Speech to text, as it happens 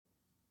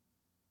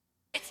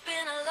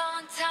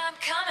time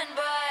coming,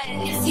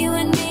 but it's you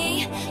and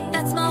me,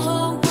 that's my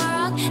whole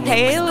world.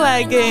 Hey,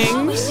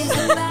 leggings.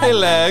 Hey,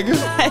 leg.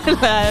 Hey,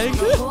 leg.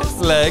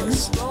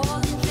 Legs.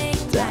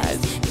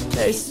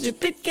 Play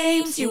stupid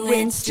games, you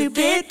win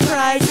stupid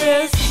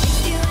prizes.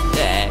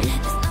 Dang.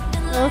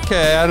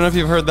 Okay, I don't know if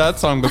you've heard that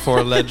song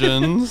before,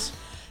 Legends.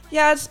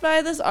 Yeah, it's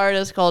by this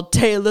artist called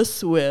Taylor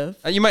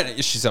Swift. You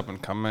might. She's up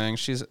and coming.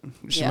 She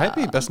might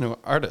be best new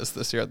artist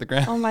this year at the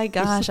Grammys. Oh my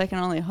gosh, I can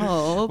only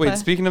hope. Wait,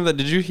 speaking of that,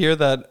 did you hear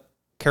that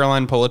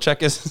Caroline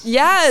Polachek is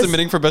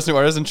submitting for best new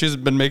artist, and she's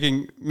been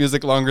making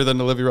music longer than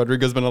Olivia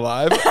Rodrigo's been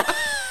alive?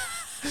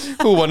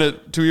 Who won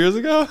it 2 years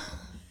ago?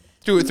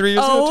 3 years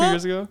ago? 2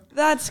 years ago?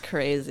 That's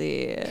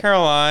crazy.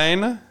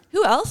 Caroline.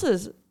 Who else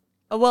is?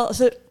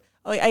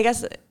 I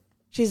guess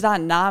she's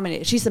not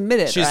nominated. She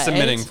submitted. She's right?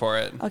 submitting for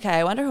it. Okay,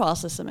 I wonder who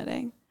else is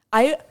submitting.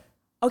 I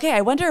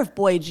wonder if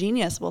Boy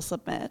Genius will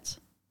submit.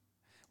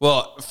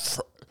 Well,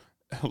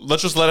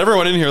 let's just let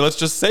everyone in here. Let's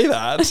just say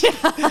that.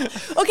 Yeah.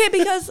 Okay,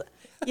 because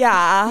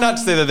not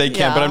to say that they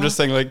can't, but I'm just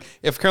saying, like,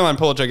 if Caroline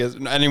Polachek is,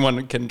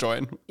 anyone can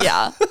join.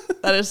 Yeah,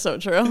 that is so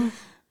true.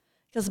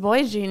 Because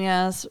Boy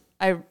Genius,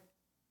 I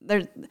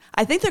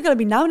think they're going to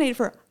be nominated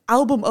for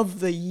Album of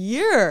the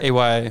Year.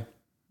 AY.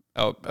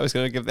 Oh, I was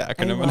going to give the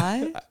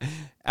acronym.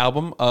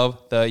 Album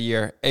of the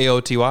Year.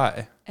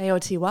 AOTY.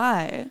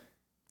 AOTY.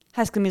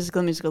 High School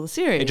Musical, the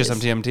series.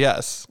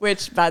 HSMTMTS.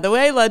 Which, by the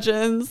way,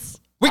 Legends.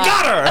 We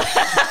got her!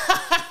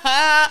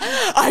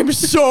 I'm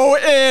so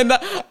in.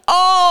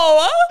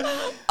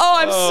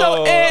 I'm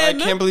so in. I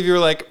can't believe you were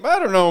like, I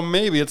don't know,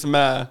 maybe it's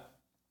meh.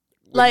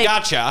 Like,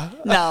 gotcha.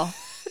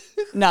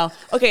 No.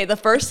 Okay, the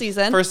first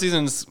season. First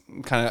season's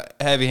kind of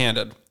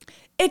heavy-handed.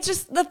 It's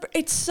just,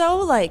 it's so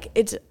like,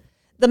 it's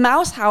the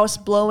Mouse House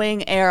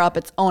blowing air up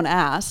its own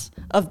ass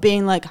of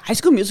being like, High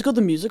School Musical,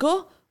 the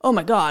musical? Oh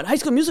my God, High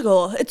School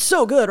Musical, it's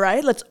so good,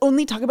 right? Let's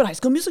only talk about High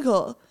School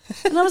Musical.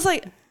 And I was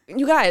like,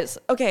 you guys,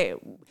 okay.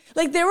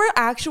 Like, there were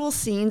actual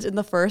scenes in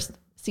the first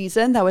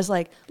season that was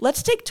like,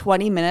 let's take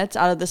 20 minutes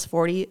out of this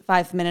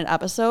 45-minute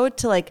episode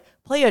to like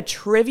play a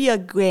trivia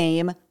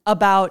game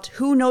about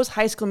who knows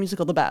High School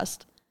Musical the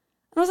best.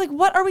 And I was like,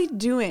 what are we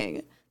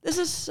doing? This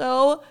is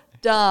so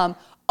dumb.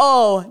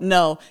 Oh,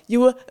 no.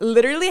 You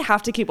literally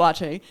have to keep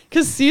watching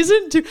because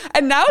season 2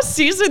 and now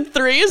season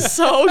 3 is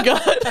so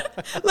good.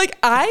 Like,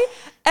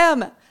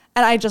 and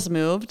I just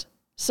moved.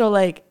 So,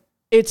 like,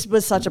 it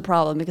was such a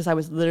problem because I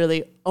was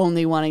literally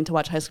only wanting to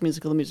watch High School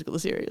Musical, the musical, the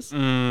series.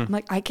 I'm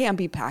like, I can't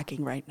be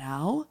packing right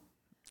now.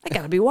 I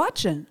got to be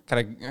watching.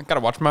 Gotta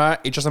watch my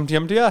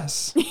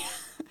HSMTMTS.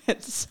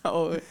 It's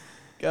so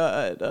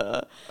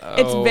good.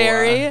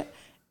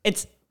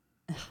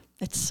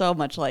 It's so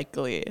much like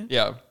Glee.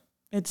 Yeah.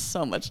 It's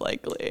so much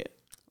like Glee.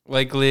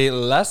 Likely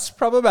less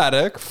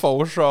problematic,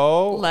 for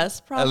sure. Less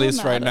problematic. At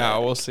least right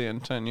now. We'll see in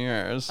 10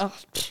 years. Oh,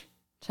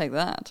 take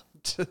that.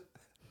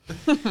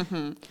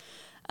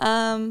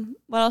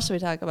 What else should we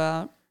talk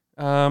about?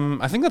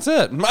 I think that's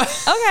it.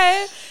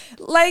 Okay.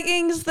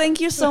 Leggings, thank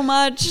you so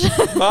much.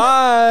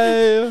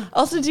 Bye.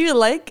 Also, do you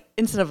like,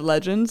 instead of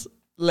Legends,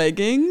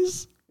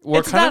 leggings?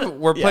 We're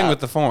playing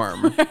with the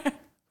form.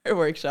 We're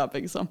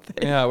workshopping something.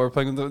 Yeah, we're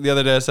playing with the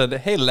other day I said,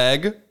 hey,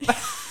 leg.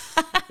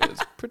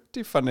 It's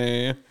pretty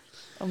funny.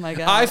 Oh my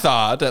God. I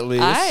thought, at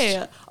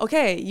least.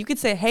 Okay, you could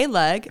say, hey,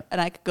 leg, and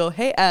I could go,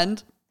 hey,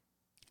 end.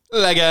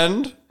 Leg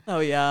end. Oh,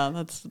 yeah,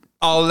 that's...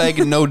 All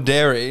leg, no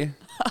dairy.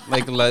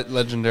 Like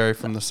legendary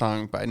from the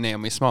song by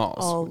Naomi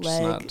Smalls. All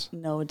leg,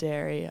 no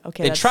dairy.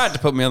 Okay. They tried to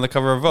put me on the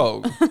cover of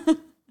Vogue,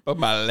 but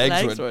my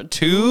legs were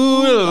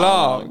too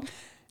long.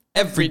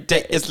 Every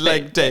day is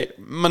leg day.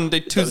 Monday,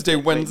 Tuesday,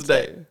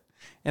 Wednesday.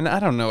 And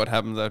I don't know what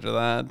happens after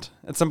that.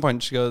 At some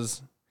point she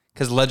goes,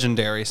 because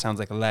legendary sounds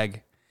like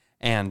leg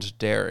and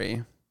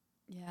dairy.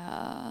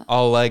 Yeah.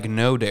 All leg,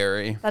 no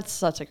dairy. That's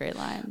such a great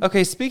line.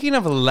 Okay, speaking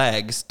of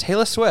legs,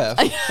 Taylor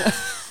Swift.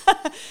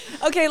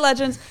 Okay,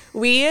 Legends.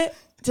 We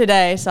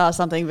today saw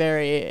something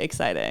very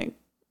exciting.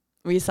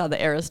 We saw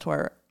the Eras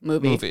Tour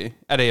movie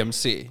At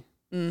AMC.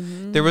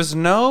 Mm-hmm. There was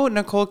no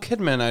Nicole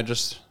Kidman. I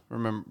just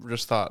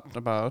thought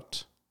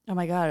about. Oh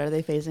my God, are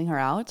they phasing her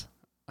out?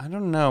 I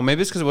don't know.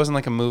 Maybe it's because it wasn't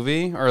like a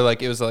movie or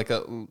like it was like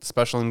a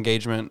special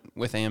engagement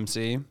with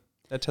AMC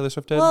that Taylor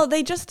Swift did. Well,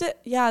 they just did.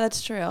 Yeah,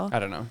 that's true. I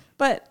don't know.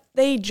 But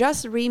they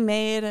just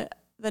remade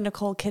the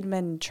Nicole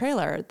Kidman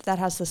trailer that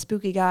has the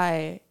spooky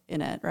guy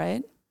in it,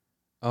 right?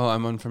 Oh,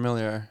 I'm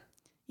unfamiliar.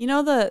 You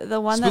know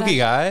the one spooky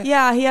guy?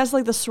 Yeah, he has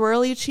like the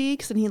swirly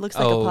cheeks and he looks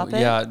like a puppet.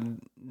 Yeah,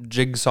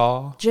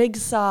 Jigsaw.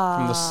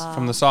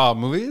 From the Saw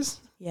movies?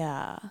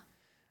 Yeah.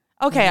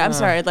 Okay, I'm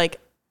sorry.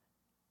 Like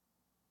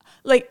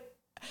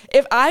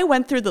if I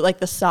went through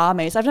the Saw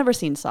maze, I've never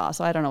seen Saw,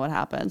 so I don't know what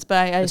happens.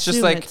 But it's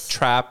just like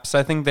traps.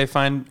 I think they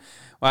find.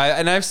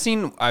 And I've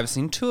seen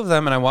 2 of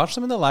them, and I watched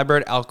them in the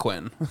library at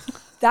Alcuin.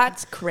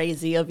 That's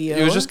crazy of you.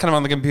 It was just kind of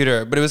on the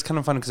computer, but it was kind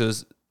of fun because it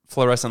was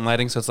fluorescent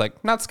lighting, so it's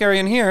like not scary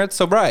in here. It's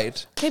so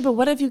bright. Okay, but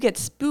what if you get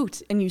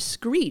spooked and you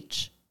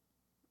screech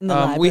in the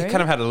library? We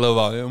kind of had a low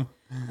volume.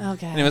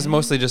 Okay. And it was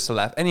mostly just to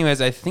laugh.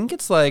 Anyways, I think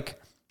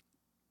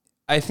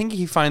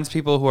he finds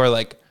people who are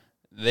like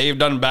they've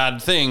done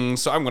bad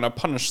things, so I'm going to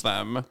punish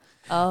them.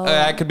 Oh.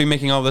 I could be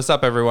making all this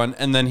up, everyone.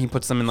 And then he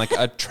puts them in like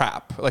a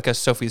trap, like a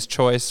Sophie's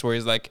Choice, where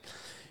he's like,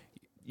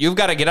 you've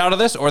got to get out of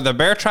this or the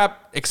bear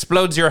trap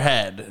explodes your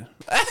head.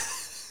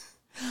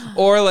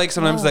 Or like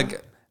sometimes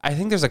like, I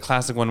think there's a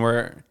classic one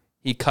where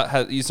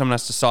someone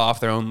has to saw off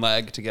their own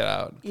leg to get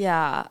out.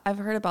 Yeah, I've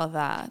heard about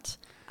that.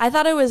 I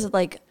thought it was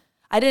like,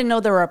 I didn't know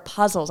there were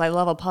puzzles. I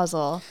love a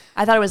puzzle.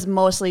 I thought it was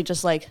mostly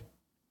just like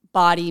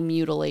body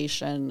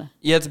mutilation.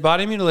 Yeah, it's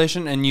body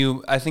mutilation,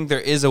 and I think there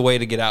is a way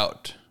to get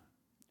out.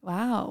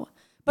 Wow.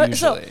 But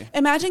usually. So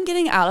imagine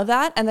getting out of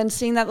that and then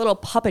seeing that little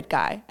puppet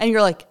guy, and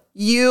you're like,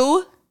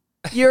 you're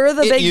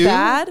the big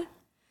bad?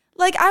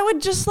 Like, I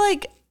would just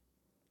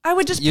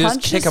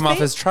punch kick him off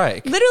his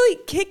trike. Literally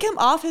kick him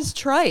off his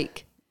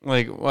trike.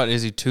 Like, what,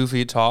 is he 2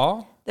 feet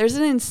tall? There's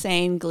an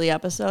insane Glee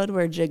episode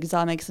where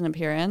Jigsaw makes an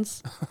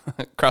appearance.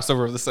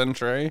 Crossover of the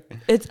century.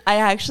 I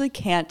actually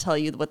can't tell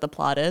you what the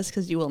plot is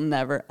because you will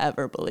never,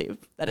 ever believe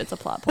that it's a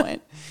plot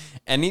point.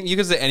 You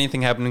could say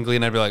anything happened in Glee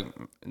and I'd be like,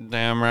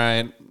 damn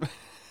right.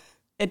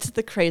 It's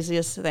the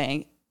craziest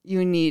thing.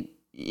 You need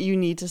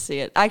to see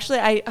it.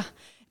 Actually,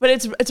 but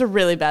it's a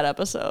really bad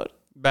episode.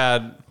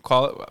 Bad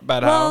how?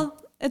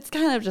 Well, it's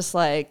kind of just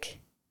like,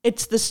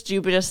 it's the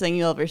stupidest thing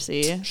you'll ever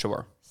see.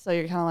 Sure. So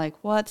you're kind of like,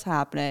 what's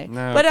happening?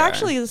 Okay. But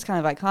actually, it's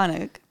kind of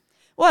iconic.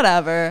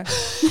 Whatever.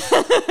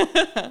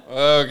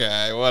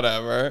 Okay,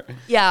 whatever.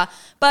 Yeah.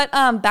 But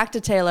back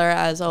to Taylor,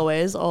 as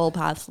always. All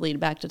paths lead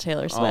back to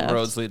Taylor Swift. All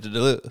roads lead to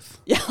Duluth.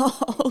 Yeah,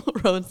 all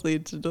roads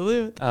lead to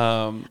Duluth.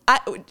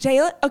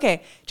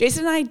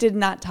 Jason and I did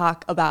not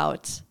talk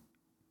about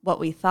what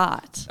we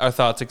thought. Our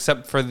thoughts,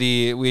 except for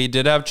we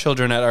did have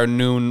children at our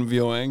noon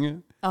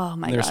viewing. Oh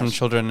my gosh. There's some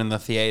children in the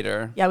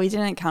theater. Yeah, we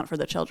didn't count for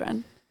the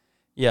children.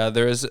 Yeah,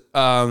 there's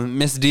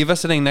Miss Diva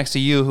sitting next to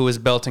you who is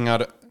belting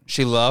out,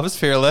 she loves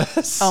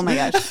Fearless. Oh my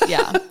gosh,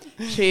 yeah.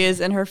 She is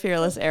in her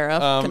Fearless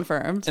era,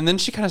 confirmed. And then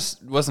she kind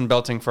of wasn't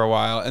belting for a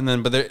while,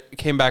 but they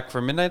came back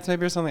for Midnights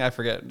maybe or something. I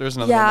forget. There's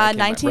another one. Yeah,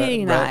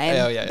 1989.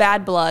 Oh, yeah.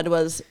 Bad Blood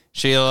was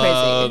She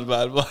loved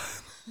Bad Blood.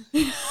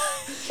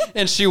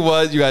 And she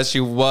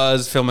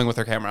was filming with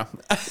her camera.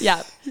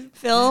 Yeah,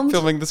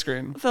 filming the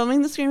screen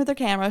with her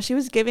camera. She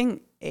was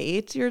giving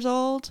 8 years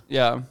old.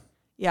 Yeah.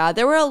 Yeah,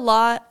 there were a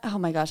lot. Oh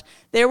my gosh.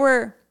 There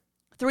were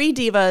 3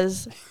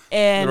 divas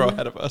in the row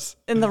ahead of us.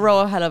 In the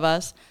row ahead of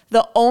us.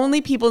 The only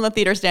people in the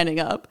theater standing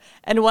up.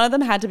 And one of them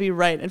had to be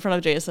right in front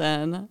of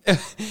Jason.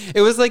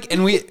 It was like,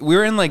 and we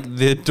were in like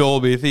the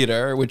Dolby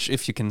Theater, which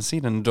if you can see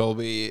it in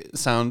Dolby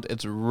sound,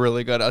 it's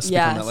really good. I'll speak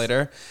on that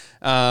later.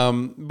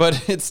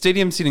 But it's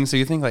stadium seating, so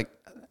you think like,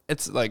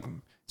 it's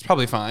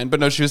probably fine.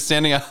 But no, she was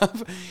standing up,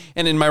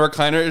 and in my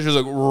recliner, she was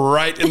like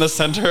right in the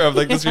center of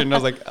like the screen. And I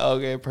was like,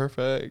 okay,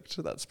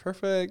 perfect. That's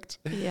perfect.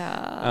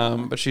 Yeah.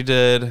 But she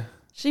did.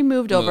 She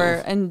moved over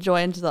and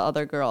joined the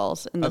other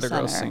girls in the center.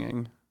 Other girls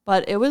singing.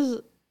 But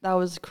that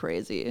was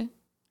crazy.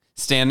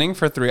 Standing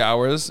for 3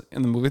 hours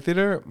in the movie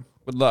theater?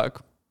 Good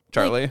luck,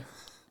 Charlie.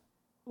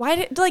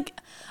 I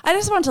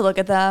just wanted to look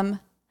at them.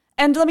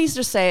 And let me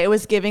just say, it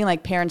was giving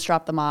like parents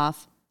drop them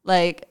off,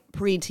 like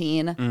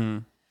preteen.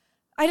 Mm.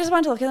 I just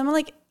wanted to look at them. I'm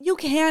like, you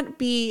can't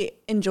be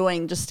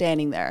enjoying just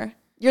standing there.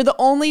 You're the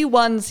only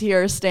ones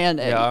here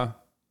standing. Yeah.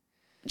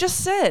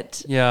 Just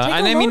sit. Yeah. Take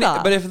And a I mean, load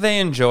off. but if they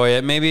enjoy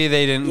it, maybe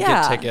they didn't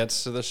get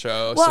tickets to the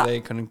show, so they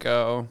couldn't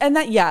go. And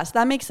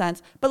that makes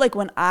sense. But like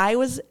when I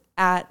was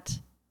at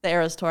the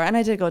Eras tour, and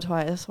I did go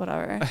twice,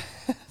 whatever,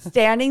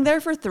 standing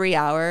there for 3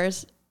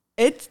 hours,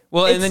 it's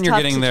and then you're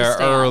tough getting to there just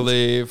stand.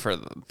 early for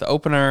the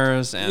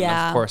openers, and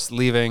of course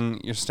leaving,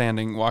 you're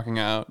standing, walking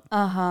out.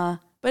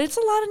 But it's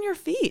a lot on your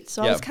feet.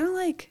 So I was kind of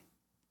like,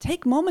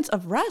 take moments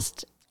of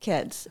rest,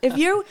 kids. If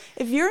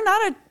you're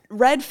not a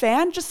Red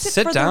fan, just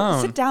sit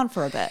down. Sit down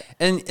for a bit.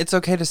 And it's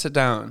okay to sit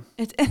down.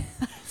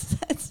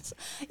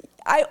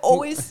 I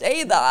always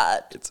say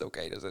that. It's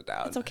okay to sit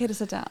down. It's okay to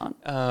sit down.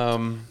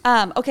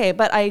 Okay,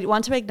 but I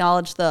want to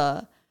acknowledge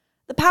the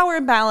power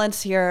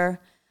imbalance here.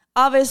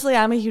 Obviously,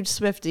 I'm a huge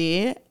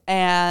Swiftie,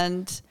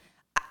 and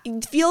I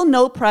feel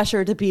no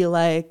pressure to be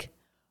like,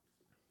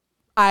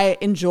 I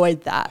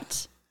enjoyed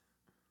that.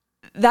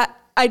 That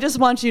I just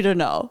want you to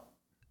know.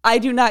 I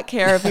do not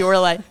care if you were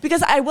like,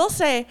 because I will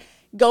say,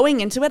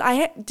 going into it,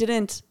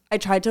 I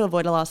tried to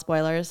avoid a lot of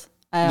spoilers.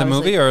 The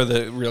movie or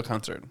the real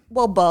concert?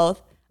 Well,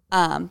 both.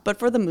 But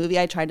for the movie,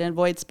 I tried to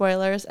avoid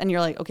spoilers, and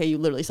you're like, okay, you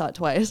literally saw it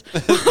twice.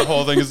 The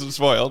whole thing is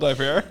spoiled, I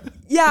fear.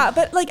 Yeah,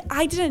 but like,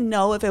 I didn't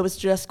know if it was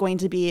just going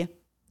to be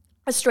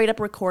a straight up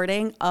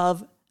recording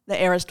of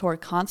the Eras Tour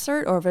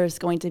concert, or if it was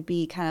going to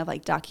be kind of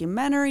like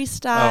documentary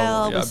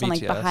style with some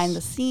like behind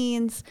the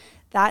scenes,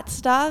 that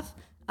stuff.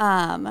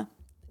 And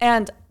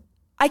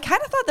I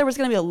kind of thought there was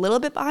going to be a little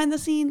bit behind the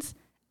scenes.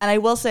 And I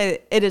will say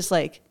it is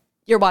like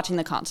you're watching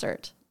the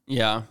concert.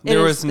 Yeah,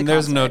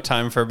 there's no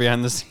time for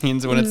behind the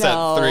scenes when it's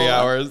at 3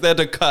 hours. They had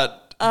to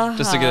cut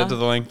just to get it to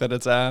the length that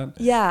it's at.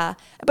 Yeah,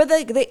 but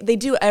they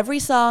do every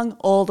song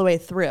all the way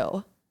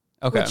through,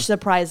 which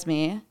surprised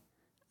me.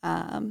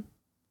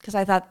 Because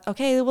I thought,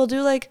 okay, we'll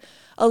do like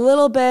a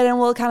little bit, and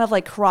we'll kind of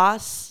like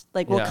cross,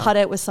 like we'll Yeah. cut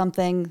it with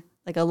something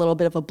like a little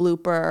bit of a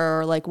blooper,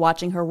 or like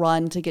watching her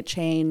run to get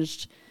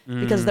changed,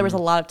 because there was a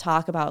lot of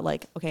talk about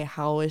like, okay,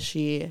 how is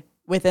she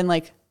within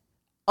like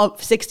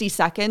 60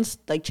 seconds,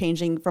 like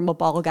changing from a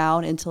ball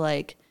gown into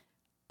like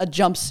a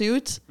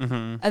jumpsuit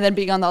and then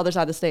being on the other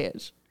side of the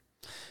stage.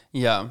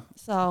 Yeah.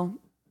 So,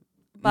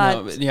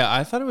 but yeah,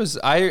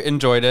 I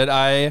enjoyed it.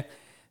 I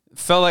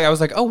felt like I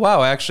was like, oh wow,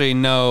 I actually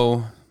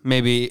know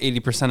maybe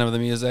 80% of the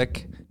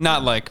music,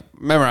 not like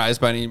memorized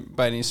by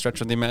any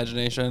stretch of the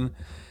imagination.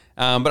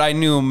 But I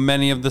knew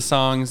many of the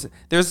songs.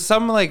 There's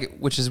some like,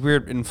 which is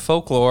weird in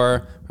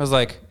folklore. I was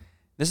like,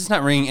 this is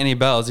not ringing any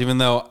bells, even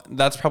though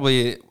that's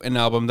probably an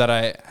album that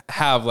I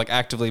have like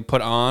actively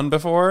put on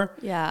before.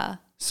 yeah.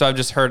 So I've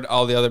just heard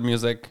all the other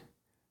music,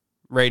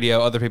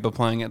 radio, other people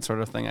playing it,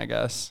 sort of thing, I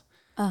guess.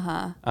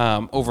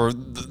 Over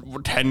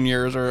 10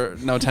 years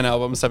 10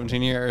 albums,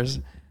 17 years.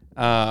 Is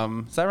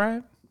that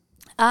right?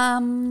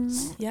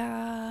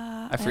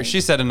 Yeah.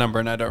 She said a number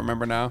and I don't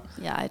remember now.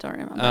 Yeah, I don't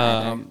remember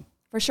either.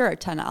 For sure,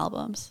 10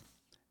 albums.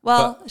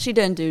 Well, she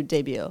didn't do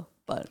debut,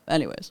 but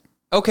anyways.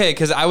 Okay,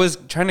 because I was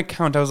trying to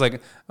count. I was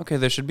like, okay,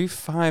 there should be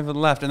 5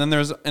 left. And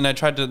then and I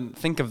tried to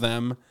think of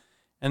them.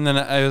 And then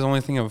I was only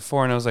thinking of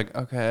 4. And I was like,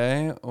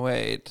 okay,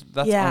 wait,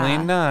 that's only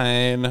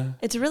 9.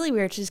 It's really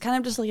weird. She's kind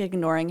of just like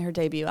ignoring her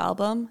debut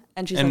album.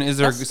 And she's and like, is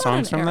there that's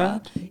songs not an from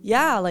era. that?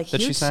 Yeah, like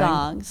That she huge sang?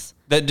 songs.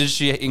 Did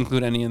she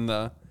include any in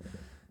the...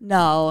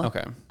 No.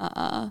 Okay.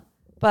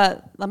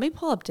 But let me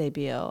pull up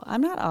debut.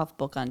 I'm not off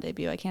book on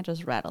debut. I can't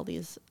just rattle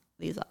these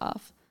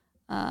off.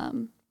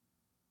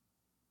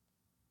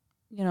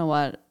 You know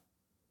what?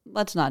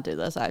 Let's not do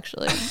this,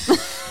 actually.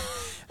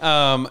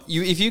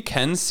 If you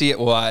can see it,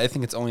 well, I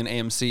think it's only an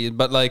AMC,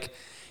 but like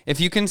if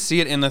you can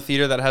see it in a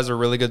theater that has a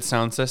really good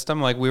sound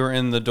system, like we were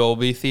in the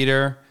Dolby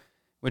Theater,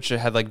 which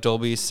had like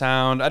Dolby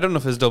sound. I don't know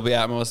if it's Dolby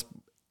Atmos,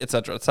 et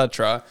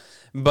cetera,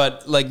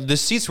 but like the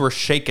seats were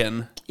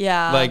shaken.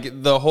 Yeah.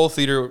 Like the whole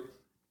theater,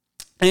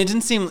 and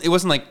it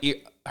wasn't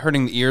like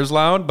hurting the ears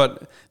loud,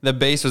 but the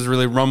bass was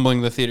really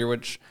rumbling the theater,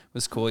 which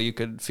was cool. You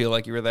could feel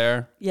like you were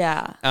there.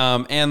 Yeah.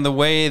 And the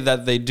way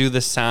that they do the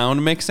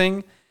sound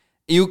mixing,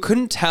 you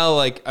couldn't tell,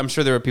 like, I'm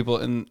sure there were people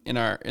in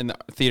the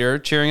theater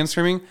cheering and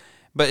screaming,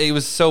 but it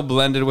was so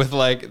blended with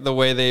like the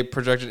way they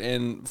projected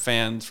in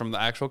fans from the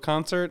actual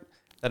concert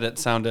that it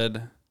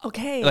sounded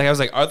Okay. like I was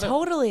like, are they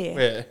totally.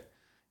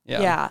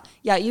 Yeah.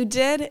 Yeah. You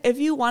did. If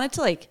you wanted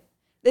to, like,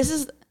 they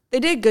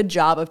did a good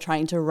job of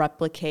trying to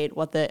replicate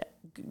what the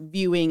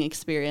viewing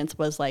experience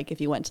was like if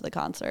you went to the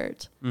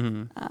concert,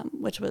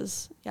 which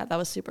was, that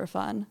was super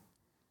fun.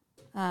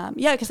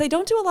 Because they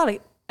don't do a lot of,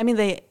 I mean,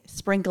 they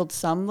sprinkled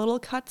some little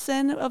cuts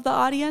in of the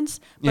audience,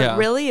 but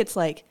really it's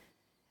like,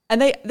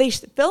 and they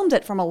filmed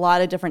it from a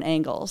lot of different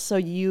angles. So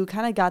you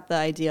kind of got the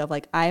idea of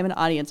like, I am an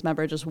audience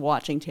member just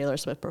watching Taylor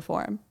Swift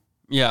perform.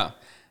 Yeah.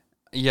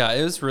 Yeah,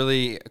 it was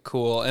really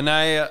cool. And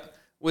I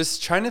was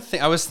trying to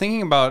think, I was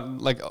thinking about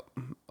like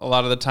a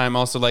lot of the time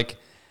also like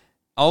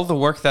all the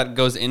work that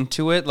goes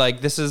into it.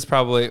 Like this is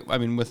probably, I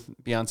mean, with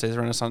Beyonce's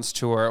Renaissance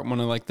tour, one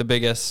of like the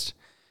biggest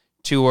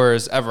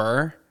tours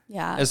ever.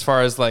 Yeah. As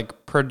far as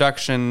like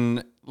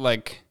production,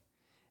 like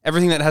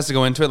everything that has to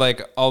go into it,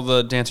 like all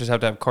the dancers have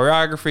to have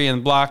choreography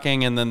and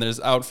blocking, and then there's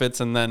outfits,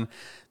 and then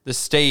the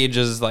stage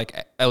is like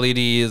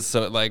LEDs,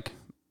 so it like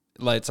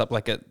lights up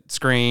like a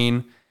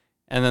screen,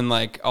 and then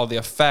like all the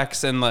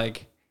effects and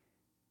like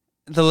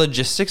the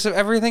logistics of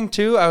everything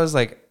too. I was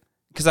like,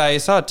 because I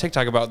saw a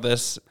TikTok about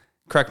this.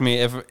 Correct me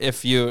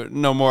if you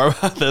know more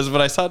about this, but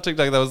I saw a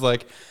TikTok that was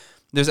like,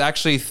 there's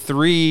actually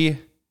 3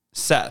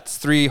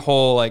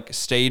 whole like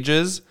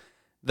stages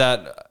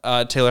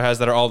that Taylor has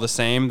that are all the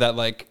same, that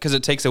like, because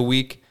it takes a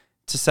week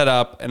to set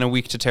up and a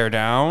week to tear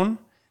down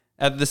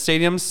at the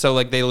stadiums. So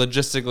like they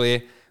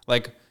logistically,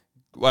 like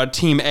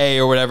team A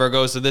or whatever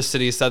goes to this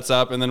city, sets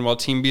up, and then while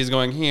team B is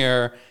going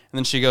here, and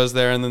then she goes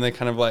there, and then they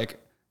kind of like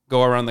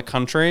go around the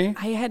country.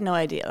 I had no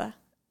idea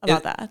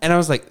about that. And I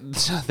was like,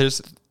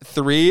 there's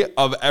 3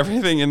 of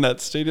everything in that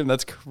stadium.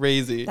 That's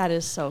crazy. That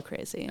is so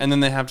crazy. And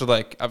then they have to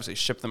like obviously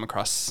ship them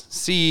across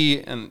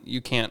sea, and you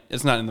can't,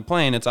 it's not in the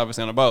plane, it's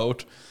obviously on a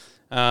boat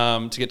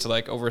to get to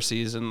like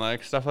overseas and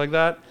like stuff like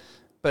that.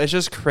 But it's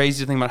just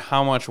crazy to think about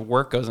how much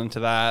work goes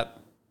into that.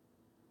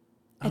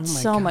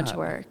 It's so much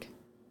work.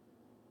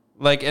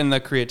 Like in the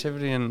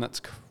creativity, and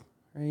that's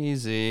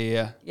crazy.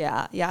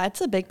 Yeah,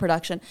 it's a big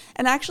production.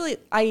 And actually,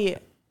 I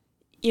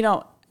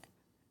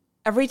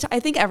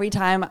think every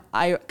time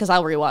because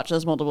I'll rewatch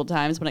this multiple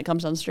times when it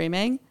comes on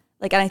streaming,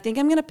 like, and I think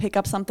I'm going to pick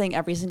up something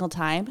every single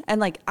time.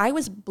 And like, I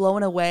was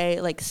blown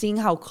away, like seeing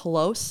how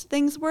close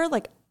things were.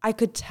 Like I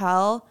could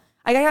tell,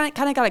 I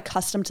kind of got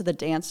accustomed to the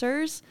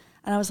dancers,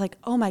 and I was like,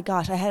 oh my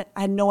gosh, I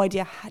had no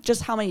idea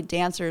just how many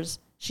dancers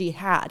she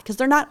had. Cause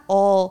they're not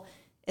all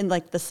in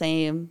like the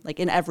same, like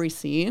in every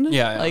scene,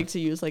 like to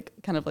use like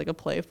kind of like a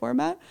play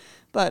format.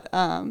 But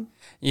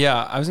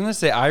yeah, I was gonna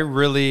say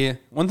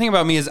one thing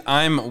about me is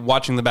I'm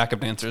watching the backup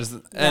dancers,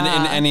 and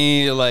in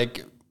any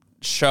like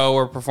show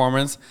or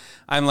performance,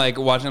 I'm like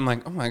watching. I'm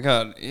like, oh my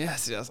god,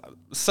 yes, I'm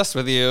obsessed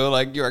with you.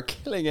 Like you are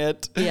killing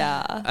it.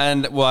 Yeah.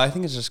 And well, I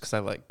think it's just because I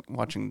like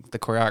watching the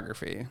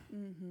choreography.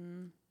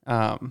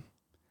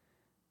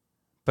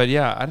 But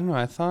yeah, I don't know.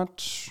 I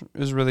thought it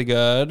was really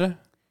good.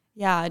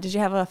 Yeah. Did you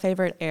have a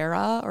favorite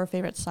era or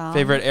favorite song?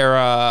 Favorite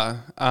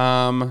era?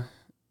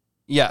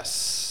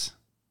 Yes.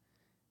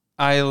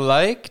 I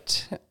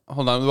liked.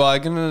 Hold on. Well,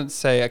 I'm gonna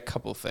say a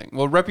couple things.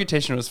 Well,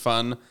 Reputation was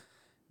fun.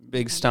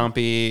 Big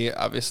stompy,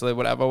 obviously.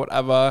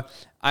 Whatever.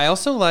 I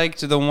also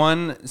liked the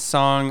one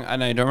song,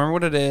 and I don't remember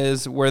what it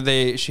is,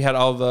 where she had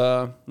all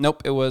the.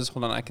 Nope. It was.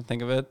 Hold on. I can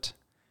think of it.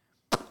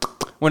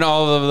 When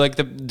all of like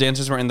the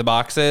dancers were in the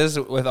boxes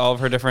with all of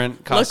her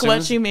different costumes. Look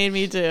what you made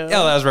me do.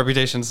 Yeah, that was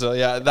Reputation still.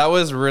 Yeah, that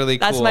was really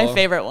cool. That's my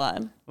favorite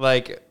one.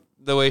 Like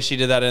the way she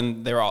did that,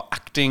 and they were all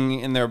acting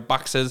in their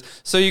boxes.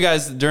 So you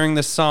guys, during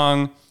this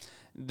song,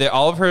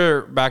 all of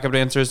her backup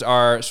dancers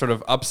are sort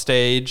of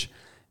upstage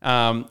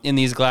in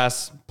these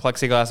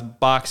plexiglass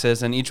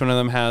boxes, and each one of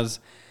them has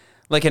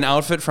like an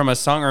outfit from a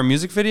song or a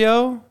music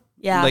video.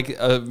 Yeah. Like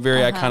a very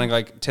iconic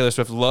like Taylor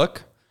Swift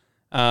look.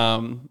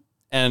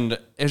 And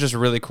it's just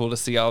really cool to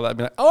see all that.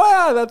 Be like, oh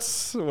yeah,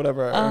 that's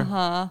whatever.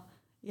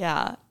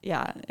 Yeah.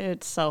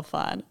 It's so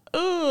fun.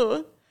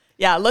 Ooh.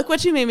 Yeah, Look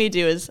What You Made Me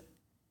Do is,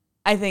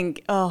 I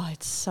think,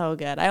 it's so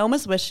good. I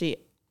almost wish she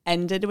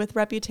ended with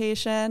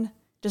Reputation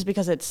just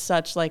because it's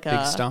such like Big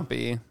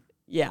stompy.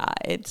 Yeah,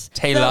 it's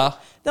Taylor.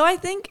 Though I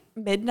think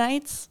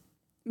Midnight's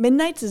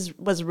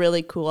was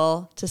really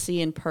cool to see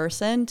in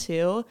person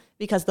too,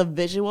 because the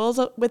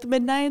visuals with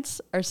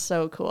Midnight's are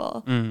so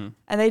cool. Mm-hmm.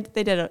 And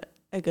they did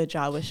a good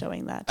job with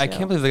showing that too. I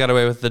can't believe they got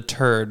away with the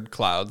turd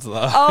clouds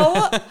though.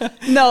 Oh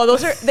no,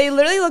 they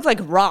literally look like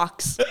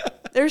rocks.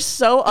 They're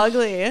so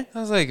ugly. I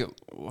was like,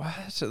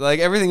 what?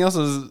 Like everything else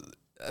is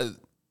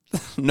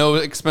no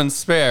expense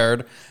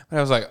spared. But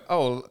I was like,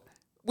 oh,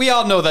 we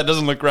all know that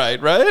doesn't look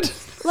right?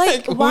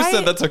 Like who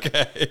said that's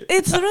okay?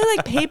 It's literally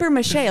like paper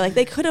mache. Like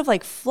they could have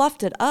like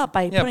fluffed it up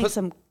by putting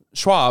some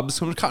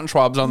cotton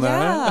swabs on there.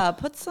 Yeah,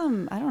 put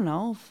some, I don't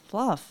know,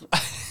 fluff.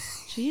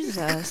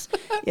 Jesus.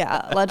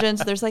 Yeah,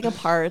 Legends, there's like a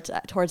part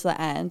towards the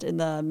end in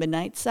the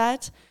Midnight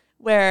set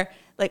where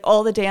like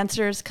all the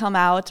dancers come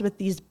out with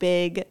these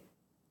big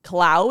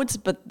clouds,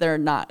 but they're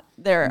not.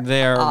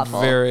 They're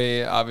awful.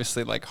 Very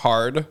obviously like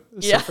hard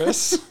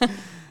surface.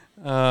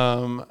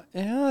 Yeah,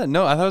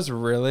 no, I thought it was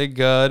really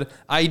good.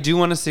 I do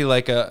want to see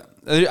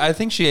I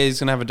think she is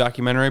going to have a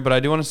documentary, but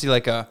I do want to see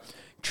like a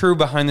true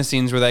behind the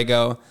scenes where they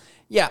go,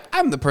 yeah,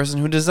 I'm the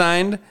person who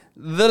designed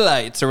the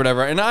lights or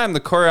whatever, and I'm the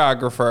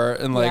choreographer,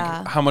 and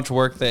like how much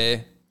work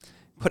they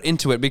put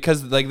into it,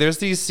 because like there's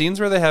these scenes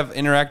where they have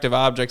interactive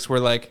objects where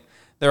like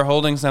they're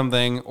holding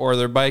something or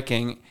they're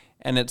biking,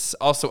 and it's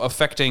also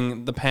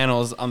affecting the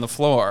panels on the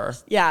floor.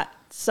 Yeah,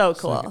 so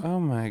cool. Like, oh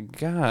my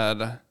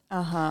God.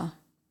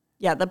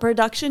 Yeah, the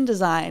production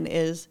design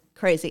is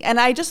crazy. And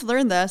I just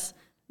learned this.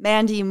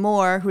 Mandy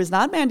Moore, who is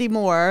not Mandy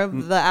Moore,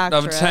 the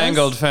actress. Of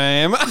Tangled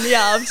fame.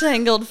 Yeah, of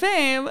Tangled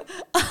fame.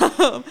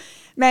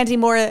 Mandy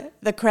Moore,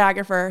 the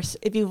choreographer,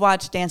 if you've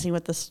watched Dancing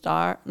with the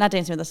Stars, not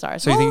Dancing with the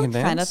Stars. So You Think You Can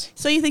Dance? Kind of.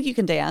 So You Think You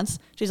Can Dance.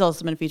 She's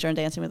also been featured in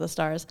Dancing with the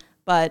Stars.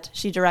 But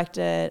she she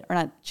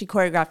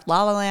choreographed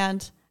La La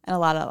Land and a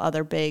lot of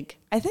other big,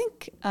 I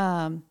think,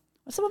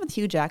 what's the one with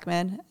Hugh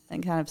Jackman?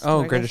 And kind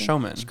of Greatest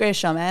Showman. Greatest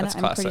Showman, That's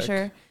I'm classic. pretty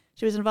sure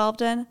she was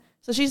involved in.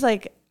 So she's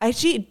like,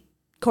 she did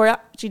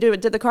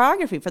the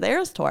choreography for the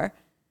Eras tour,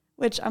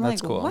 which I'm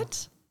That's like, cool.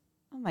 what?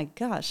 Oh my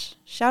gosh.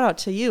 Shout out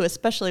to you,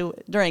 especially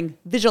during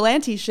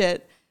vigilante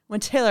shit when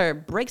Taylor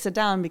breaks it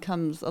down and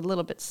becomes a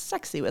little bit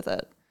sexy with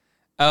it.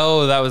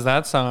 Oh, that was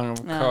that song,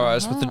 of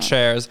course, with the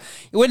chairs.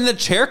 When the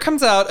chair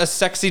comes out, a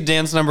sexy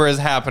dance number is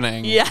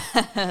happening.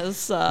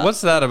 Yes.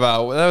 What's that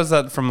about? Was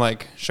that from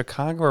like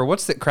Chicago, or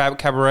what's the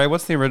Cabaret?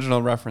 What's the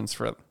original reference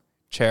for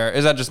chair?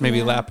 Is that just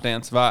maybe lap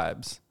dance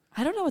vibes?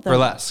 I don't know what that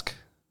Burlesque.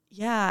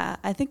 Yeah,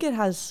 I think it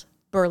has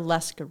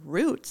burlesque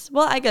roots.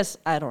 Well, I guess,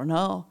 I don't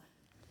know.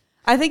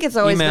 I think it's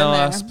always Email been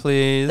there. us,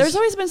 please. There's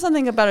always been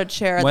something about a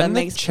chair that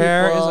makes people...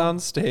 When the chair is on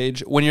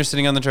stage, when you're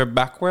sitting on the chair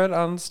backward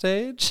on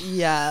stage?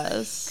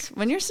 Yes.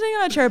 When you're sitting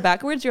on a chair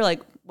backwards, you're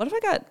like, what if I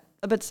got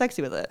a bit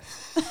sexy with it?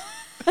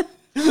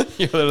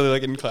 You're literally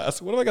like in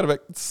class, what if I got a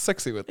bit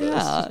sexy with this?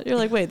 Yeah. You're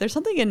like, wait, there's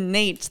something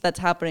innate that's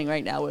happening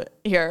right now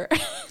here.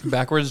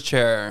 Backwards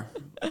chair.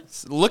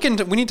 We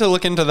need to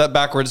look into that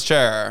backwards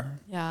chair.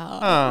 Yeah.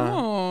 Huh.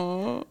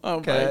 Oh my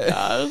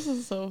gosh, this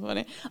is so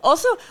funny.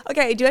 Also,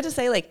 okay, I do have to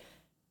say, like,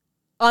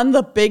 on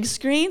the big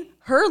screen,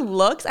 her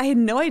looks, I had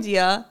no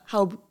idea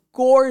how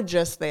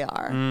gorgeous they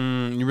are.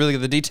 You really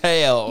get the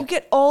detail. You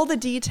get all the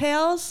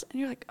details, and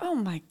you're like, oh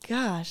my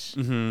gosh.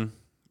 Mm-hmm.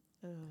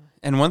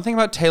 And one thing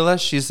about Taylor,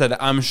 she said,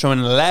 I'm showing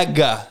leg.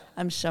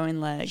 I'm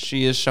showing leg.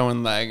 She is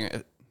showing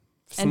leg.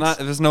 If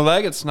there's no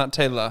leg, it's not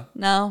Taylor.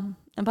 No,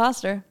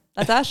 imposter.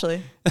 That's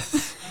Ashley.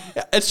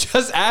 It's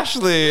just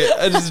Ashley.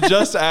 It's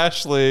just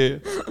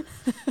Ashley.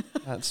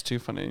 That's too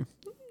funny.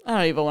 I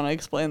don't even want to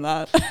explain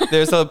that.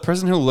 There's a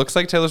person who looks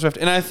like Taylor Swift,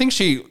 and I think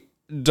she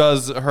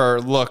does her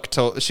look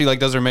she like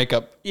does her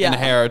makeup and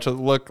hair to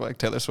look like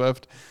Taylor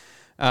Swift.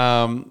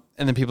 And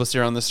then people see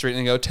her on the street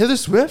and they go, Taylor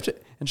Swift?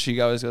 And she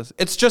always goes,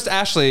 it's just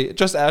Ashley.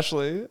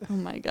 Oh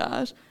my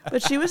gosh.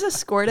 But she was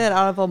escorted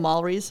out of a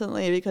mall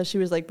recently because she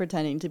was like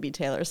pretending to be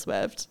Taylor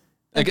Swift.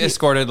 Like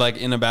escorted like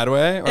in a bad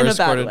way, or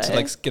escorted to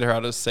like get her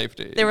out of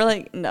safety? They were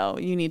like, no,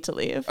 you need to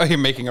leave. Oh, you're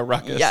making a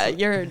ruckus. Yeah,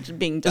 you're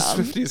being dumb.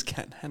 The Swifties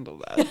can't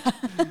handle that.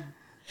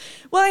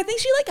 Well, I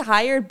think she like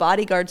hired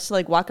bodyguards to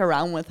like walk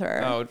around with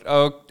her.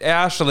 Oh,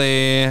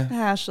 Ashley.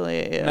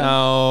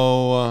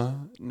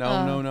 No.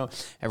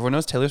 Everyone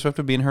knows Taylor Swift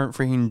would be in her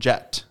freaking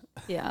jet.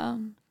 Yeah.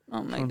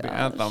 Oh my god.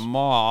 At the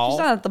mall. She's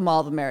not at the Mall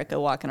of America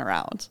walking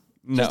around.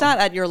 No. She's not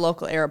at your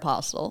local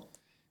Aeropostale.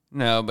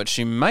 No, but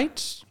she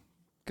might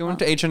go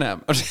into H&M. Yeah.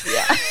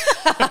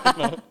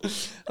 I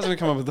was going to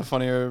come up with a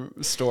funnier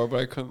store,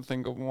 but I couldn't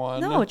think of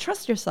one. No,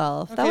 trust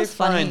yourself. Okay, that was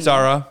funny. Fine.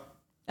 Zara.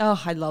 Oh,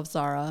 I love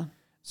Zara.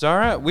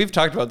 Zara, we've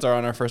talked about Zara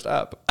on our first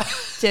app.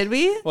 Did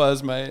we?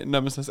 Was my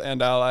nemesis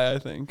and ally, I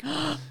think.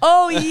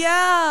 Oh,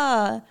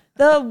 yeah.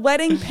 The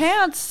wedding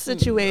pants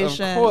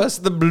situation. Of course,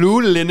 the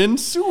blue linen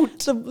suit.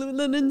 The blue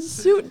linen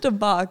suit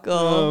debacle.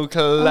 Oh,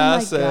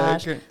 classic. Oh my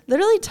gosh.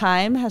 Literally,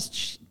 time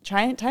has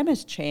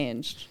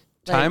changed.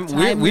 Time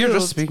we were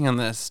just speaking on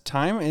this.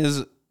 Time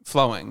is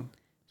flowing.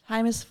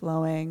 Time is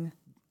flowing.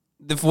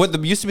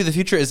 What used to be the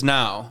future is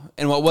now.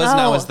 And what was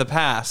now is the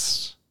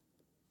past.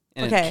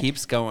 And it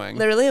keeps going.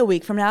 Literally a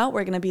week from now,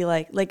 we're going to be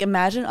like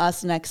imagine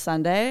us next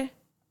Sunday.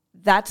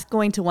 That's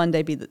going to one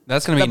day be the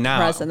now.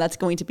 present. That's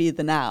going to be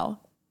the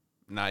now.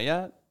 Not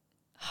yet.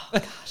 Oh,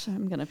 gosh,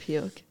 I'm going to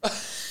puke.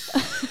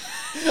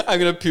 I'm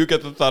going to puke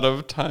at the thought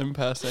of time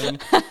passing.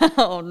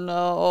 Oh,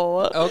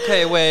 no.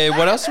 Okay, wait.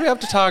 What else do we have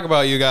to talk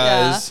about, you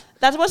guys? Yeah.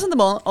 That wasn't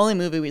the only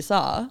movie we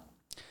saw.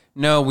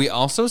 No, we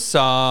also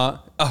saw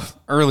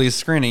early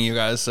screening, you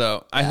guys.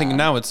 So I think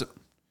now it's...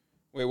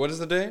 Wait, what is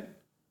the date?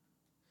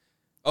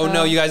 Oh,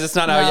 no, you guys, it's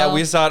not out yet.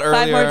 We saw it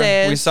earlier. 5 more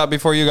days. We saw it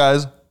before you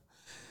guys.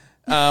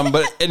 And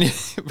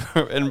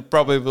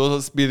probably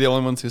we'll be the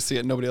only ones who see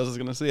it. Nobody else is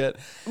going to see it.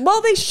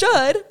 Well, they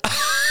should.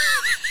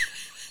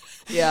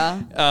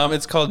 Yeah.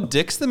 It's called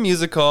Dix the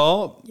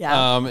Musical.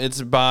 Yeah.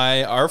 It's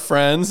by our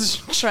friends,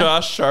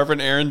 Josh Sharp and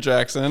Aaron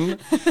Jackson.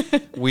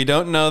 We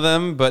don't know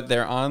them, but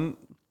they're on...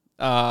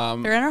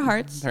 they're in our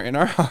hearts. They're in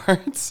our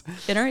hearts.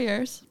 In our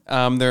ears.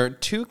 They're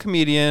two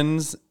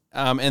comedians,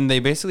 and they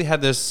basically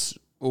had this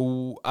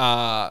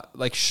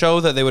like show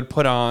that they would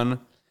put on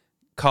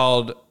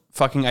called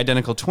Fucking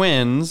Identical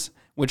Twins,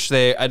 which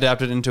they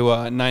adapted into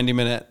a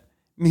 90-minute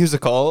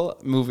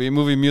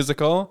movie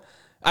musical.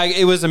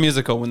 It was a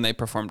musical when they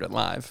performed it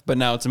live, but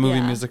now it's a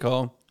movie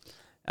musical.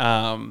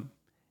 And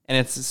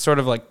it's sort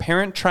of like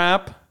Parent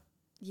Trap.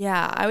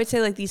 Yeah, I would say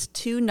like these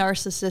two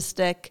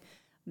narcissistic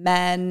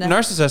men.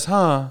 Narcissists,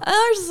 huh?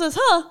 Narcissists,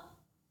 huh?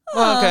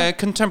 Well, okay,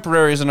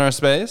 contemporaries in our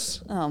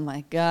space. Oh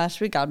my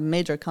gosh, we got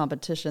major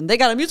competition. They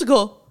got a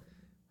musical.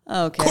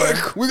 Okay.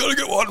 Quick, we gotta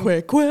get one.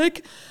 Quick.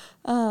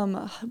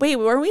 Wait,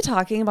 were we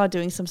talking about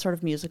doing some sort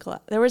of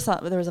musical? There was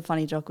a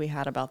funny joke we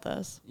had about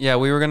this. Yeah,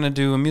 we were gonna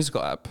do a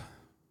musical app.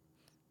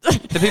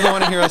 The people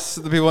want to hear us.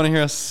 The people want to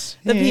hear us.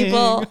 The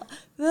people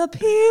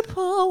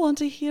want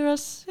to hear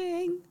us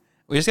sing.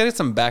 We just gotta get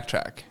some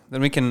backtrack. Then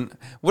we can.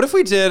 What if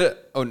we did?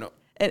 Oh no,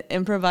 it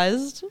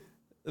improvised.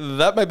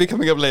 That might be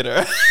coming up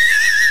later.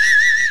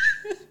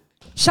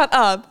 Shut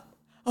up.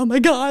 Oh my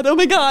god.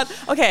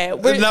 Okay.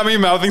 Not me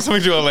mouthing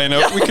something to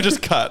Elena. We could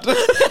just cut.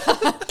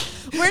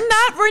 We're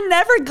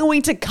never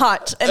going to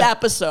cut an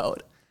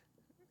episode.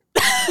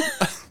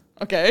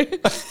 Okay.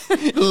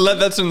 Let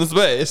that sit in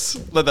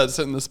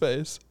the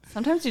space.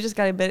 Sometimes you just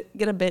gotta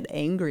get a bit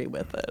angry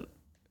with it.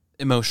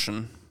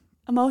 Emotion's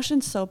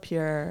so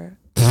pure.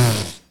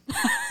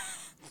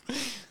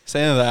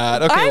 Saying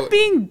that. Okay. I'm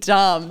being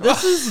dumb.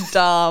 This is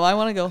dumb. I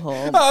want to go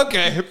home.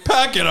 Okay,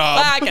 pack it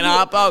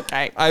up.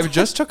 Okay. I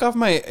just took off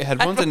my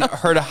headphones and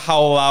heard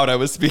how loud I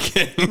was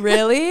speaking.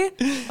 Really?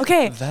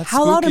 Okay. That's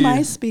how loud spooky. am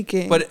I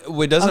speaking? But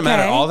it doesn't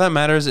matter. All that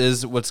matters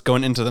is what's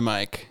going into the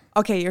mic.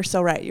 Okay, you're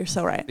so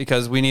right.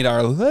 Because we need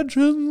our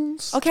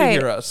legends to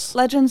hear us.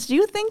 Legends, do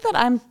you think that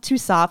I'm too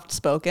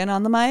soft-spoken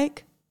on the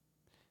mic?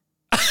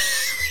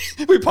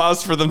 We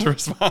paused for them to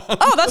respond.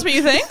 Oh, that's what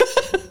you think?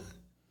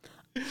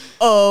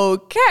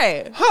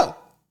 Okay. Huh.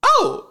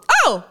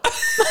 Oh.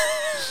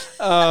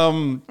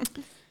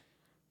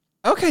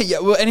 Okay, yeah,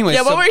 well, anyway.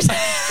 Yeah, what were you saying?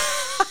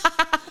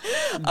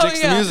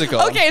 Dix the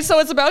Musical. Okay, so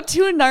it's about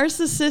two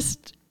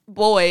narcissist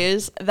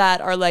boys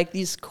that are like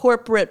these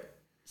corporate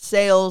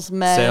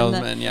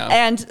salesmen, yeah.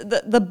 And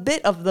the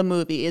bit of the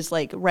movie is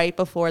like right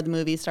before the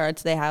movie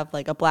starts, they have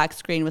like a black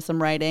screen with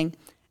some writing,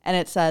 and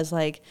it says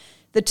like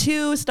the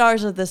two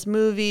stars of this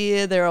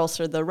movie, they're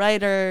also the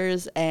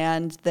writers,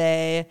 and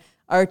they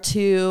are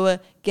two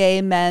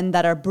gay men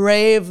that are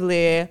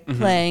bravely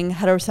playing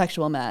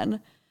heterosexual men.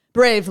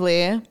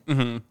 Bravely.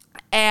 Mm-hmm.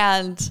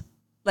 And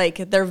like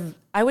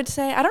I would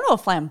say, I don't know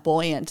if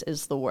flamboyant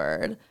is the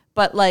word,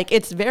 but like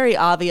it's very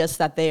obvious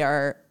that they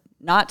are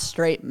not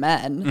straight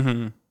men.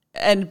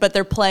 Mm-hmm. But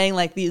they're playing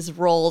like these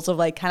roles of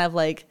like kind of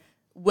like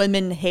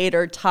women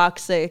hater,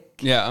 toxic.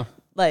 Yeah.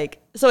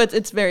 Like, so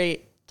it's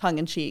very tongue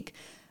in cheek.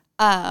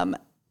 And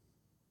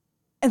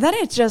then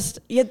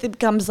it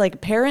becomes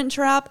like Parent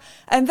Trap.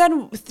 And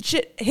then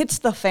shit hits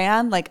the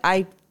fan. Like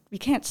we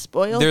can't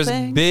spoil There's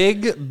things.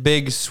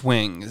 big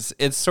swings.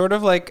 It's sort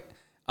of like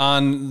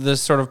on the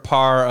sort of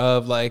par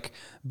of like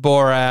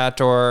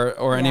Borat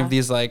or any of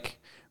these like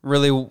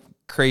really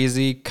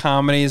crazy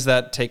comedies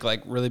that take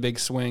like really big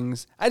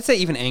swings. I'd say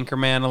even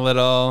Anchorman a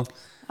little.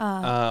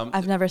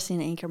 I've never seen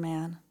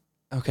Anchorman.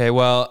 Okay,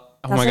 well,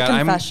 oh That's my a God,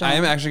 confession.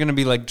 I'm actually gonna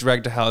be like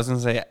dragged to hell. I was gonna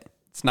say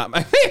it's not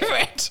my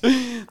favorite.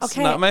 It's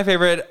Okay. not my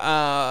favorite.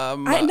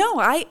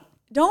 I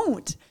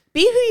don't.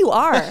 Be who you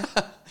are.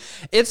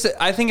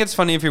 I think it's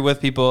funny if you're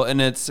with people,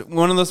 and it's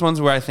one of those ones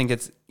where I think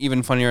it's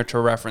even funnier to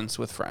reference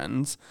with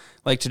friends,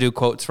 like to do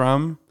quotes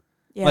from.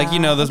 Yeah, like, you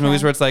know, those okay.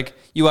 movies where it's like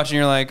you watch and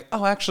you're like,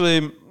 oh, actually,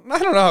 I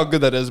don't know how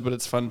good that is, but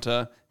it's fun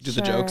to do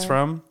the jokes Sure.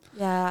 from.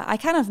 Yeah, I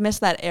kind of miss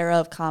that era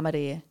of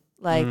comedy,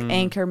 like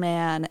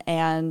Anchorman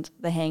and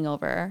The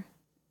Hangover.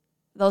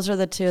 Those are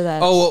the two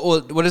that. Oh,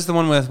 well, what is the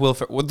one with Will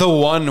Ferrell? The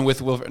one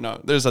with Will Ferrell.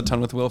 No, there's a ton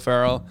with Will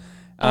Ferrell.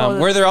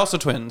 Where they're also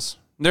twins.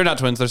 They're not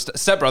twins. They're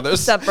stepbrothers.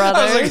 Stepbrothers.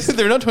 I was like,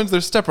 they're not twins. They're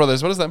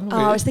stepbrothers. What is that movie?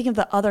 Oh, I was thinking of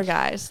the other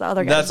guys. The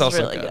other guys That's is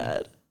also really good.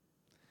 good.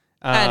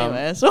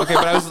 Anyways. Okay,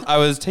 but I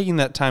was taking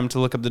that time to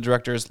look up the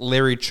directors.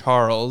 Larry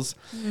Charles,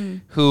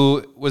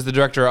 who was the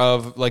director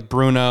of like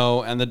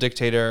Bruno and The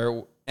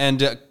Dictator,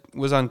 and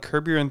was on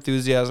Curb Your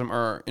Enthusiasm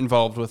or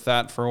involved with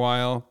that for a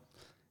while.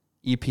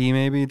 EP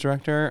maybe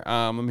director.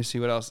 Let me see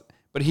what else.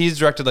 But he's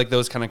directed like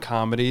those kind of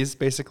comedies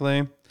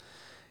basically,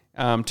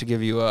 to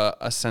give you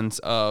a sense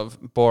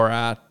of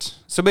Borat.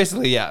 So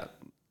basically, yeah.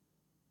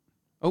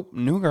 Oh,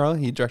 New Girl.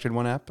 He directed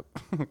one app.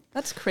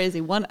 That's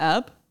crazy. One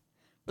up.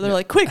 Where they're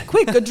like, quick,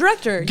 good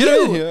director. Get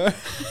in here.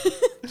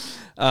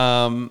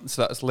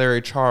 So that's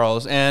Larry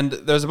Charles. And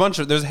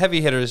there's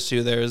heavy hitters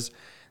too. There's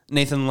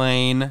Nathan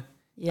Lane,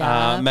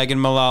 Megan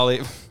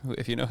Mullally,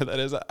 if you know who that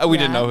is. We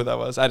didn't know who that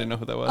was. I didn't know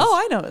who that was. Oh,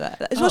 I know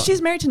that. Well,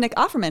 she's married to Nick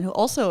Offerman, who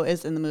also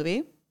is in the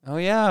movie. Oh,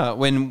 yeah.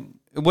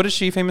 What is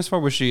she famous for?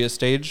 Was she a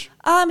stage?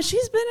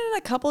 She's been in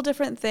a couple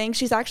different things.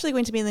 She's actually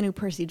going to be in the new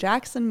Percy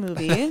Jackson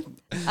movie. So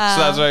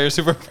that's why you're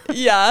super...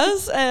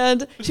 Yes,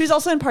 and she was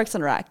also in Parks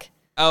and Rec.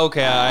 Oh,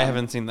 okay, I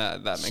haven't seen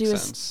that. That makes She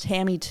was sense.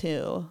 Tammy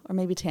 2, or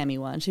maybe Tammy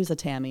 1. She was a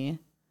Tammy.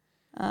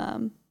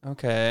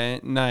 Okay,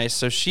 nice.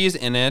 So she's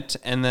in it,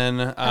 and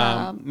then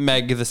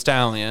Meg the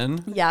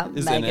Stallion. Yeah,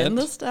 is Megan in it.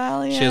 the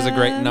Stallion. She has a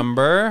great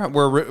number.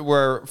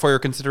 We're for your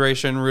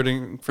consideration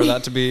rooting for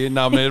that to be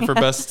nominated for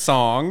best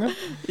song.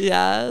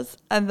 Yes,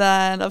 and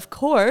then of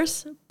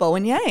course Bo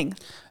and Yang.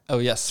 Oh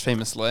yes,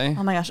 famously.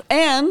 Oh my gosh,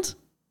 and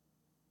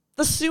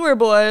the Sewer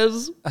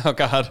Boys. Oh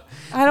God.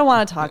 I don't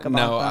want to talk about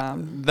No,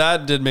 them.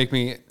 that did make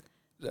me.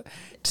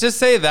 To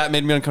say that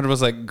made me uncomfortable.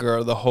 It's like,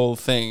 girl, the whole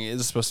thing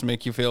is supposed to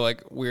make you feel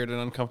like weird and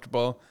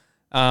uncomfortable.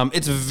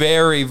 It's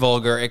very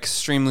vulgar,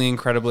 extremely,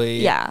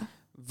 incredibly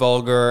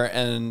vulgar,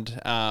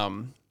 and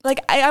like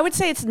I would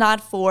say it's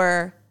not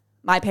for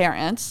my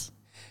parents.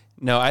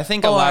 no, I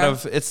think a lot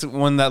of it's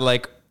one that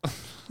like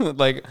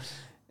like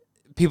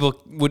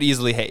people would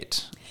easily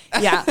hate.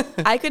 Yeah,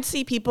 I could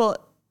see people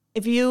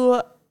if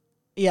you.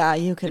 Yeah,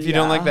 you could. If you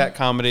don't like that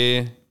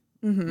comedy,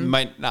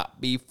 might not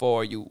be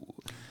for you.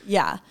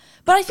 Yeah.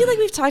 But I feel like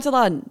we've talked a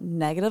lot of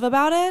negative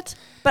about it.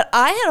 But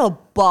I had a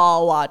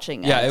ball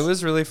watching it. Yeah, it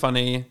was really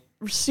funny.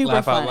 Super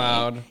Laugh funny.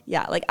 out loud.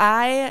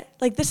 Yeah,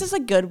 this is a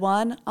good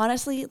one.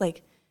 Honestly,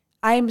 like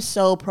I'm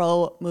so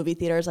pro movie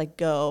theaters. Like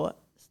go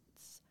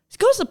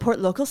support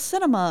local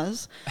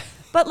cinemas.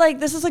 But like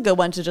this is a good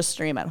one to just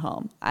stream at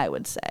home, I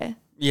would say.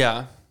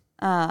 Yeah.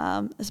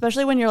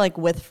 Especially when you're like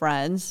with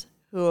friends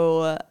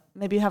who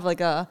maybe have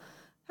a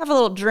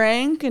little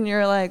drink and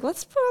you're like,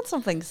 let's put on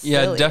something silly.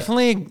 Yeah,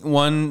 definitely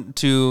one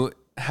to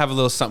have a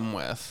little something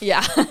with.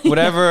 Yeah.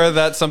 Whatever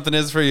that something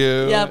is for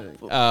you. Yep.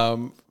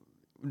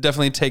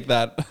 Definitely take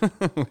that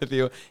with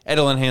you.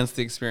 It'll enhance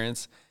the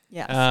experience.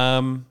 Yes.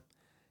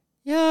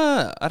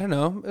 Yeah, I don't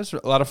know. It was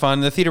a lot of fun.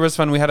 The theater was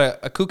fun. We had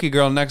a kooky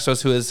girl next to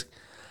us who was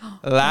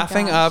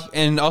laughing gosh. up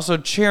and also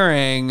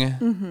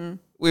cheering.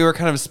 We were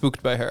kind of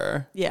spooked by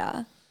her.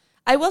 Yeah.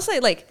 I will say,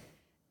 like,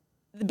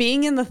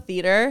 being in the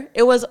theater,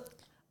 it was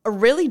a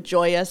really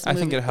joyous movie. I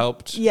think it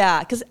helped. Yeah,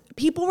 because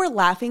people were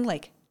laughing,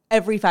 like,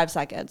 every 5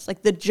 seconds.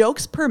 Like, the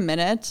jokes per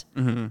minute,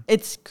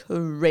 it's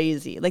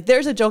crazy. Like,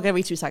 there's a joke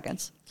every 2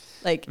 seconds.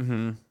 Like,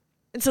 and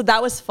so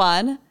that was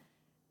fun.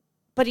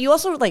 But you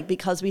also, like,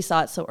 because we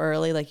saw it so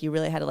early, like, you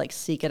really had to, like,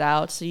 seek it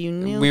out. So you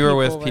knew we were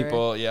with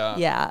people, yeah.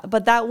 Yeah,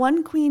 but that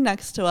one queen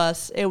next to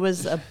us, it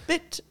was a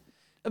bit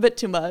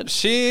too much.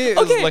 She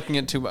was liking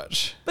it too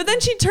much. But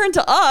then she turned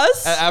to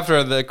us.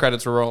 After the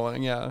credits were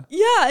rolling, yeah.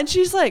 Yeah, and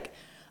she's like,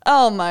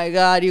 oh my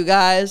God, you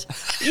guys,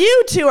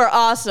 you two are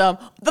awesome.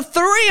 The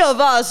three of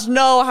us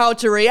know how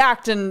to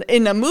react in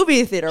a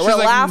movie theater. She's we're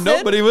like, laughing.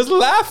 nobody was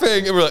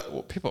laughing. And we're like,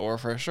 well, people were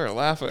for sure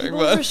laughing. People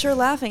were for sure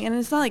laughing. And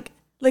it's not like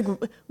Like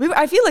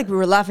I feel like we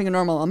were laughing a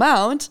normal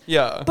amount.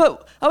 Yeah.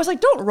 But I was like,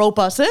 don't rope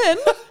us in.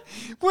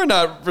 We're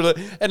not really.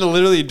 And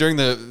literally during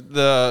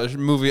the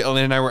movie,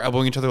 Elena and I were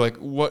elbowing each other like,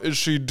 what is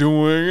she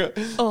doing?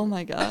 Oh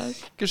my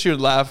gosh. Because she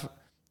would laugh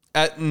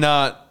at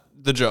not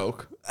the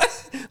joke.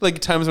 Like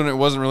times when it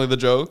wasn't really the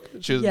joke,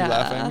 she was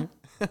laughing.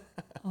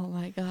 Oh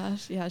my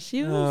gosh. Yeah,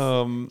 she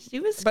was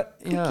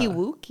kooky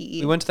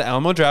wooky. We went to the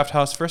Alamo Draft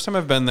House. First time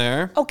I've been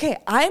there. Okay,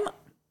 I'm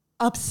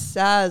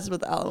obsessed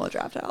with the Alamo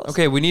Draft House.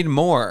 Okay, we need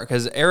more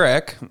because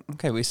Eric,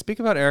 we speak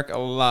about Eric a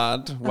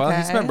lot. Well,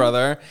 he's my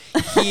brother.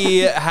 He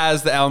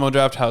has the Alamo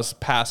Draft House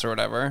pass or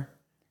whatever.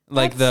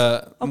 Like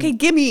Okay,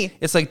 gimme.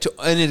 It's like,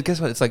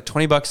 guess what? It's like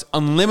 $20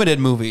 unlimited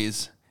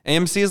movies.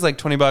 AMC is like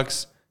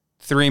 $20,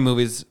 3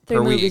 movies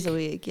per week. 3 movies a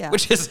week, yeah.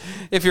 Which is,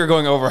 if you're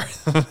going over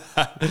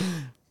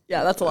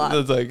yeah, that's a lot.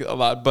 That's like a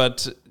lot,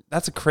 but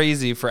that's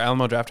crazy for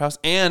Alamo Draft House.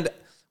 And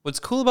what's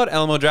cool about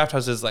Alamo Draft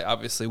House is like,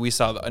 obviously we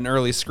saw an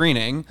early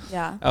screening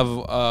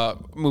of a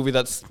movie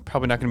that's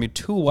probably not going to be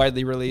too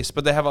widely released,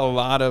 but they have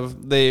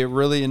they're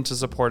really into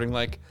supporting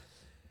like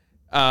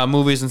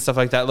movies and stuff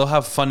like that. They'll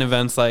have fun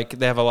events. Like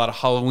they have a lot of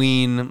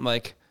Halloween,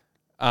 like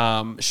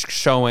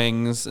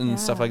showings and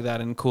stuff like that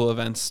and cool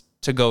events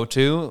to go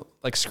to,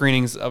 like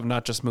screenings of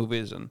not just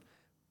movies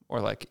or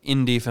like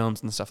indie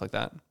films and stuff like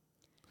that.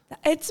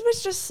 It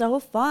was just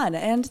so fun.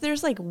 And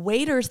there's like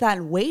waiters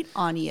that wait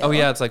on you. Oh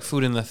yeah, it's like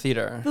food in the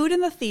theater. Food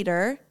in the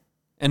theater.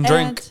 And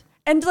drink.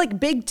 And like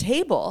big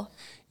table.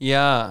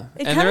 Yeah.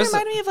 It kind of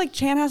reminded me of like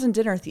Chanhassen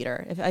Dinner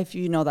Theater, if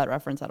you know that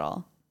reference at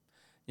all.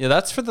 Yeah,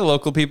 that's for the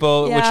local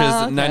people, which is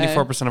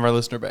 94% of our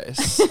listener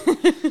base.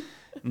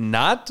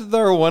 Not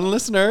their one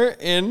listener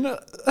in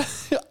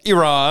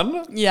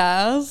Iran.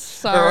 Yes,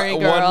 sorry,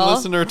 girl. One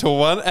listener to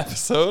one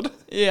episode.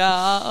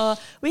 Yeah,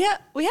 we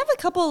have a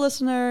couple of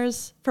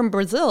listeners from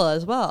Brazil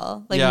as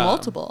well, like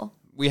multiple.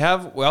 We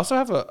also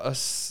have a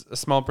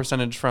small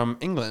percentage from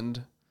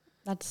England.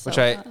 That's so which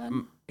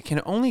fun. I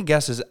can only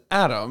guess is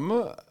Adam.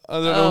 I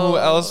don't know who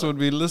else would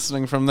be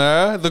listening from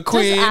there. The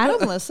Queen. Does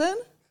Adam listen?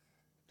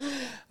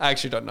 I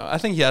actually don't know. I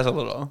think he has a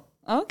little.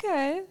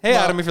 Okay. Hey,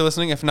 Adam, if you're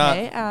listening. If not,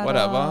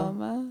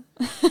 whatever.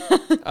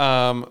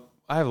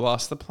 I've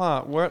lost the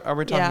plot. What are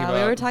we talking about?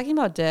 Yeah, we were talking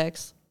about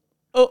dicks.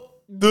 Oh,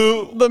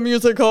 the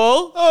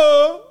musical.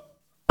 Oh,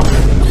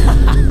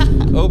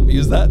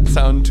 use that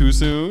sound too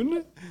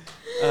soon.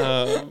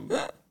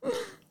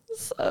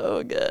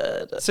 So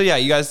good. So yeah,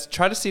 you guys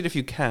try to see it if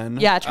you can.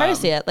 Yeah, try to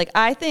see it. Like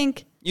I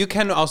think you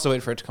can also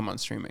wait for it to come on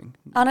streaming.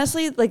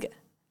 Honestly, like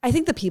I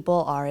think the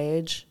people our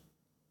age,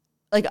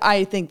 like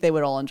I think they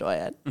would all enjoy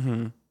it.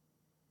 Mm-hmm.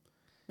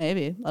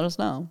 Maybe let us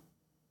know.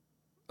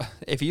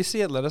 If you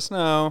see it, let us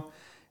know.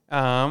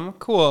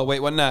 Cool. Wait,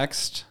 what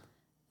next?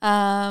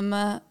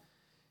 Gosh,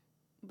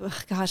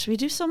 we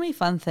do so many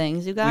fun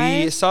things, you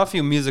guys. We saw a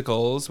few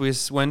musicals. We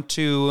went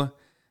to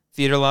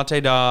Theater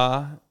Latte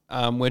Da,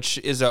 which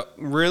is a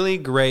really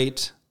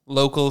great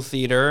local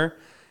theater.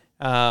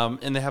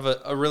 And they have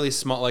a really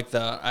small, like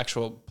the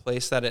actual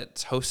place that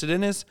it's hosted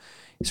in is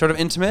sort of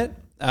intimate.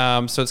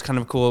 So it's kind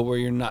of cool where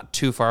you're not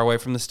too far away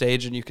from the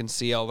stage and you can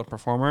see all the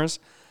performers.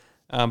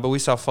 But we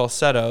saw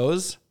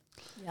Falsettos.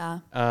 Yeah.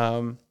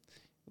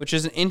 Which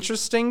is an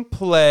interesting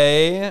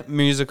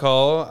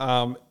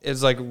musical.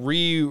 It's like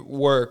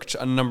reworked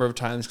a number of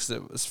times because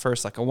it was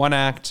first like a one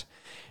act,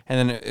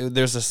 and then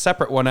there's a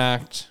separate one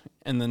act,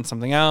 and then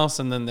something else,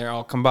 and then they're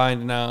all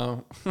combined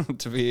now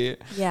to be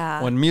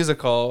one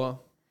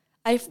musical.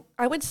 I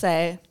would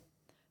say,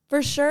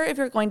 for sure, if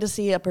you're going to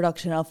see a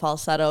production of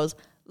Falsettos,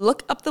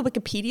 look up the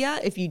Wikipedia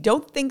if you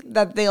don't think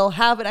that they'll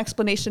have an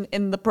explanation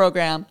in the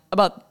program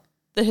about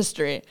the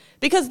history,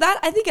 because that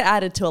I think it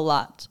added to a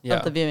lot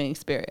of the viewing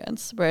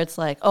experience, where it's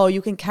like, oh,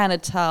 you can kind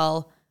of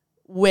tell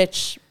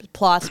which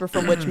plots were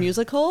from which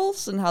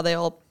musicals and how they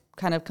all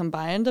kind of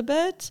combined a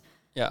bit.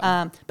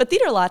 Yeah. But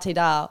Theater Latte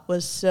Da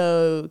was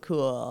so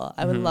cool.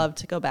 I would love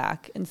to go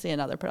back and see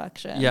another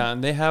production. Yeah,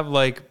 and they have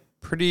like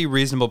pretty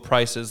reasonable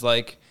prices.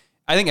 Like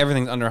I think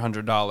everything's under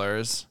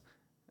 $100,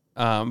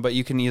 but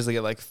you can easily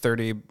get like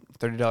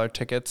 $30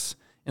 tickets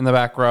in the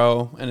back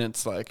row, and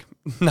it's like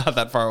not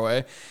that far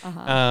away.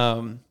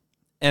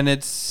 And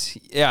it's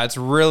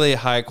really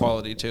high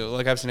quality too.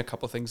 Like I've seen a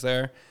couple things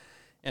there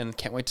and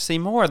can't wait to see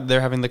more.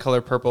 They're having the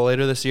color purple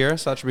later this year,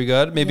 so that should be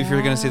good. Maybe if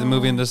you're going to see the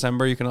movie in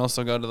December, you can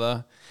also go to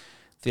the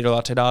Theater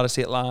Latte Da to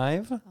see it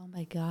live. Oh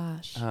my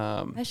gosh.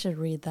 I should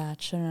read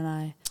that, shouldn't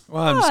I?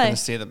 Well, I'm just going to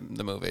see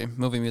the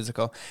movie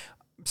musical.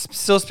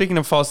 Still speaking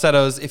of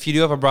Falsettos, if you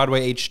do have a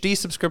Broadway HD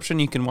subscription,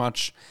 you can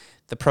watch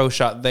the pro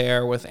shot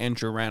there with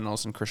Andrew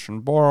Rannells and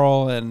Christian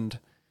Borle and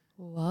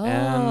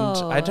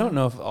I don't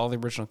know if all the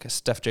original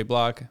Steph J.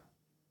 Block,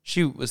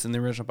 she was in the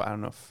original, but I don't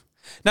know if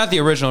not the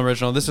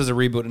original. This was a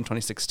reboot in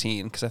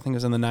 2016 because I think it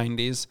was in the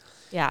 90s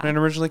when it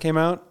originally came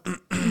out.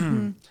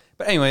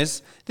 But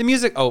anyways, the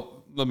music.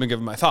 Oh, let me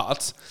give my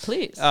thoughts,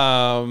 please.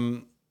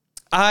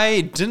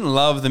 I didn't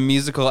love the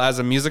musical as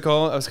a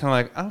musical. I was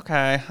kind of like,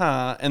 okay,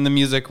 and the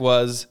music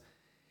wasn't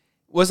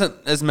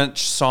as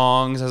much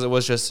songs as it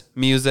was just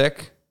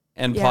music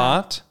and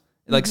plot,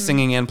 like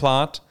singing and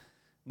plot.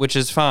 which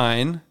is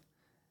fine.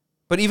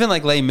 But even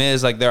like Les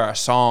Mis, like there are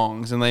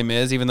songs in Les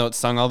Mis, even though it's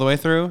sung all the way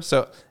through.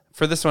 So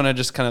for this one, I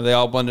just kind of, they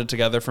all blended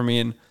together for me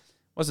and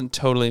wasn't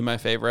totally my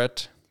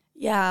favorite.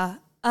 Yeah.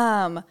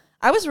 I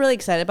was really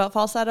excited about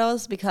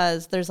falsettos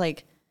because there's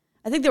like,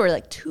 I think there were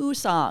like 2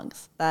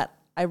 songs that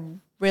I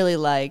really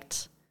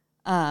liked.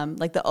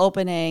 Like the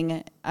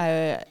opening,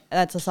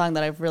 that's a song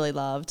that I've really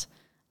loved.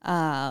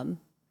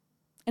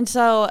 And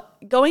so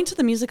going to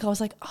the musical, I was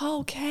like,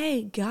 oh,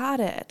 okay, got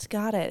it.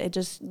 It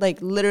just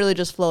like literally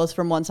just flows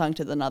from one song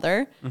to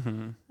another.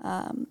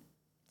 Mm-hmm.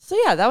 So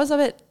yeah, that was a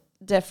bit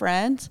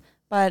different,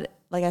 but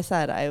like I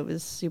said, it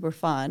was super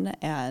fun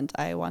and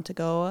I want to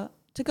go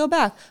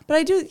back. But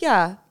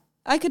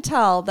I could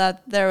tell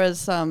that there was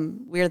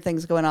some weird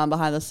things going on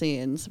behind the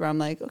scenes where I'm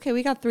like, okay,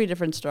 we got 3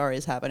 different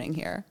stories happening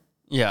here.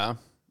 Yeah.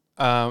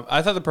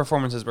 I thought the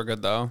performances were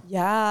good though.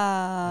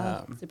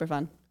 Yeah. Super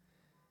fun.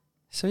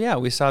 So yeah,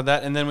 we saw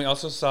that, and then we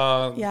also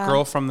saw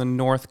Girl from the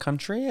North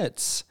Country.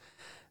 It's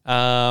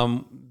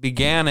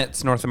began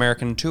its North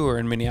American tour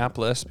in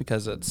Minneapolis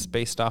because it's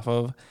based off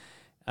of,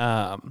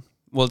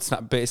 well, it's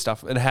not based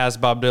off. It has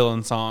Bob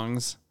Dylan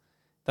songs.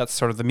 That's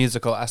sort of the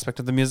musical aspect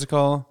of the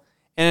musical.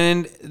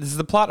 And is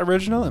the plot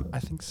original? I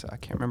think so. I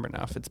can't remember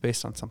now if it's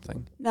based on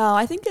something. No,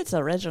 I think it's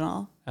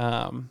original.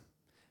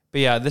 But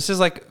yeah, this is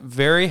like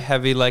very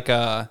heavy, like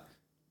a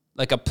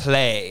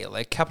play,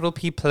 like capital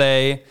P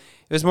play.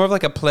 It was more of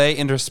like a play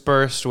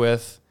interspersed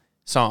with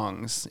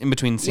songs in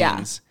between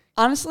scenes.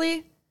 Yeah.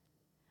 Honestly,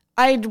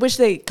 I wish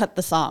they cut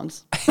the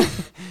songs. Would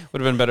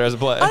have been better as a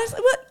play. Honestly,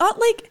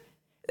 like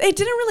it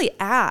didn't really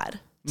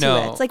add to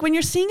it. It's like when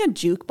you're seeing a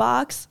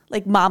jukebox,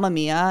 like Mamma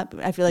Mia,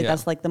 I feel like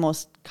that's like the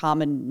most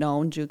common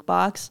known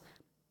jukebox.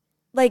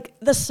 Like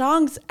the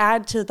songs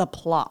add to the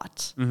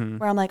plot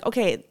where I'm like,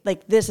 okay,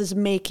 like this is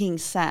making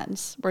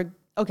sense. We're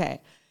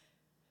okay.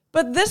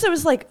 But this, it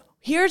was like,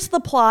 here's the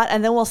plot,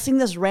 and then we'll sing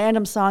this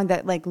random song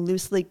that like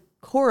loosely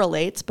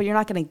correlates, but you're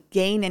not going to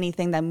gain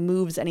anything that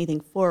moves anything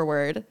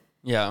forward.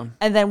 Yeah.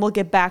 And then we'll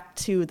get back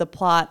to the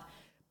plot.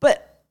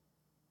 But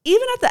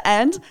even at the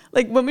end,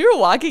 like when we were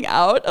walking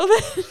out of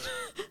it,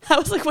 I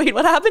was like, wait,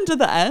 what happened to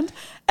the end?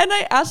 And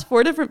I asked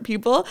 4 different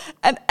people,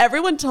 and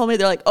everyone told me,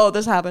 they're like, oh,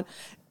 this happened.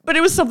 But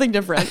it was something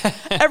different.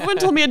 Everyone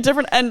told me a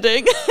different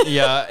ending.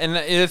 Yeah, and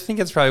I think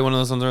it's probably one of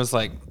those ones where it's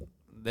like,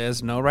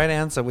 there's no right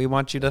answer. We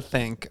want you to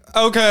think.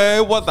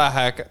 Okay, what the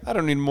heck? I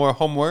don't need more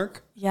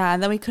homework. Yeah,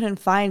 and then we couldn't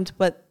find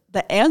what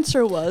the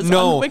answer was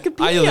on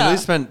Wikipedia. I literally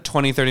spent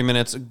 20, 30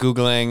 minutes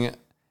Googling,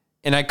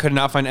 and I could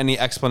not find any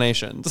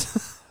explanations.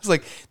 I was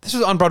like, this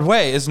is on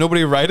Broadway. Is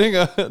nobody writing?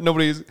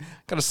 Nobody's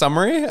got a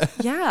summary?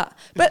 Yeah.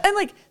 And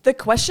like the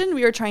question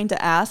we were trying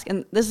to ask,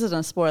 and this isn't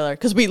a spoiler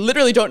because we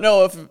literally don't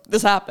know if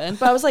this happened,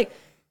 but I was like,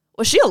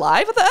 was she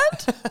alive at the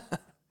end?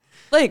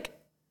 Like,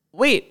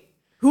 wait.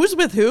 Who's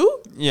with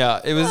who? Yeah,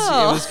 it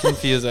was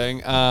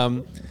confusing.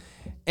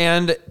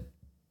 And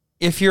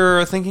if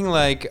you're thinking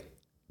like,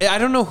 I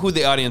don't know who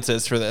the audience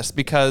is for this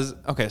because,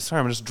 okay, sorry,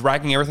 I'm just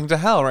dragging everything to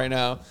hell right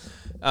now.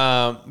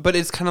 But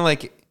it's kind of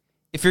like,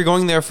 if you're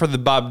going there for the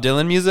Bob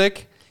Dylan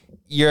music,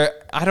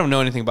 I don't know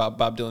anything about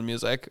Bob Dylan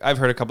music. I've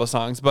heard a couple of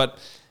songs, but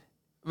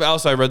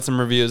also I read some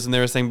reviews and they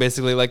were saying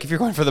basically like, if you're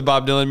going for the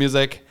Bob Dylan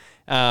music,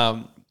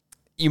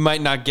 you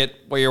might not get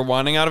what you're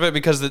wanting out of it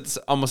because it's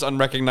almost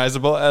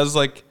unrecognizable as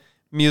like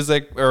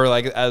music or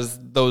like as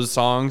those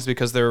songs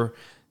because they're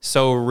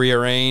so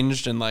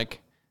rearranged and like,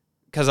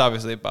 because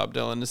obviously Bob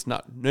Dylan is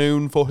not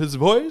known for his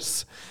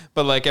voice,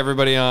 but like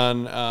everybody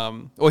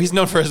on, well, he's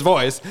known for his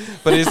voice,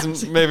 but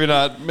he's maybe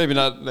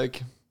not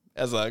like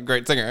as a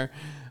great singer.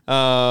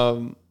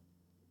 But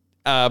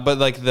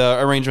like the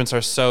arrangements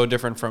are so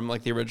different from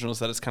like the originals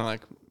that it's kind of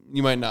like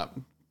you might not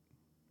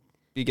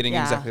be getting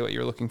exactly what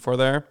you're looking for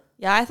there.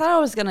 Yeah, I thought I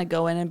was gonna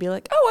go in and be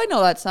like, "Oh, I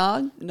know that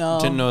song." No,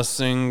 didn't know a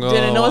single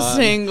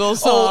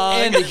song. Oh,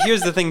 and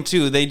here's the thing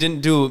too: they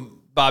didn't do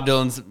Bob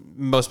Dylan's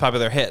most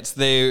popular hits.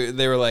 They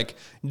were like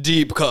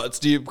deep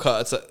cuts,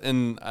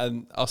 and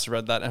I also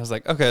read that and I was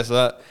like, okay, so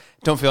that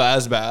don't feel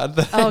as bad.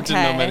 I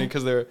didn't know many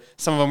because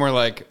some of them were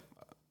like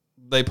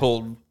they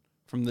pulled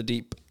from the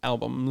deep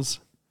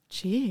albums.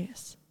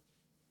 Jeez,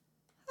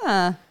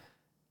 huh?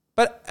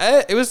 But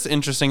it was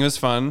interesting. It was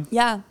fun.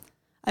 Yeah,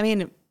 I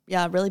mean.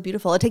 Yeah, really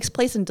beautiful. It takes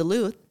place in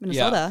Duluth,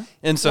 Minnesota.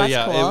 Yeah. And so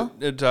that's cool.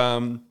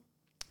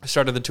 it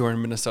started the tour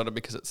in Minnesota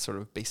because it's sort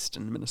of based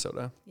in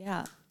Minnesota.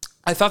 Yeah.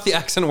 I thought the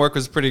accent work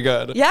was pretty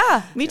good.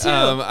 Yeah, me too.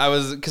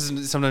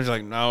 Because sometimes you're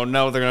like,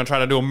 no, they're going to try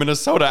to do a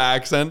Minnesota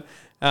accent.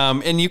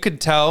 And you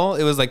could tell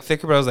it was like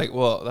thicker, but I was like,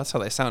 well, that's how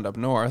they sound up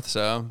north.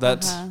 So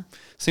that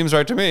seems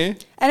right to me.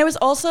 And it was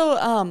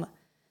also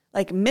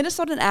like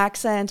Minnesotan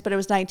accent, but it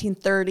was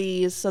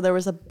 1930s. So there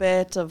was a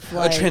bit of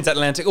like. A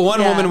transatlantic.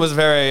 One woman was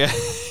very,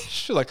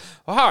 she's like,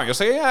 oh, you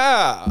say,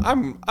 yeah,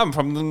 I'm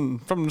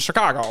from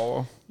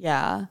Chicago.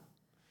 Yeah.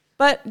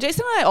 But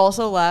Jason and I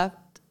also left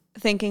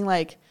thinking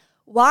like,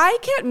 why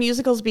can't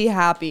musicals be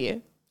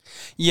happy?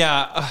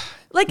 Yeah.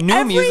 Like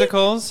new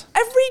musicals.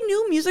 Every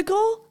new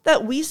musical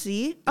that we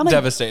see, I'm like,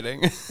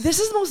 devastating. This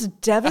is the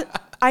most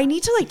I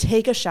need to like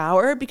take a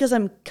shower because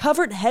I'm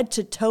covered head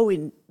to toe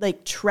in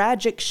like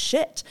tragic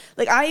shit.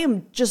 Like I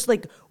am just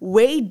like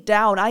weighed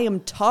down. I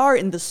am tar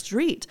in the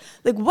street.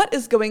 Like what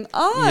is going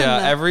on?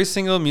 Yeah, every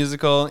single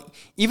musical,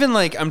 even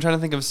like I'm trying to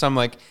think of some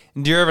like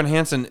Dear Evan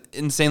Hansen,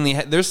 insanely.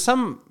 There's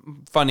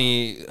some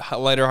funny,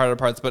 lighter-hearted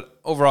parts, but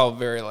overall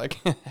very like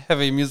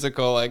heavy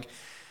musical. Like,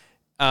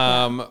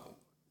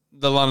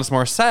 the Alanis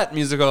Morissette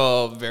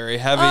musical, very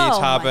heavy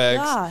topics.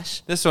 My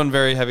gosh. This one,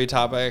 very heavy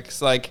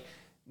topics. Like,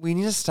 we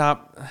need to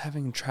stop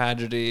having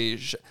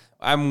tragedy.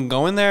 I'm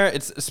going there.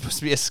 It's supposed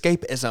to be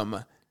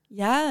escapism.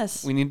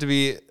 Yes. We need to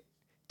be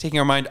taking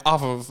our mind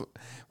off of,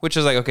 which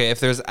is like, okay, if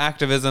there's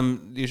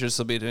activism, you should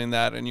still be doing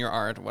that in your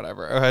art,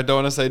 whatever. I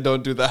don't want to say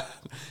don't do that.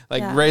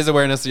 Like raise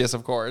awareness, yes,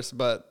 of course,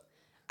 but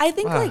I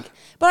think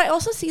but I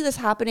also see this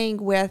happening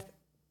with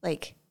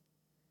like,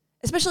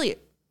 especially,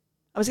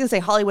 I was going to say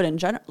Hollywood in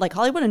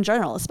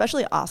general,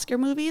 especially Oscar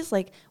movies.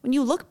 Like when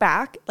you look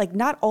back, like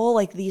not all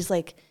like these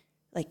like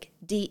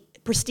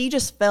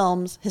prestigious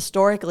films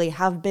historically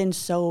have been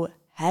so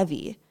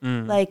heavy.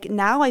 Like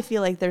now I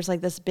feel like there's like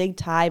this big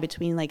tie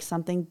between like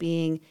something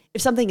being,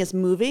 if something is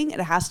moving, it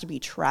has to be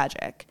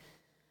tragic.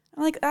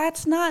 I'm like,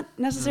 that's not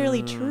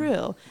necessarily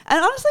true.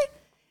 And honestly,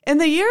 in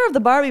the year of the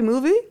Barbie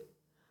movie,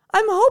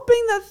 I'm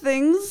hoping that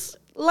things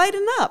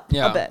lighten up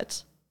a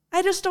bit.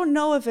 I just don't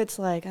know if it's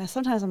like,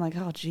 sometimes I'm like,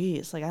 oh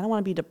geez, like I don't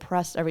want to be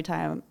depressed every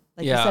time.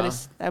 Like you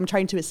said, I'm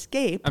trying to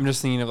escape. I'm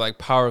just thinking of like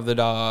Power of the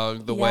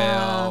Dog, The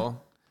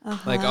Whale,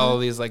 like all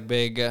of these like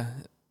big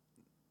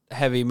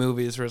heavy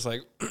movies where it's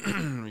like,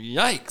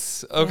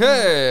 yikes,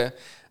 okay,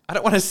 I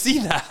don't want to see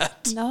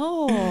that.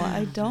 No,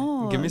 I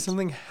don't. Give me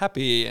something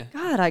happy.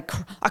 God, I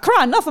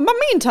cry enough in my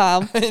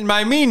meantime. In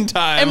my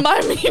meantime.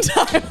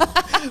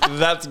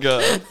 That's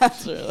good.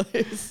 That's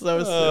really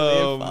so silly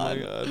Oh and fun.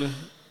 my God.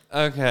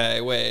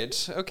 Okay,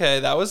 wait. Okay,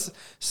 that was...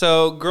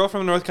 So, Girl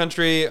from the North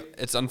Country,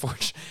 it's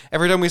unfortunate.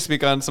 Every time we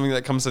speak on something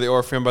that comes to the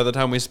Orpheum, by the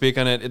time we speak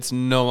on it, it's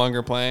no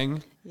longer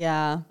playing.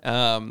 Yeah.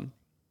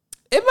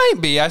 It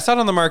might be. I saw it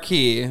on the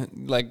marquee,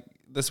 like,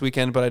 this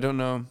weekend, but I don't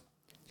know.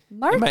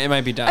 It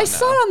might be down now. I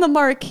saw it on the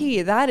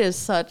marquee. That is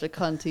such a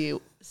cunty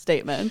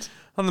statement.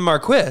 On the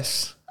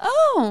Marquis.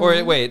 Oh.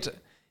 Or, wait,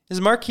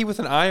 is marquee with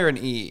an I or an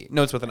E?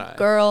 No, it's with an I.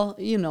 Girl,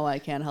 you know I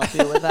can't help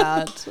you with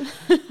that.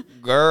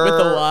 Girl.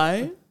 With a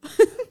Y?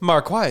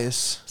 Marquis.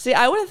 See,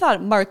 I would have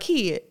thought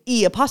marquee,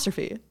 E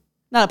apostrophe.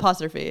 Not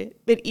apostrophe,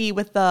 but E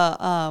with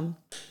the,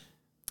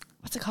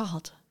 what's it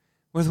called?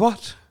 With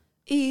what?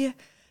 E,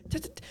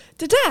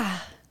 da-da.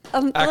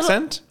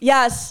 Accent?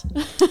 Yes.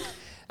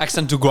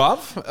 Accent du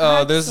Grave.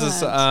 There's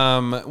this,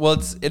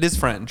 it is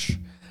French.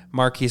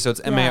 Marquis, so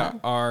it's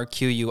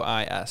Marquis.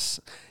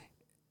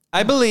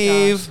 I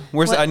believe,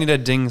 I need a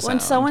ding sound. When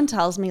someone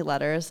tells me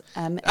letters,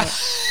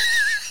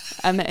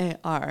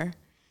 M-A-R.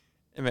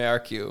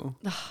 M-A-R-Q.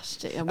 Oh,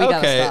 shit, we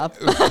gotta stop.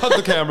 Cut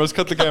the cameras.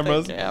 Cut the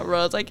cameras.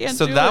 I can't do it.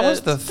 So that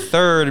was the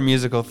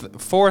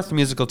fourth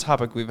musical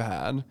topic we've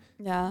had.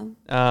 Yeah.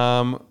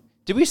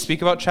 Did we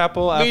speak about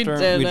Chapel after?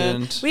 We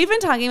didn't. We've been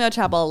talking about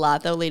Chapel a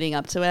lot, though, leading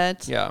up to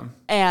it. Yeah.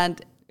 And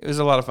it was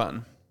a lot of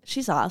fun.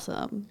 She's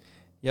awesome.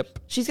 Yep.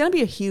 She's going to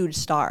be a huge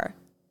star.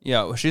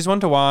 Yeah, she's one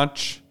to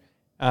watch.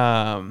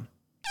 I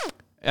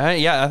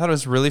thought it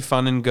was really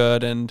fun and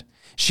good. And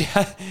she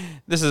had,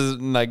 this is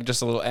like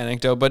just a little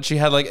anecdote, but she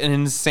had like an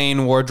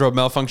insane wardrobe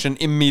malfunction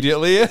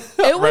immediately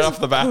right off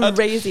the bat.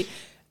 Crazy.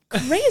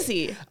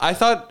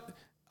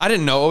 I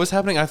didn't know what was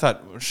happening. I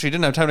thought she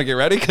didn't have time to get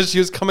ready because she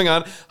was coming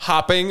on,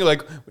 hopping,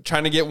 like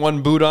trying to get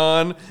one boot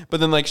on. But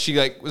then like she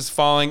like was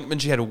falling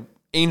and she had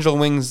angel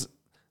wings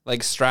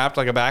like strapped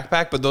like a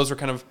backpack, but those were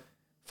kind of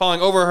falling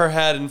over her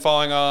head and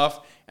falling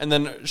off. And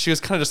then she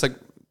was kind of just like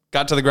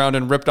got to the ground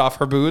and ripped off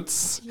her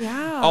boots.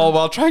 Yeah. All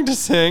while trying to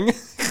sing.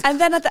 And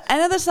then at the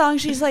end of the song,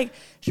 she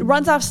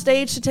runs off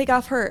stage to take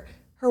off her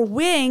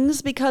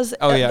wings because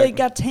they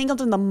got tangled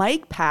in the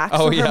mic pack.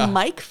 So her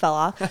mic fell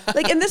off.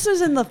 And this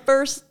was in the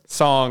first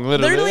song,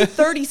 literally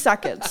 30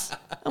 seconds.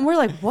 And we're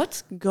like,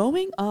 what's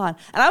going on?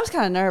 And I was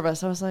kind of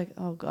nervous. I was like,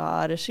 oh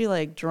God, is she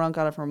like drunk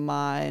out of her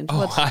mind?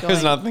 What's going I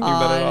was not thinking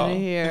that at all.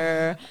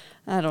 Here?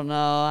 I don't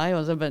know. I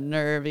was a bit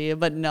nervy,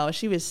 but no,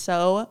 she was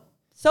so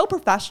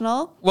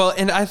professional. Well,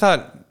 and I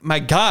thought, my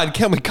God,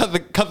 can't we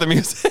cut the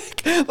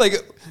music? Like,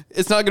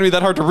 it's not going to be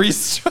that hard to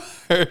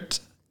restart.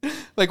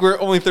 Like, we're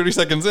only 30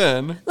 seconds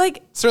in.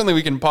 Like, certainly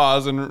we can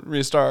pause and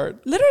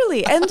restart.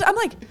 Literally. And I'm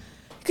like,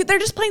 they're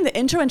just playing the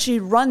intro and she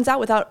runs out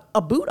without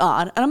a boot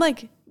on. And I'm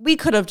like, we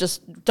could have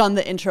just done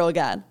the intro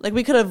again. Like,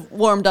 we could have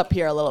warmed up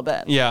here a little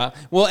bit. Yeah.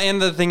 Well, and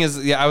the thing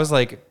is, I was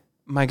like,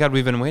 my God,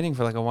 we've been waiting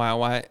for like a while.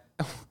 Why?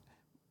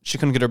 She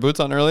couldn't get her boots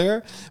on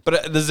earlier.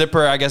 But the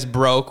zipper, I guess,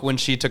 broke when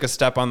she took a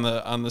step on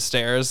the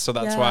stairs. So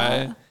that's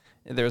why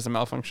there was a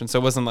malfunction. So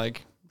it wasn't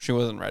like she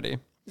wasn't ready.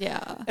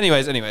 Yeah.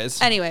 Anyways.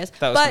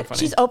 That was but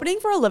she's opening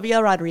for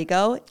Olivia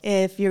Rodrigo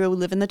if you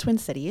live in the Twin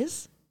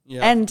Cities.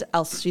 Yeah. And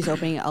she's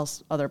opening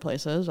other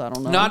places. I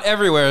don't know. Not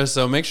everywhere,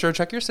 so make sure to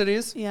check your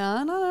cities.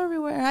 Yeah, not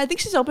everywhere. I think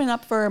she's opening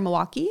up for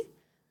Milwaukee.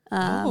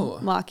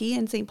 Milwaukee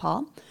and St.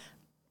 Paul.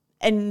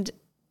 And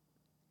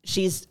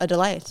she's a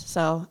delight.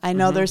 So I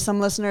know there's some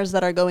listeners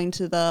that are going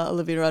to the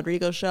Olivia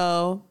Rodrigo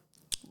show.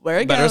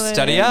 We're Better going.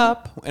 study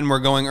up, and we're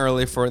going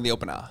early for the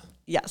opener.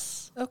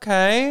 Yes.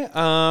 Okay.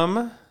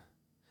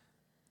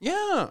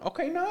 Yeah.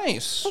 Okay.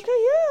 Nice. Okay.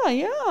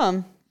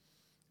 Yeah.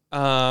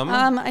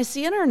 I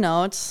see in our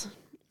notes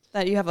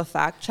that you have a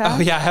fact check. Oh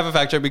yeah, I have a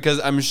fact check because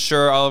I'm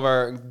sure all of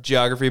our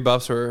geography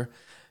buffs were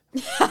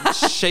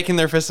shaking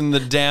their fists in the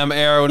damn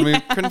air when we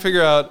couldn't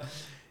figure out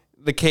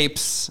the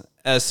Cape's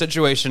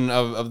situation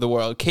of the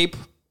world. Cape.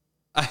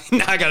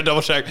 Now I gotta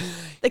double check.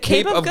 The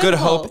Cape of Good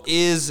Hope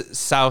is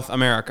South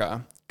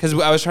America. Because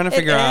I was trying to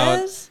figure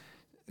out.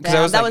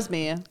 Yeah, that was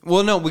me.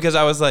 Well, no, because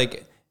I was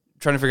like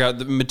trying to figure out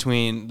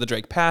between the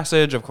Drake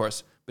Passage, of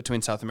course,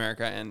 between South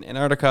America and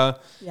Antarctica.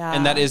 Yeah.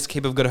 And that is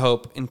Cape of Good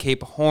Hope, and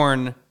Cape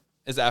Horn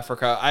is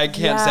Africa. I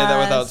can't say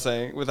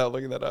that without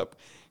looking that up.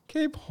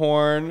 Cape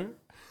Horn.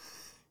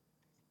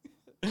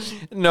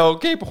 No,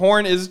 Cape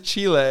Horn is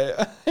Chile.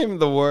 I'm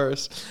the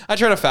worst. I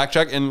try to fact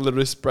check and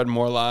literally spread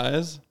more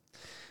lies.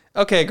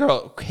 Okay,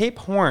 girl, Cape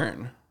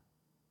Horn.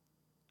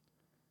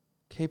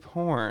 Cape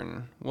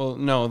Horn. Well,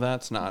 no,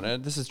 that's not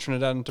it. This is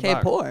Trinidad and Tobago.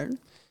 Cape Horn.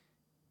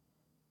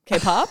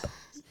 K-pop?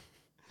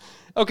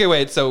 Okay,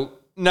 wait. So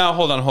now,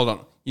 hold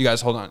on. You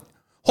guys, hold on.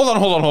 Hold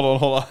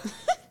on.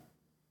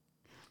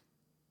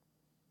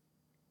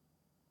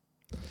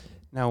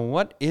 Now,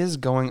 what is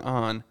going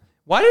on?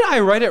 Why did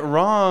I write it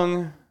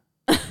wrong?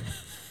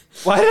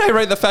 Why did I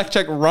write the fact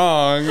check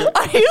wrong?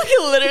 Are you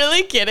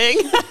literally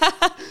kidding?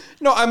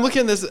 No, I'm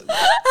looking at this.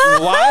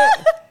 Why?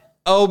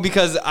 Oh,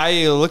 because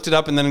I looked it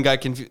up and then got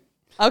confused.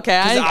 Okay,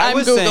 I'm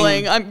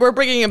Googling. We're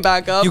bringing it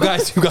back up. You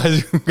guys.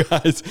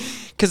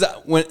 Because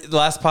when the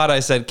last pod I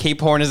said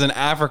Cape Horn is in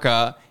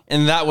Africa,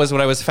 and that was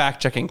what I was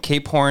fact checking.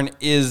 Cape Horn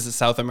is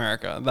South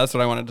America. That's what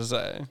I wanted to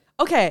say.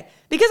 Okay,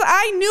 because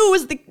I knew it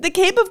was the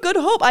Cape of Good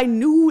Hope. I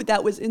knew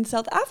that was in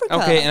South Africa.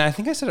 Okay, and I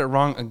think I said it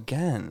wrong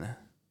again.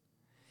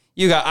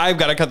 I've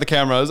got to cut the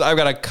cameras. I've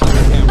got to cut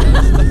the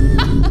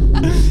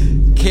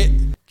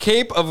cameras.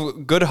 Cape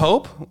of Good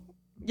Hope?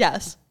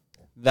 Yes.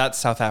 That's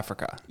South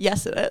Africa.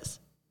 Yes, it is.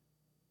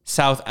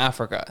 South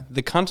Africa.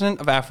 The continent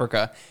of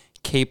Africa,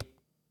 Cape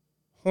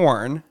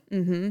Horn,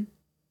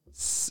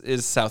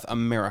 is South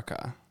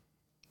America.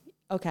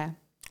 Okay.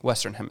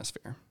 Western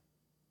Hemisphere.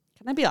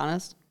 Can I be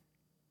honest?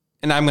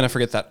 And I'm going to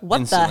forget that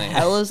What instantly. the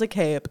hell is a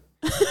cape?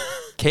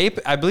 Cape,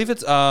 I believe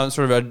it's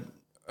sort of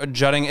a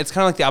jutting, it's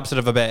kind of like the opposite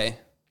of a bay.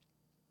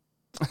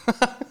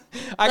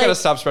 I got to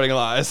stop spreading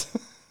lies.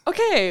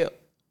 Okay.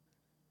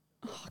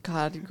 Oh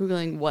God,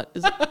 Googling what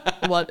is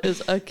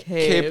a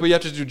cape? Cape, but you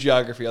have to do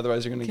geography,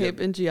 otherwise you're going to Cape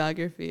in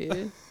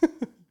geography.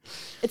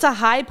 It's a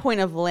high point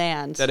of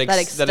land that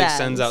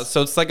extends out.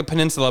 So it's like a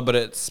peninsula, but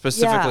it's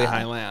specifically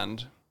high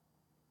land.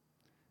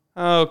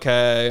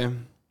 Okay. Oh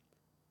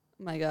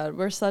my God,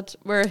 we're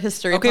a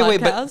history podcast.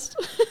 Wait, but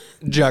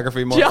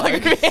geography more.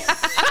 Geography.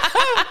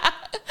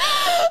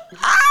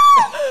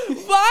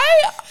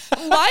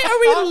 Why are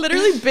we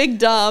literally big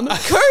dumb?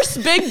 Curse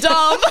big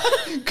dumb.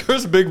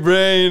 Curse big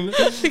brain.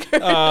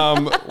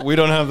 We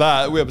don't have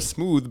that. We have a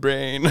smooth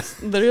brain.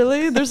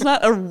 Literally, there's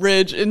not a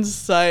ridge in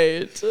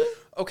sight.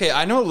 Okay,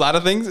 I know a lot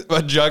of things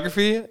about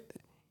geography,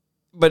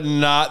 but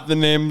not the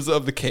names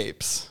of the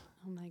capes.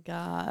 Oh my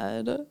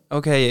God.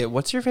 Okay,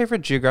 what's your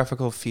favorite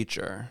geographical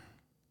feature?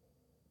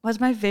 What's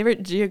my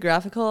favorite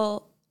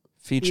geographical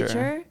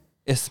feature?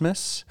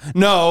 Isthmus?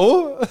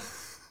 No.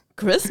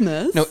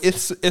 Christmas? No,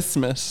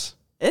 isthmus.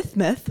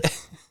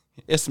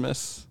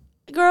 Isthmus?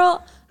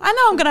 Girl, I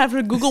know I'm going to have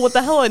to Google what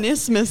the hell an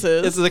isthmus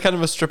is. It's a kind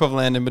of a strip of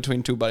land in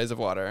between two bodies of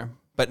water,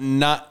 but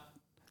not...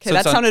 Okay, so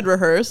that sounded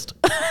rehearsed.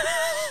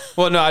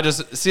 Well, no, I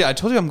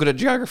told you I'm good at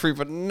geography,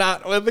 but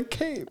not with the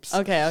capes.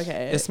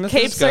 Okay. Isthmus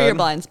capes are your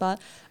blind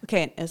spot.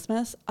 Okay, an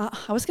isthmus? I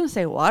was going to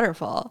say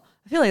waterfall.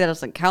 I feel like that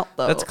doesn't count,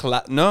 though.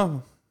 That's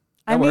no.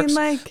 I mean,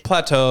 like...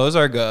 Plateaus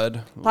are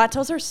good.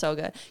 Plateaus are so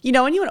good. You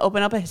know when you would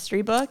open up a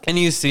history book? And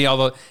you see all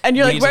the... And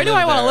you're like, where do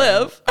I want to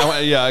live?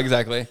 Yeah,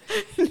 exactly.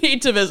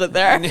 Need to visit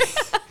there.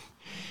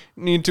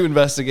 Need to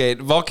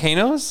investigate.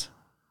 Volcanoes?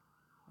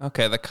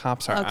 Okay, the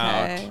cops are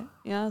out.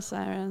 Yeah,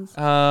 sirens.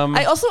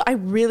 I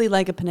really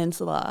like a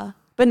peninsula.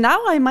 But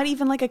now I might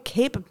even like a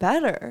cape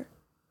better.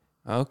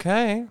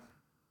 Okay.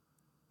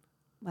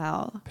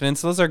 Wow.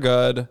 Peninsulas are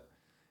good.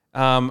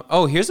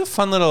 Here's a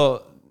fun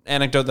little...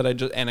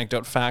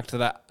 fact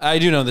that I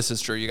do know this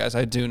is true, you guys.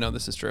 I do know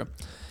this is true.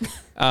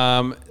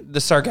 The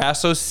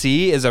Sargasso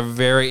Sea is a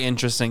very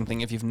interesting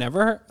thing. If you've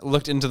never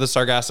looked into the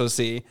Sargasso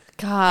Sea,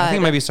 God, I think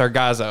it might be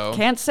Sargasso.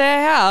 Can't say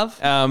I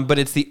have. But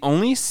it's the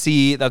only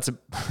sea that's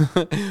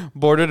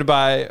bordered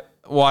by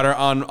water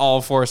on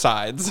all four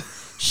sides.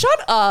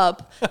 Shut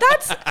up.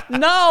 That's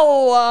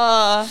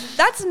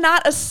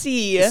not a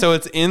sea. So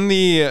it's in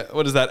the,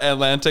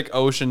 Atlantic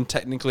Ocean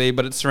technically,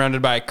 but it's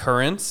surrounded by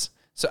currents.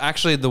 So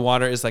actually the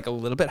water is like a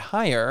little bit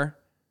higher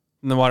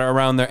than the water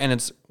around there, and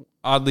it's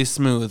oddly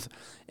smooth.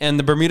 And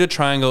the Bermuda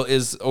Triangle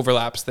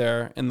overlaps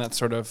there, and that's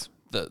sort of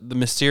the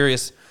mystery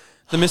of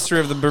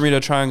the Bermuda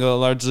Triangle,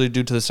 largely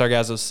due to the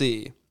Sargasso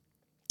Sea.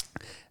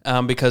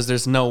 because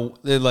there's no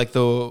like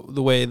the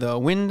way the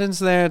wind is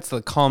there. It's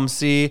the calm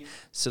sea,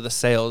 so the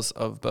sails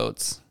of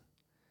boats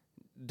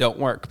don't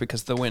work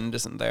because the wind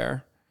isn't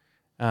there.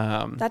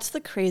 That's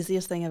the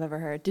craziest thing I've ever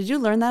heard. Did you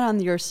learn that on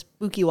your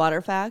spooky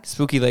water facts?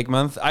 Spooky Lake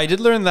Month. I did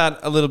learn that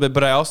a little bit,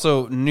 but I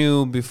also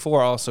knew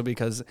before also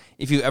because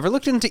if you ever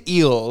looked into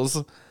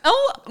eels.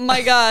 Oh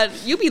my God.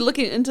 You be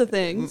looking into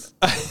things.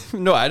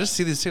 No, I just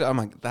see these two. I'm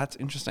like, that's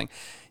interesting.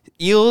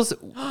 Eels,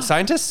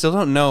 scientists still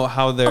don't know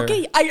how they're...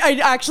 Okay, I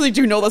actually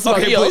do know this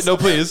about eels.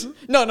 Please.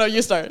 No,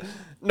 you start.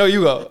 No,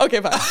 you go. Okay,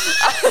 fine.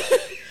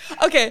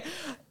 Okay.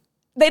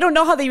 They don't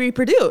know how they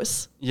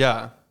reproduce.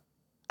 Yeah.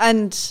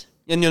 And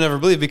you'll never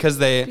believe because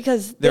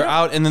they're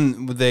out and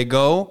then they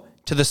go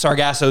to the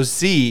Sargasso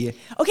Sea.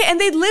 Okay, and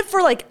they live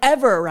for like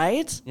ever,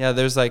 right? Yeah,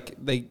 there's like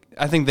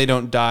I think they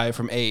don't die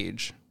from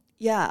age.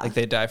 Yeah. Like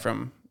they die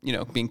from,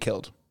 being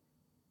killed.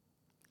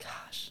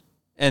 Gosh.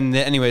 And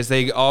anyways,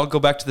 they all go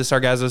back to the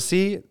Sargasso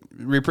Sea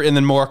and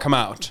then more come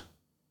out.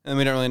 And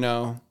we don't really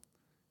know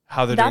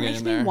how they're doing it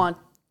in there. That makes me want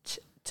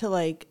to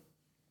like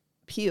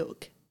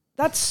puke.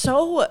 That's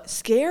so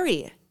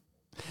scary.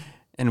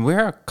 And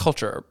we're a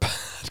culture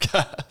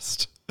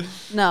podcast.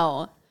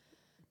 No.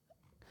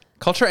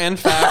 Culture and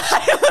fact.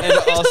 And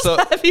also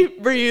heavy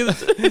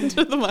breathed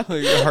into the mic.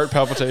 Like your heart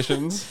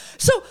palpitations.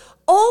 So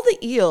all the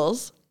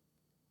eels,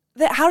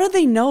 how do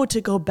they know to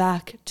go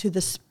back to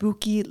the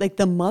spooky, like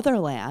the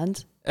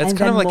motherland? It's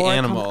kind of like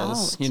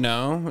animals,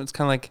 It's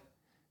kind of like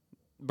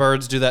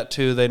birds do that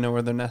too. They know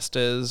where their nest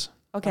is.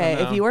 Okay,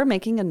 if you were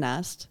making a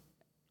nest,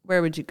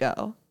 where would you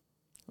go?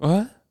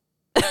 What?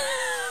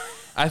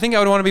 I think I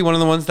would want to be one of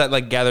the ones that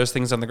like gathers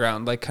things on the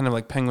ground, like kind of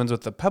like penguins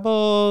with the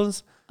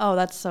pebbles. Oh,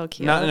 that's so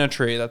cute. Not in a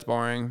tree. That's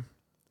boring.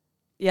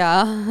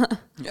 Yeah.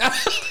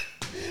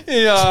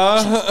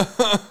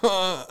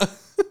 Yeah.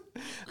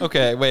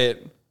 Okay,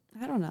 wait.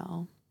 I don't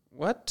know.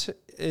 What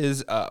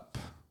is up?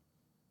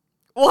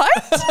 What?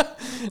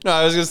 No,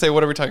 I was going to say,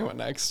 what are we talking about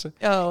next?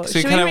 Oh, so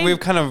we're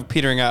kind of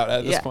petering out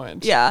at this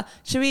point. Yeah.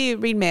 Should we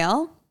read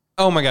mail?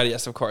 Oh my God,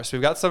 yes, of course.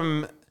 We've got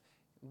some.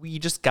 We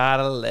just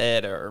got a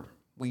letter.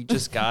 We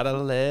just got a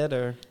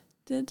letter.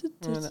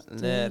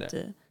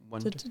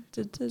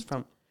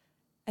 From.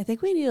 I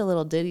think we need a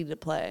little ditty to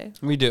play.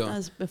 We do.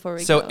 Before we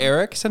go. So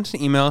Eric sent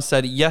an email,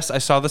 said, yes, I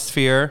saw the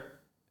sphere.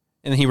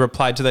 And he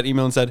replied to that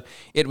email and said,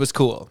 it was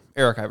cool.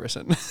 Eric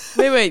Iverson.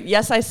 Wait.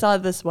 Yes, I saw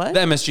this what?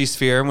 The MSG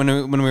sphere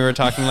when we were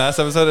talking last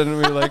episode and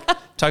we were like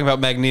talking about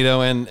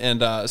Magneto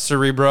and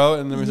Cerebro.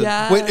 And then we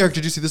said, wait, Eric,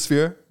 did you see the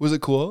sphere? Was it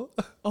cool?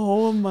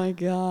 Oh my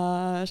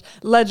gosh.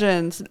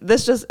 Legends.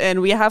 This just in.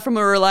 We have from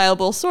a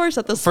reliable source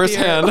at the sphere.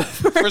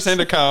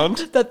 First-hand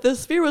account. That the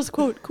sphere was,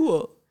 quote,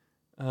 cool.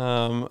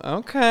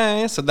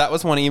 Okay. So that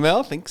was one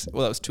email. Thanks.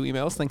 Well, that was two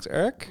emails. Thanks,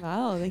 Eric.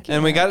 Wow, thank you.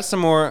 And we got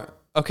some more.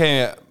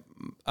 Okay.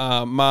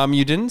 Mom,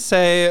 you didn't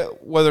say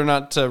whether or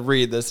not to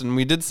read this. And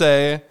we did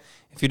say,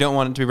 if you don't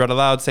want it to be read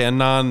aloud, say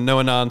anon, no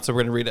anon, so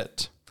we're going to read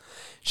it.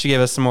 She gave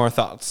us some more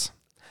thoughts.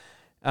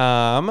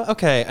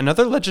 Okay,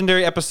 another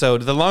legendary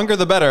episode. The longer,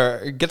 the better.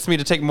 It gets me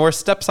to take more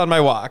steps on my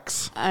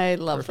walks. I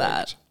love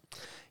that.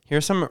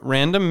 Here's some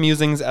random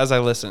musings as I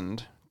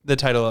listened. The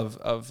title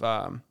of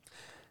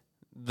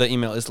the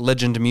email is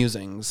Legend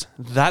Musings.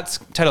 That's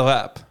title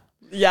up.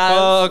 Yeah.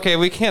 Well, okay,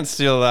 we can't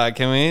steal that,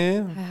 can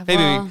we?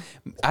 Maybe.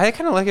 I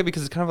kind of like it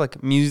because it's kind of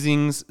like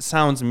musings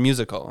sounds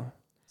musical.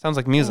 Sounds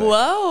like music.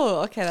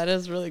 Whoa. Okay, that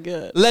is really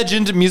good.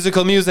 Legend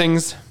musical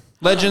musings.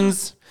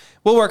 Legends.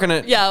 We'll work on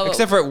it. Yeah.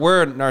 Except for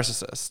we're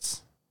narcissists.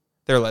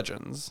 They're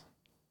legends.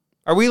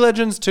 Are we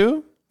legends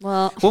too?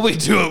 Well, we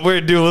do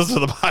listen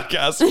to the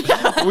podcast.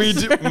 Yeah, we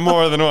do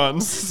more than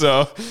once.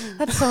 So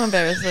that's so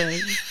embarrassing.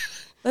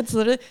 That's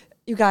literally,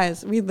 you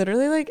guys. We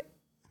literally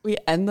we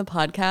end the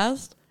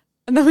podcast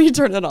and then we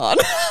turn it on.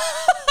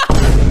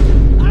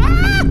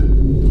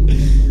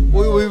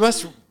 We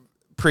must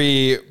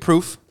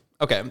pre-proof.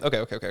 Okay.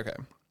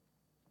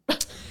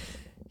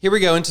 Here we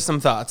go into some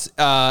thoughts.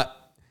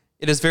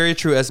 It is very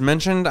true. As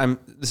mentioned,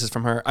 this is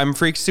from her. I'm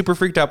super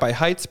freaked out by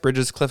heights,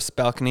 bridges, cliffs,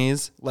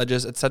 balconies,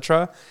 ledges,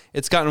 etc.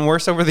 It's gotten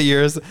worse over the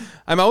years.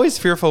 I'm always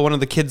fearful one of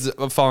the kids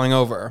of falling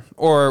over,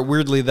 or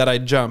weirdly that I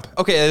jump.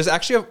 Okay, there's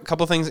actually a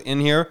couple things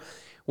in here.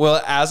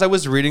 Well, as I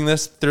was reading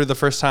this through the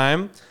first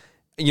time,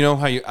 you know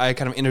how I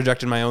kind of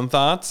interjected my own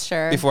thoughts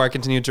before I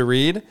continued to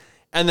read?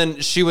 And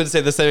then she would say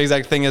the same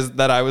exact thing as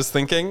that I was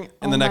thinking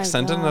in the next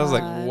sentence. And I was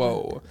like,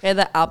 whoa. Okay,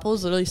 the apple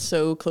is literally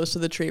so close to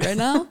the tree right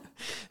now.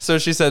 So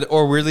she said,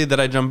 or weirdly that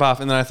I jump off.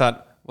 And then I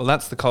thought, well,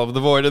 that's the call of the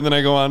void. And then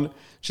I go on.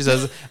 She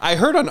says, I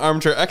heard on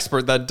Armchair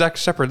Expert that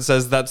Dex Shepard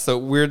says that's the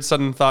weird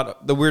sudden thought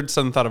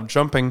of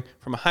jumping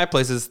from a high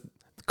place is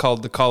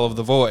called the call of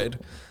the void.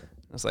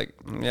 I was like,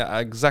 yeah,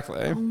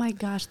 exactly. Oh my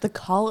gosh, the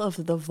call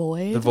of the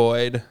void? The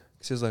void.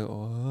 She was like,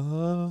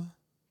 oh.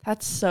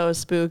 That's so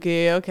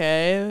spooky.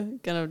 Okay.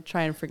 Gonna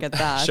try and forget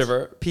that.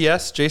 Shiver.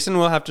 P.S. Jason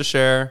will have to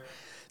share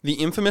the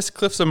infamous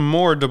Cliffs of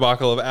Moher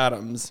debacle of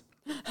Adams.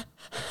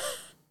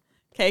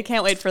 Okay,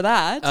 can't wait for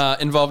that.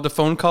 Involved a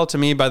phone call to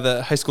me by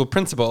the high school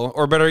principal,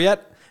 or better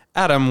yet,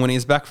 Adam, when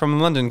he's back from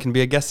London, can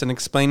be a guest and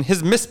explain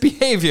his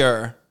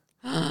misbehavior.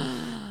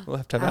 We'll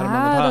have to have Adam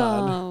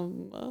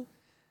on the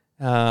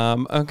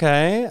pod.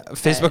 Okay.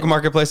 Facebook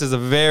Marketplace is a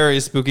very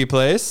spooky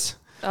place.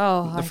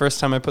 Oh, the first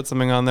time I put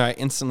something on there, I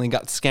instantly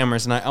got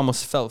scammers, and I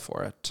almost fell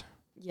for it.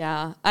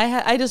 Yeah,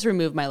 I just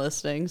removed my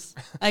listings.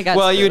 I got.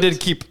 Well, spooked. you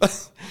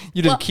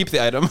did keep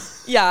the item.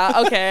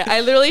 Yeah. Okay.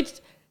 I literally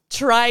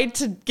tried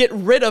to get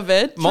rid of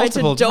it.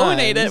 Multiple tried to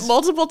donate times. it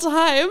multiple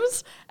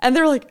times, and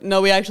they're like,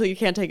 "No, you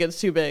can't take it. It's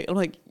too big." I'm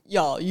like,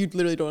 "Y'all, you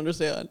literally don't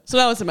understand." So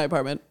now it's in my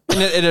apartment,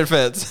 And it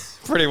fits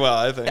pretty well,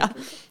 I think. yeah,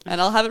 and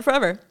I'll have it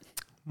forever.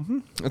 Mm-hmm.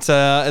 It's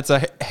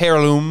a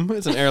heirloom.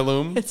 It's an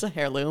heirloom. It's a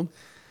heirloom.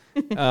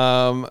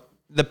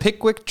 The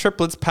Pickwick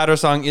Triplets patter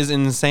song is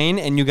insane,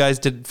 and you guys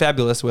did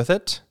fabulous with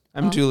it.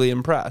 I'm duly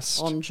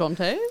impressed.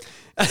 Enchanté.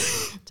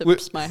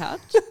 Tips my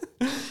hat.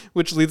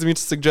 Which leads me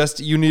to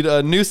suggest you need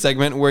a new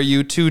segment where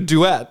you two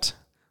duet.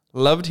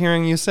 Loved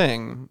hearing you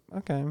sing.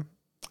 Okay.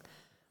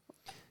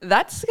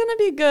 That's gonna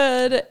be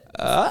good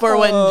for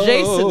when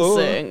Jason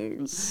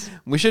sings.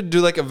 We should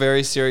do like a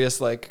very serious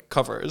like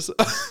covers.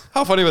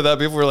 How funny would that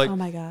be if we're like, oh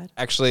my God,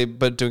 actually,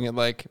 but doing it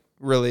like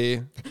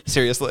really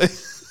seriously?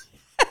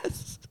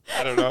 yes.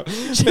 I don't know.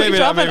 Should we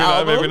drop an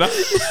album? Maybe not.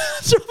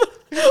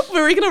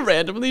 Were we gonna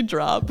randomly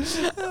drop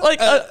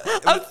like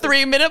a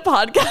 3-minute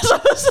podcast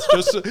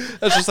episode?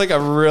 That's just like a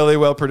really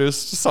well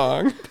produced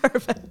song.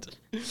 Perfect.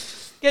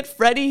 Get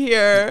Freddie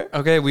here.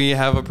 Okay, we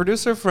have a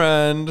producer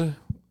friend.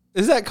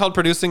 Is that called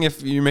producing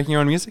if you're making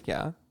your own music?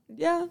 Yeah.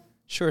 Yeah.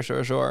 Sure.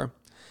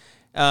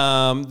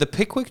 The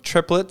Pickwick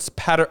Triplets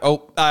patter.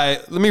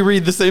 Let me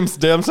read the same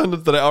damn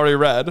sentence that I already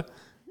read.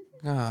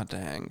 God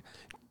dang.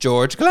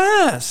 George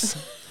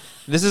Glass.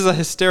 This is a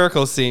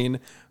hysterical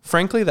scene.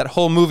 Frankly, that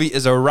whole movie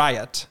is a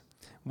riot.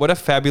 What a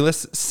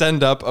fabulous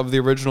send-up of the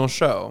original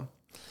show.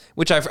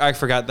 Which I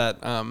forgot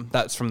that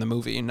that's from the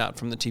movie, not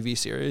from the TV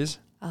series.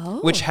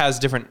 Oh. Which has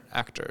different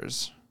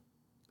actors.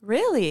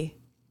 Really?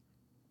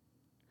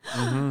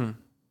 Mm-hmm.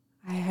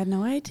 I had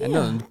no idea. I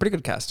know, pretty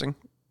good casting.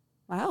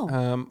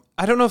 Wow.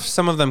 I don't know if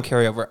some of them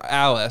carry over.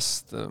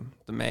 Alice, the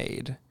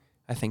maid,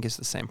 I think is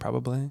the same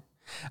probably.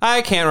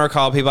 I can't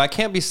recall, people. I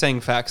can't be saying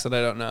facts that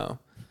I don't know.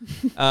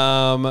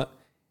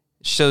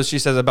 So she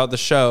says about the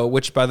show,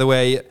 which, by the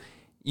way,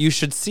 you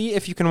should see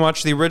if you can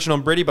watch the original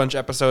Brady Bunch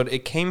episode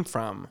it came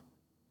from.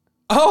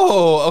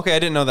 Oh, okay. I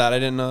didn't know that. I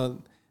didn't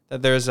know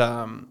that there's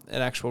an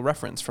actual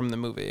reference from the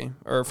movie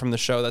or from the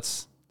show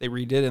they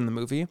redid in the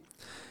movie.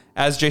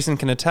 As Jason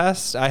can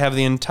attest, I have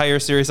the entire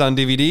series on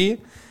DVD,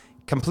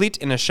 complete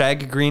in a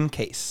shag green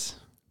case.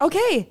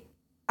 Okay.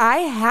 I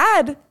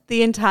had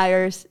the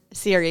entire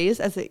series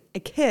as a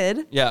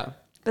kid. Yeah.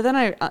 But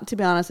then to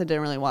be honest, I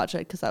didn't really watch it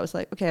because I was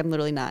like, okay, I'm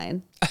literally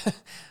 9.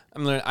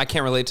 I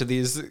can't relate to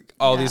these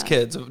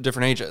kids of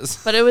different ages.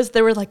 But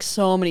there were like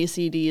so many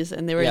CDs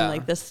and they were in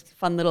like this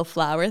fun little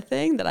flower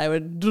thing that I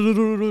would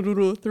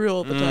through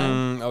all the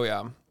time. Oh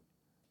yeah.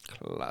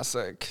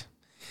 Classic.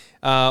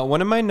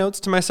 One of my notes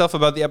to myself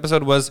about the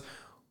episode was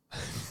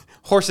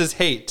horses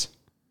hate,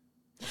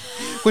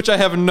 which I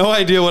have no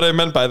idea what I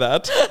meant by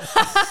that.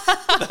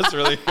 That's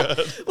really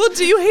good. Well,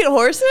 do you hate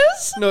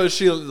horses? No,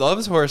 she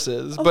loves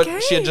horses, but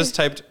she had just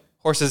typed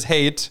horses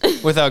hate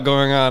without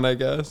going on, I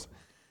guess.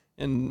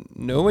 And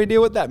no idea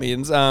what that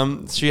means.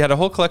 She had a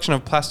whole collection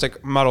of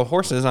plastic model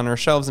horses on her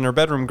shelves in her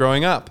bedroom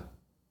growing up.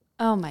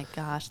 Oh my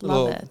gosh,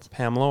 love it.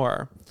 Pam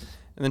Lore.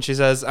 And then she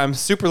says, I'm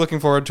super looking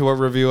forward to a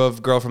review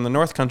of Girl from the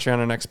North Country on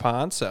our next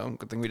pod, so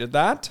good thing we did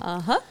that.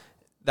 Uh-huh.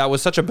 That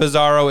was such a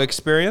bizarro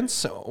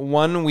experience.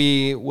 One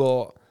we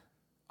will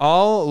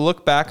all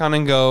look back on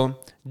and go,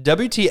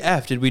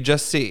 WTF did we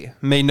just see?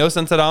 Made no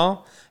sense at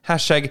all.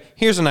 Hashtag,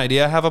 here's an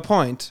idea, have a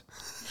point.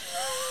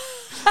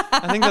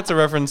 I think that's a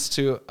reference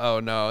to,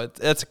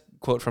 that's a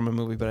quote from a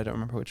movie, but I don't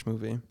remember which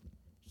movie.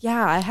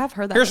 Yeah, I have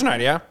heard that. Here's an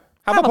idea.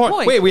 Have a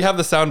point. Wait, we have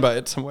the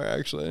soundbite somewhere,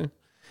 actually.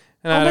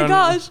 And oh my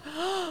gosh.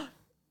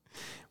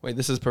 Wait,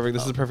 this is perfect.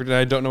 This is perfect, and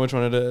I don't know which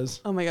one it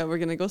is. Oh my God, we're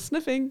going to go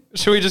sniffing.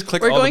 Should we just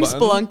click We're all going the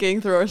buttons?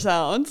 spelunking through our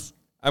sounds.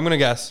 I'm going to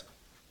guess.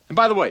 And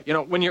by the way,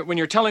 when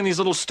you're telling these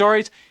little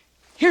stories,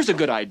 here's a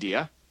good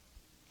idea.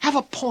 Have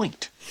a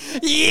point.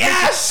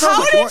 Yes!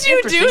 How did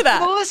you do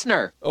that? For the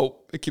listener. Oh,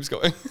 it keeps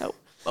going.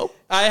 Oh.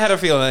 I had a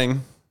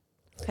feeling.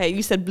 Hey,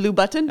 you said blue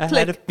button? I Click.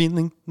 had a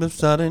feeling the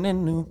sudden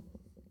and new.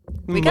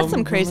 We got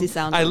some crazy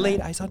sounds. I in laid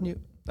there. eyes on you.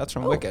 That's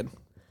from Wicked.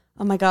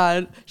 Oh my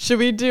God. Should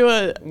we do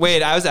a...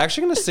 Wait, I was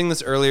actually going to sing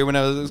this earlier when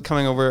I was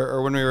coming over,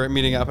 or when we were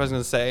meeting up. I was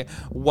going to say,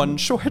 one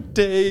short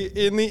day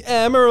in the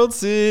Emerald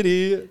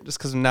City. Just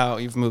because now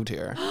you've moved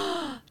here.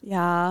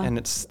 Yeah. And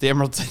it's the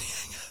Emerald City,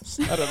 I guess.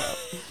 I don't know.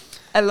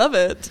 I love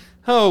it.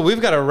 Oh,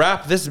 we've got to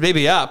wrap this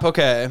baby up.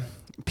 Okay.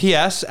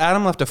 P.S.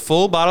 Adam left a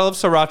full bottle of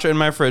sriracha in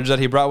my fridge that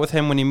he brought with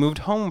him when he moved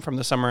home from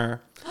the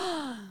summer.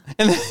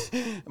 And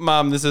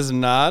Mom, this is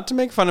not to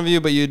make fun of you,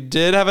 but you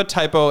did have a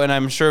typo, and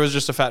I'm sure it was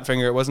just a fat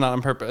finger. It was not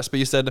on purpose. But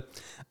you said,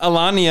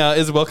 Alania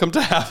is welcome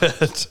to have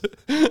it.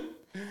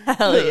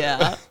 Hell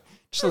yeah.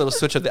 Just a little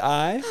switch of the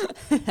eye.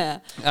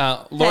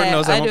 Lord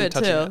knows I won't be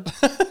touching it.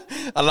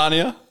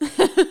 Alania.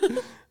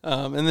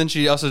 And then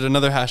she also did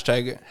another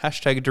hashtag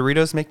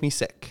Doritos make me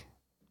sick.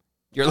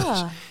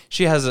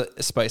 She has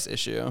a spice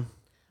issue.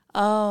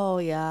 Oh,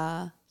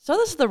 yeah. So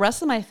this is the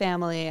rest of my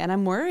family, and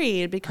I'm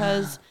worried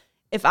because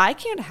if I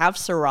can't have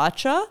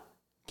sriracha,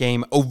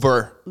 game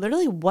over.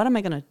 Literally, what am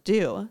I going to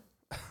do?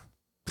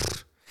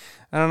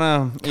 I don't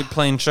know. Eat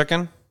plain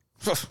chicken?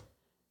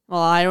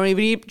 Well, I don't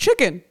even eat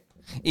chicken.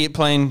 Eat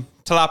plain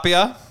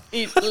tilapia?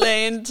 Eat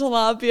plain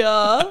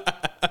tilapia.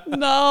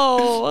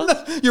 No.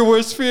 Your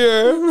worst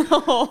fear.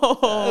 No.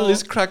 At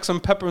least crack some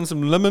pepper and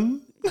some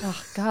lemon.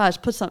 Oh, gosh.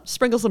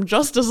 Sprinkle some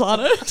justice on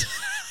it.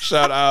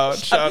 Shout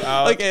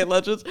out. Okay,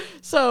 let's just.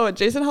 So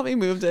Jason helped me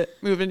move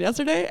in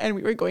yesterday, and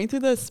we were going through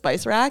the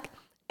spice rack.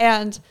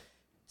 And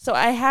so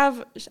I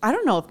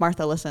don't know if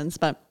Martha listens,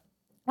 but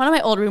one of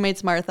my old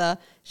roommates, Martha,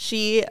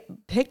 she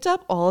picked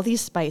up all of these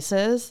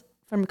spices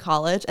from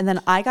college, and then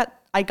I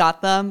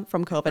got them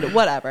from COVID,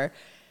 whatever.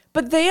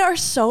 But they are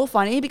so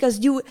funny because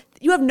you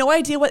have no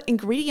idea what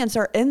ingredients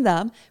are in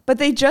them, but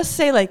they just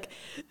say like,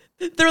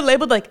 they're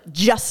labeled like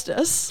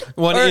justice.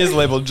 One is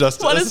labeled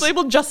justice. One is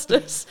labeled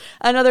justice.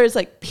 Another is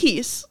like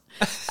peace.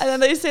 And then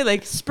they say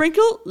like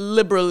sprinkle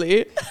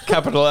liberally.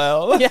 Capital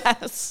L.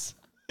 Yes.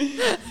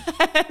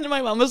 And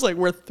my mom was like,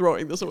 we're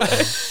throwing this away.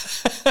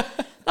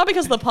 Not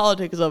because of the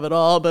politics of it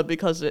all, but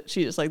because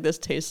she's just like, this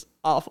tastes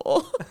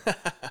awful.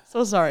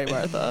 So sorry,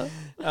 Martha.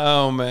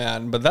 Oh,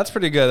 man. But that's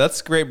pretty good.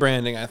 That's great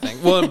branding, I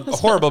think. Well,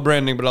 horrible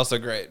branding, but also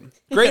great.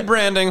 Great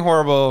branding,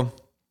 horrible.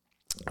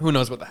 Who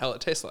knows what the hell it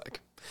tastes like?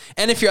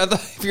 And if you're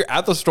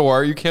at the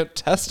store, you can't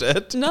test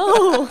it.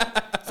 No.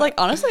 It's like,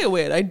 honestly,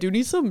 wait, I do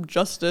need some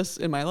justice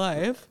in my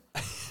life.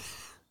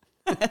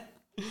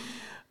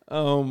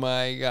 Oh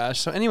my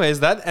gosh. So anyways,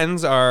 that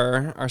ends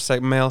our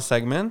mail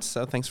segment.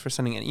 So thanks for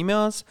sending in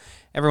emails.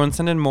 Everyone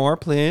send in more,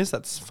 please.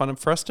 That's fun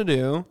for us to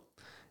do.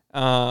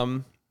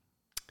 I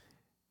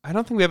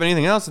don't think we have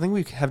anything else. I think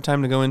we have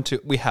time to go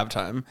into... We have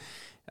time.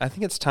 I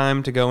think it's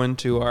time to go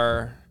into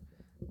our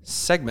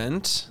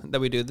segment that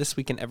we do this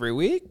week and every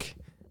week.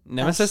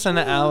 Nemesis and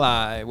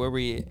Ally, where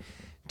we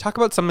talk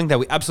about something that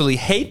we absolutely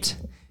hate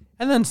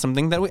and then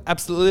something that we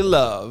absolutely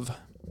love.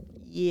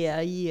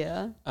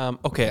 Yeah.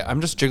 Okay,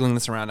 I'm just jiggling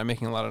this around. I'm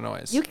making a lot of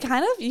noise. You've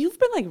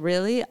been like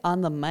really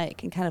on the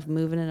mic and kind of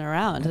moving it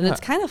around. And it's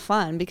kind of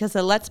fun because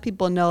it lets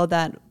people know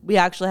that we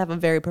actually have a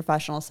very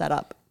professional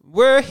setup.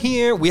 We're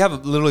here. We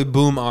have literally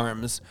boom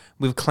arms.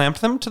 We've clamped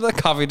them to the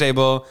coffee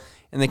table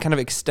and they kind of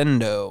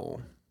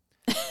extendo.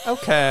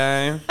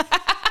 Okay.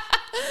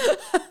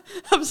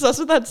 Obsessed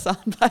with that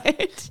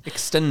soundbite.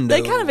 Extendo.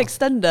 They kind of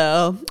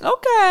extendo.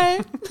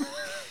 Okay.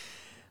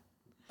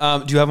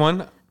 Do you have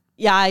one?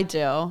 Yeah, I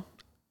do.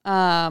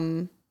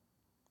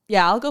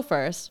 Yeah, I'll go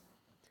first.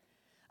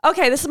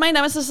 Okay, this is my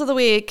nemesis of the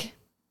week.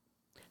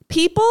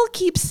 People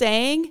keep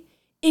saying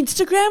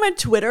Instagram and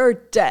Twitter are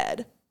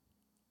dead.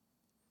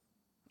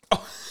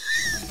 Oh.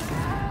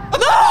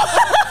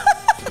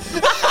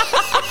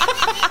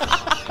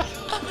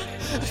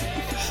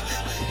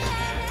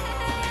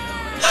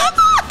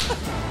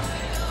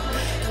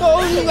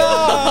 Oh no!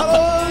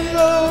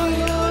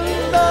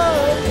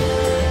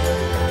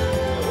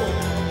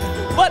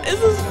 What is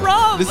this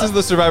from? This is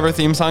the Survivor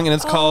theme song, and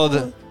it's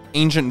called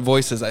Ancient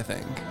Voices, I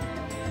think.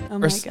 Oh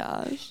my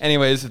gosh.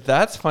 Anyways,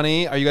 that's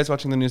funny. Are you guys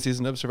watching the new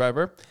season of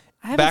Survivor?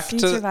 I haven't seen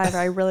Survivor.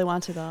 I really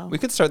want to, though. We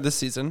could start this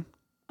season.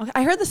 Okay,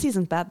 I heard the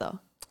season's bad, though.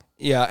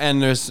 Yeah,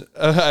 and there's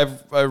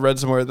I read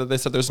somewhere that they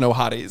said there's no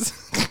hotties.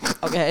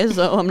 Okay,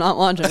 so I'm not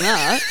watching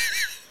that.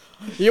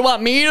 You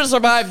want me to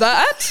survive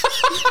that?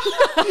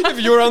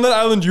 If you were on that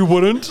island, you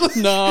wouldn't.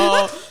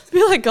 No.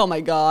 Be like, oh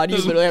my God, you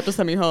literally have to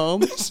send me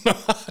home. There's no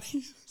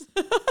hotties.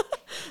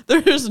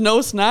 There's no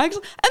snacks,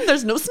 and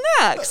there's no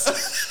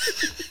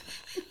snacks.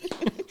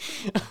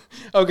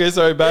 Okay,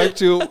 sorry, back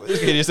to...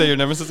 Can you say your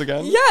nemesis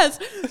again? Yes.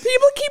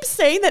 People keep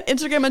saying that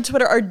Instagram and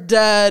Twitter are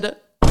dead.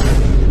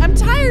 I'm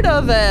tired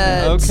of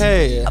it.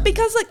 Okay.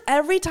 Because, like,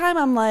 every time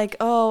I'm like,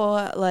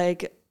 oh,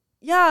 like...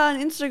 yeah,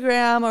 on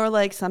Instagram or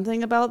like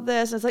something about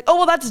this. And it's like, oh,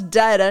 well, that's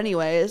dead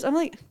anyways. I'm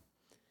like,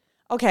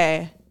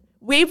 okay,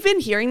 we've been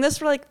hearing this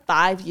for like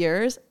 5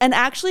 years. And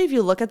actually, if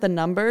you look at the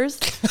numbers,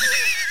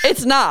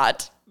 it's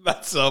not.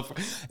 That's so...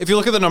 If you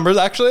look at the numbers,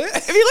 actually...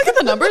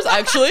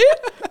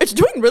 It's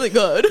doing really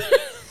good.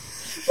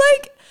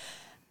 Like,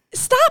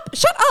 stop.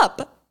 Shut up.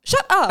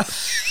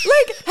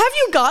 Like, have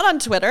you gone on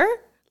Twitter?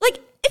 Like,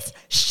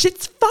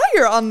 shit's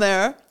fire on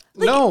there.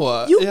 Like,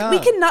 no. We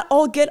cannot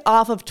all get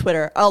off of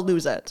Twitter. I'll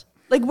lose it.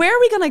 Like, where are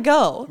we going to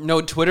go?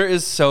 No, Twitter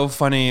is so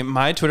funny.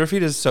 My Twitter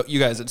feed is so... You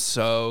guys, it's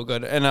so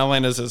good. And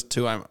Elena's is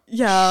too, I'm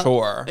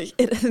sure.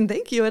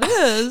 Thank you, it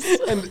is.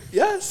 And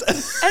yes.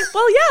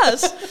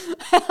 Yes.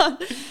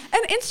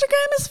 And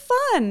Instagram is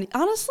fun.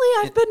 Honestly,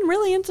 I've been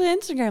really into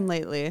Instagram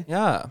lately.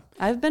 Yeah.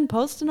 I've been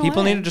posting away.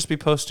 People need to just be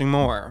posting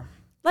more.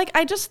 Like,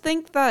 I just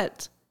think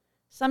that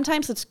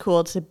sometimes it's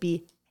cool to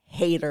be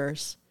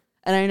haters.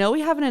 And I know we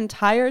have an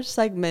entire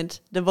segment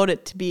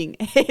devoted to being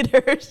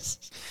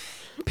haters.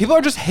 People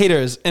are just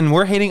haters, and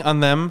we're hating on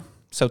them,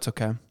 so it's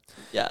okay.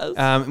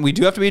 Yes. We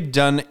do have to be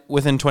done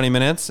within 20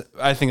 minutes.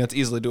 I think that's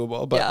easily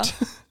doable, but...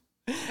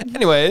 Yeah.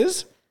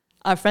 Anyways.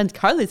 our friend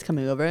Carly's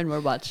coming over and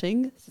we're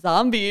watching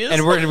zombies.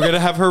 And we're going to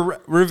have her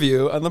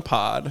review on the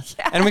pod.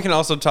 Yeah. And we can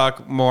also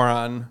talk more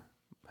on...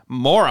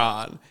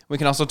 We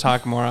can also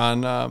talk more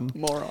on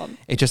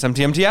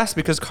HSMTMTS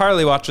because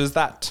Carly watches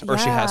that, or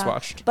she has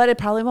watched. But it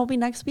probably won't be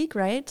next week,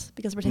 right?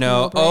 Because we're taking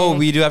a break. Oh,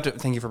 we do have to.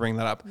 Thank you for bringing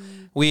that up.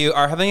 We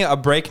are having a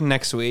break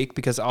next week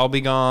because I'll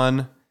be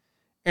gone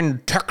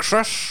in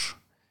Texas.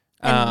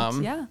 I'll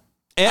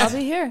be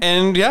here.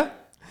 And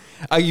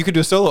you could do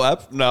a solo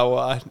ep. No,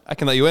 I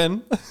can let you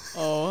in.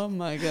 Oh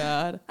my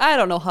God, I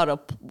don't know how to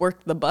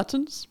work the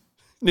buttons.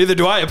 Neither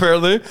do I,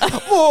 apparently.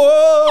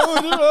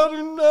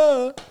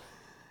 Whoa,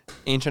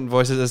 Ancient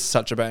Voices is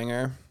such a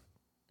banger.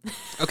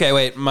 Okay,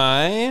 wait.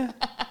 My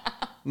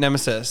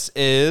nemesis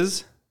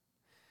is...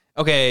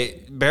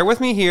 Okay, bear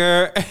with me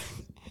here.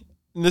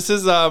 This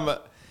is...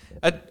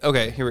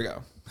 Okay, here we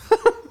go.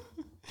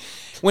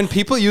 When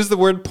people use the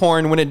word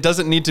porn when it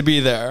doesn't need to be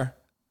there.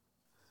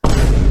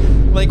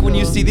 Like when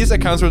you see these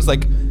accounts where it's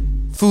like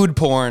food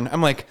porn.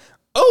 I'm like,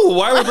 oh,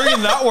 why are we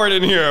bringing that word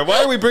in here?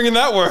 Why are we bringing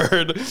that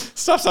word?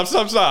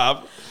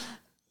 Stop.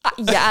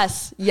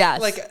 Yes.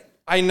 Like...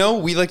 I know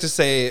we like to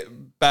say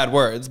bad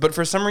words, but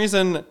for some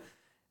reason,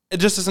 it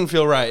just doesn't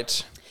feel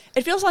right.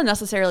 It feels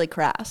unnecessarily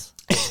crass.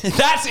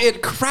 That's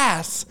it,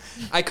 crass.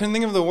 I couldn't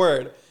think of the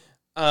word.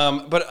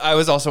 But I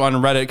was also on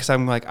Reddit because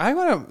I'm like, I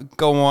want to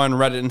go on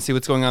Reddit and see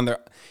what's going on there.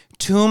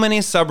 Too many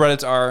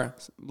subreddits are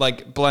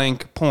like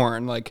blank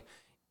porn, like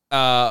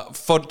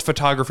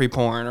photography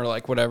porn or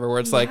like whatever, where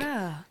it's like,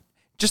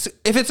 just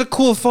if it's a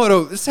cool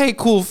photo, say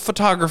cool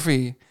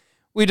photography.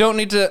 We don't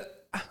need to...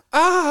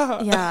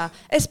 Yeah,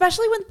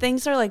 especially when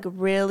things are like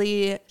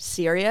really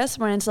serious,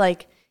 when it's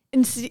like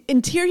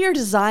interior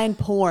design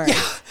porn.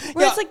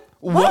 Where it's like,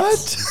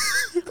 what?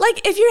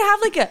 Like if you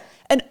have like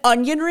an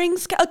onion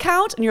rings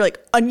account and you're like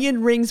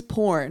onion rings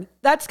porn,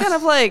 that's kind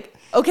of like,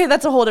 okay,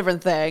 that's a whole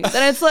different thing.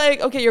 Then it's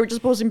like, okay, you're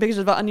just posting pictures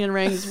of onion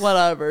rings,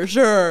 whatever.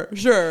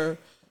 Sure.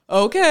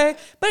 Okay.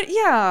 But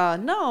yeah,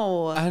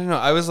 no. I don't know.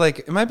 I was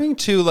like, am I being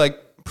too like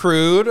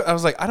prude? I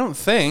was like, I don't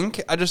think.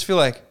 I just feel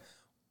like,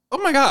 oh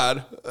my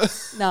God.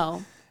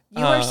 No,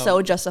 you are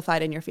so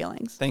justified in your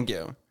feelings. Thank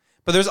you.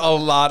 But there's a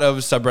lot of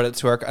subreddits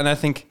who are, and I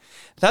think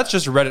that's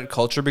just Reddit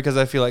culture because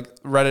I feel like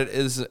Reddit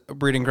is a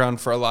breeding ground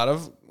for a lot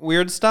of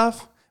weird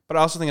stuff, but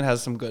I also think it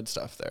has some good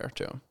stuff there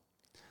too.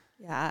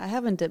 Yeah, I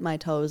haven't dipped my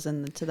toes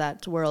into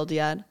that world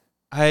yet.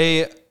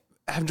 I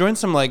have joined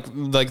some like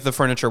the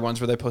furniture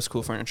ones where they post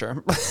cool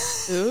furniture.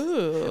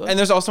 Ooh. And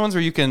there's also ones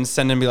where you can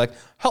send and be like,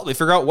 help me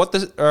figure out what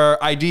this or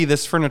ID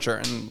this furniture,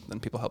 and then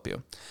people help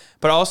you.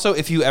 But also,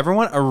 if you ever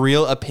want a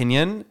real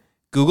opinion,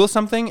 Google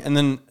something and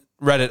then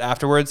Reddit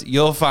afterwards.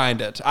 You'll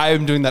find it. I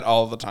am doing that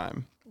all the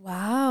time.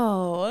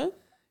 Wow.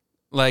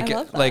 Like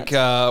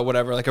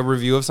whatever, like a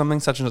review of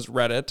something such as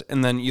Reddit,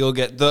 and then you'll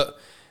get the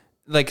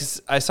like.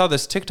 I saw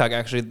this TikTok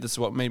actually. This is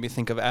what made me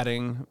think of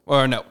adding.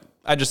 Or no,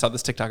 I just saw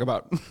this TikTok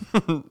about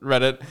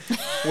Reddit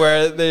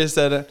where they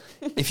said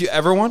if you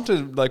ever want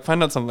to like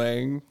find out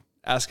something,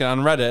 ask it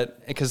on Reddit,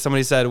 because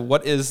somebody said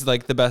what is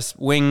like the best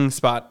wing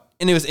spot.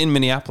 And it was in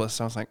Minneapolis.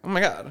 So I was like, oh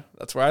my God,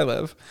 that's where I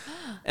live.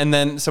 And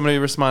then somebody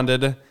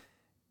responded,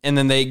 and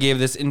then they gave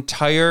this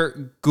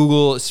entire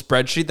Google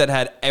spreadsheet that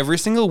had every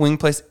single wing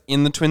place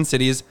in the Twin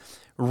Cities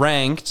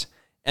ranked,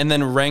 and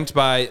then ranked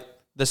by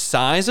the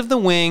size of the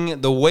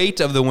wing, the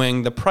weight of the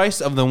wing, the price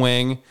of the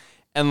wing,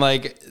 and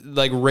like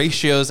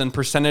ratios and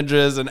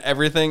percentages and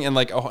everything, and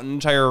like an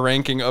entire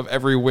ranking of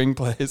every wing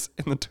place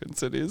in the Twin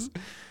Cities.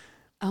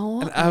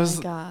 Oh, and I was,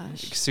 my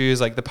gosh. So it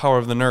was like the power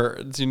of the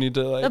nerds. You need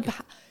to like...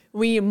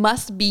 We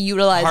must be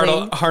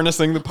utilizing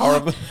harnessing the power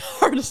of the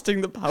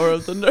harnessing the power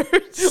of the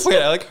nerds.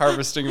 Wait, I like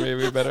harvesting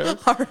maybe better.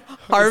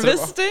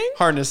 Harvesting?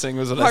 Harnessing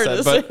was what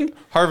I said, but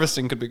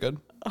harvesting could be good.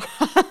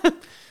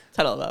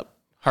 Title it up.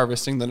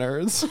 Harvesting the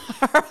nerds.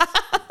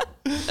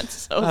 That's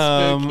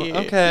so spooky.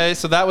 Okay,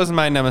 so that was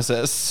my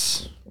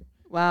nemesis.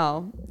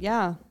 Wow.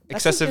 Yeah.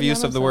 Excessive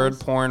use of the word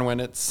porn when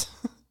it's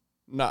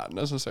not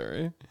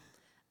necessary.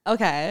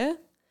 Okay.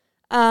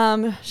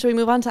 Should we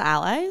move on to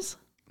allies?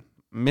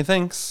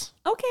 Methinks.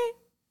 Okay.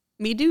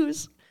 Me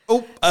do's.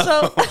 Oh,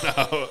 so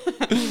no.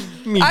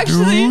 Me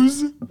actually,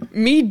 do's?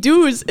 Me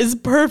do's is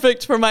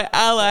perfect for my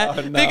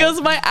ally because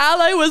my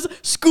ally was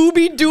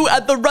Scooby-Doo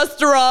at the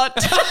restaurant.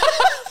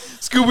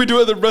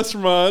 Scooby-Doo at the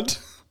restaurant.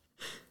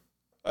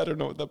 I don't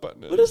know what that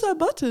button is. What is that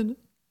button?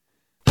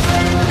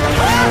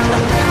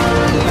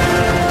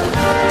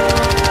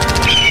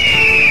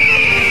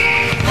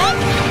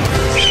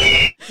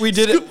 We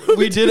did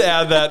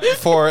add that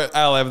for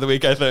Ally of the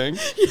Week, I think.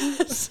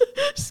 Yes.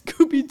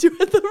 Scooby-Doo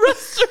at the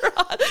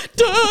restaurant.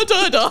 Da,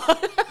 da, da.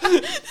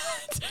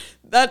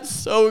 That's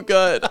so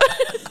good.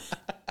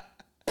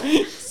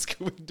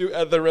 Scooby-Doo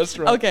at the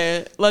restaurant.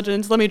 Okay,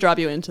 Legends, let me drop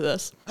you into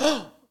this.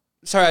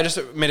 Sorry, I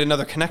just made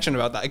another connection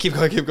about that. Keep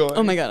going.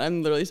 Oh my God,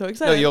 I'm literally so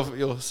excited. No,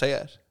 you'll say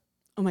it.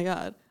 Oh my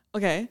God.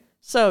 Okay.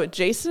 So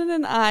Jason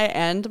and I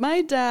and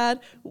my dad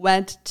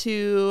went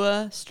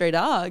to Stray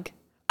Dog.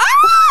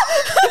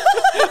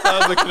 That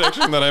was the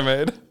connection that I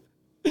made.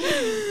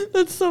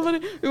 That's so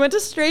funny. We went to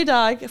Stray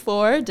Dog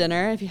for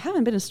dinner. If you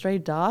haven't been to Stray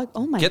Dog,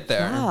 oh my Get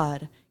there.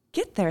 God.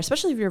 Get there,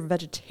 especially if you're a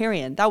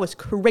vegetarian. That was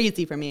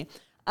crazy for me.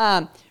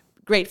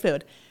 Great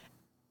food.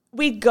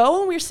 We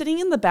go and we're sitting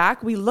in the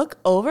back. We look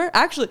over.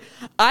 Actually,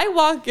 I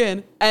walk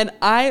in and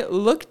I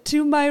look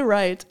to my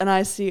right and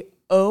I see,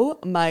 oh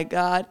my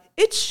God,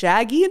 it's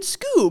Shaggy and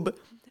Scoob.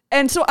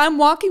 And so I'm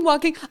walking.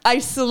 I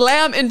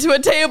slam into a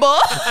table.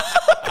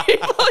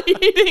 People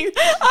eating a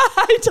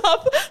high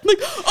top. I'm like,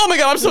 oh my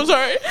God, I'm so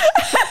sorry.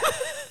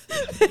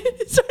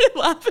 They started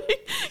laughing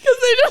because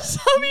they just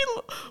saw me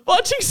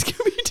watching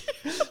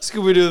Scooby-Doo.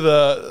 Scooby-Doo,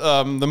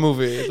 the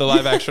movie, the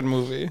live action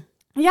movie.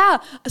 Yeah,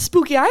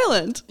 Spooky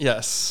Island.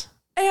 Yes.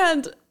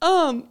 And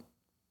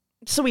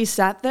so we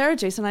sat there.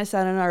 Jason and I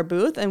sat in our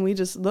booth and we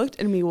just looked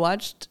and we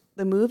watched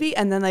the movie.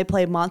 And then they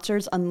played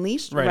Monsters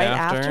Unleashed right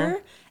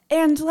after.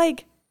 And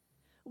like,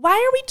 why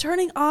are we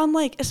turning on,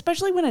 like,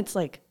 especially when it's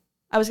like,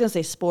 I was going to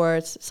say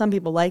sports. Some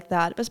people like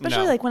that. But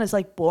especially like when it's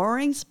like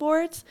boring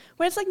sports,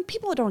 when it's like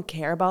people don't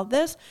care about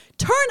this.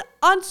 Turn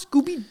on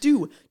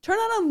Scooby-Doo. Turn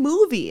on a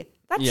movie.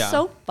 That's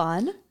so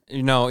fun.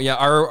 You know, yeah,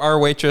 our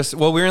waitress,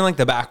 well, we were in like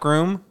the back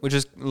room, which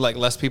is like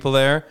less people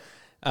there.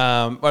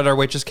 But our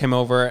waitress came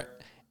over.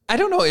 I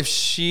don't know if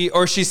she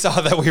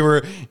saw that we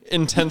were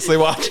intensely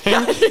watching.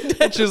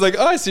 And she was like,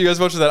 oh, I see you guys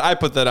watching that. I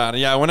put that on.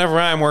 Yeah, whenever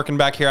I'm working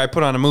back here, I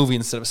put on a movie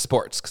instead of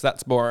sports because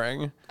that's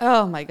boring.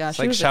 Oh my gosh.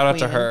 Like, shout out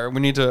to her.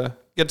 We need to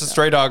get to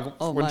Stray Dog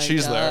when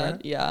she's there.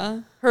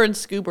 Yeah. Her and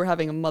Scoob were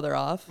having a mother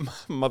off.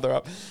 Mother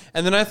up.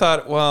 And then I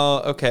thought,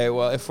 well, okay,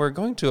 if we're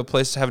going to a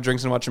place to have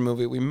drinks and watch a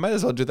movie, we might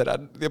as well do that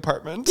at the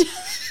apartment.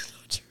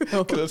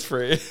 True. Because it's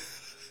free.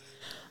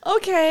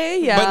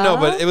 Okay, yeah.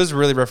 But it was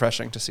really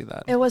refreshing to see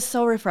that. It was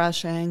so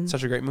refreshing.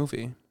 Such a great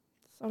movie.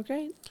 So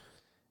great.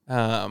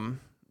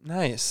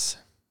 Nice.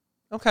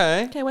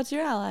 Okay. Okay, what's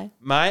your ally?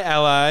 My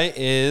ally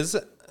is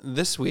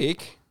this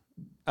week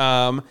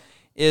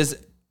is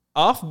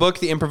Off Book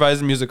the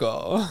Improvised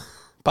Musical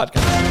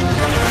podcast.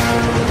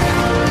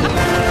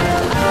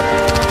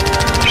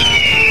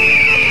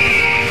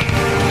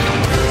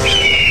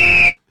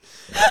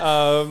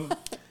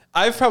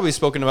 I've probably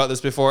spoken about this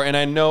before, and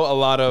I know a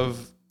lot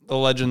of the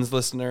Legends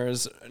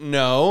listeners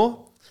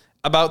know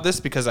about this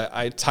because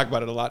I talk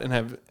about it a lot and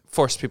have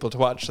forced people to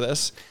watch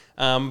this.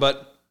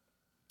 But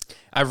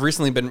I've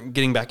recently been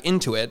getting back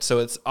into it. So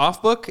it's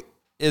Off Book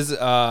is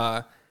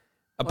a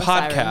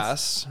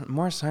podcast. Sirens.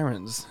 More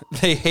sirens.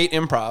 They hate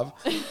improv.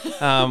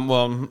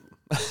 Well,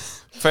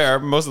 fair.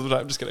 Most of the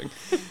time. Just kidding.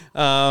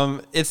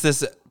 It's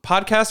this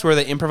podcast where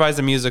they improvise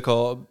a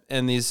musical,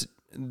 and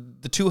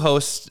the two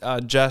hosts,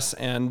 Jess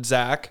and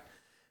Zach,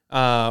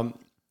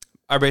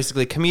 are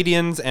basically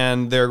comedians,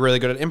 and they're really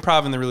good at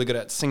improv, and they're really good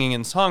at singing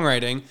and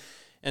songwriting.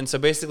 And so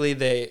basically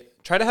they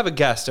try to have a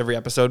guest every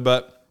episode,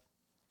 but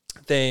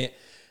they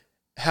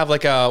have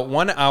like a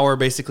 1 hour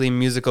basically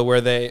musical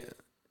where they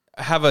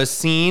have a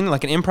scene,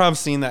 like an improv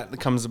scene that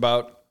comes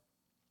about,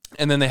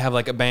 and then they have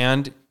like a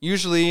band,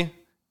 usually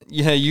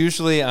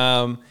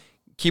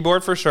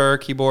keyboard for sure,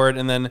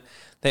 and then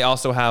they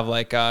also have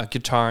like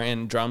guitar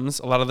and drums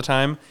a lot of the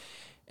time.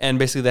 And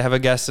basically they have a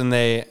guest and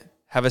they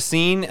have a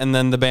scene, and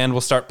then the band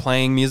will start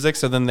playing music.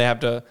 So then they have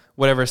to,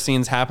 whatever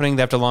scene's happening,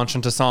 they have to launch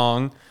into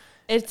song.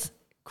 It's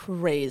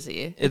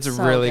crazy. It's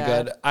so really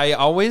good. I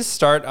always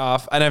start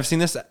off, and I've seen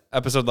this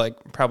episode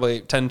like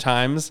probably 10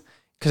 times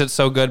because it's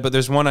so good, but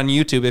there's one on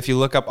YouTube. If you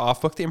look up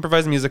Off Book the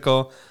Improvised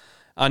Musical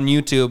on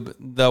YouTube,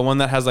 the one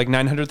that has like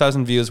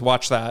 900,000 views,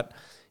 watch that.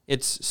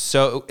 It's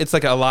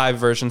like a live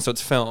version, so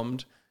it's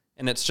filmed,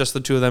 and it's just the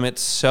two of them.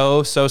 It's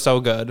so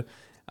good.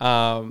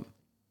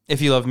 If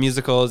you love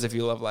musicals, if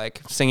you love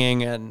like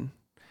singing,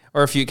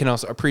 or if you can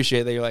also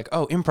appreciate that you're like,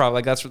 oh, improv,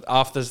 like that's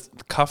off the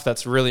cuff,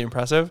 that's really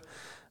impressive.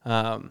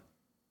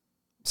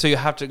 So you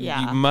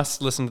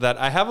must listen to that.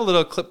 I have a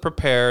little clip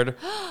prepared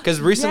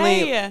because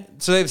recently,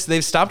 so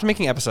they've stopped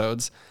making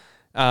episodes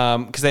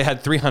because they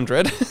had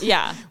 300.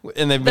 Yeah,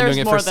 and they've been doing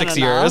it for 6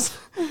 years.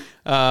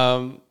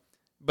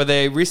 But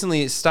they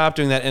recently stopped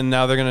doing that, and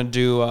now they're gonna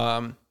do.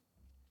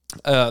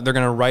 They're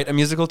gonna write a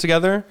musical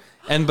together,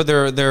 but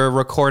they're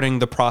recording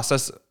the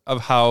process of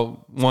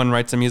how one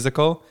writes a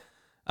musical.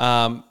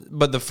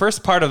 But the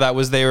first part of that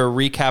was they were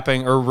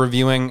recapping or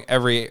reviewing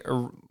every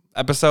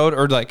episode,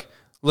 or like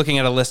looking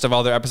at a list of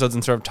all their episodes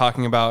and sort of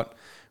talking about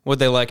what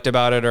they liked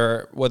about it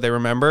or what they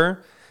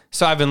remember.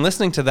 So I've been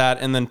listening to that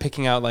and then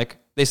picking out, like,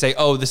 they say,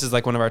 oh, this is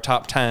like one of our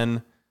top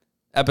 10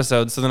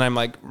 episodes. So then I'm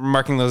like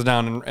marking those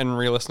down and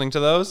re-listening to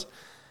those.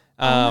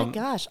 Oh my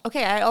gosh.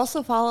 Okay, I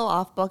also follow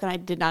Off Book, and I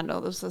did not know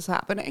this was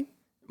happening.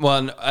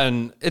 Well,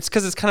 and it's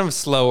because it's kind of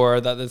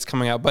slower that it's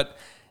coming out. But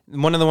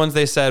one of the ones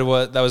they said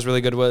that was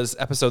really good was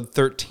episode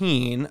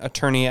 13,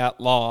 Attorney at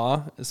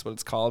Law is what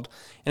it's called.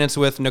 And it's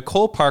with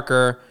Nicole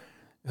Parker,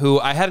 who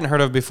I hadn't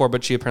heard of before,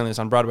 but she apparently is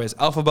on Broadway's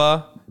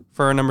Elphaba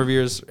for a number of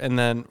years, and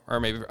then, or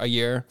maybe a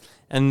year.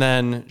 And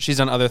then she's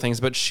done other things,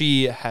 but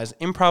she has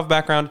improv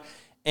background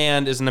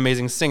and is an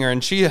amazing singer.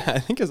 And she, I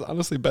think, is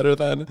honestly better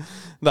than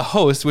the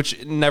host,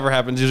 which never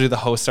happens. Usually the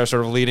hosts are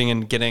sort of leading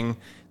and getting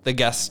the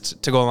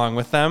guest to go along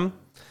with them.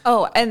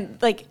 Oh, and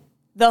like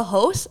the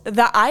hosts,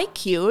 the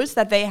IQs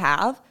that they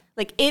have,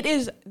 like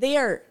they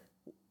are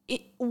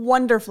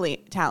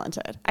wonderfully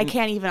talented. I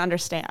can't even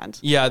understand.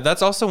 Yeah,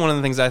 that's also one of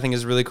the things I think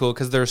is really cool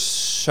because they're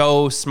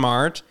so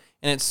smart,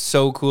 and it's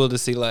so cool to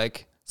see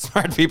like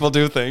smart people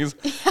do things.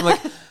 I'm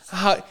like,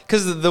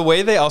 because the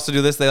way they also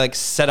do this, they like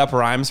set up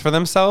rhymes for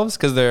themselves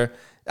because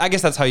I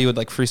guess that's how you would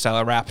like freestyle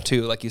a rap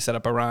too. Like you set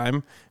up a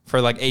rhyme for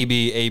like A,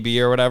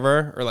 B or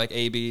whatever, or like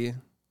A, B,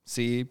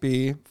 C,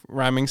 B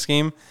rhyming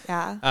scheme.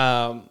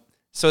 Yeah.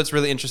 So it's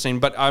really interesting.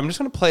 But I'm just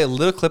going to play a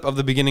little clip of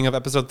the beginning of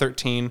episode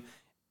 13.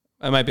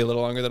 It might be a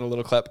little longer than a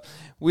little clip.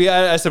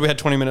 I said we had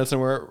 20 minutes and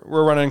we're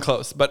running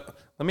close. But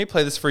let me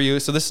play this for you.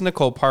 So this is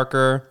Nicole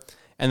Parker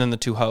and then the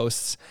two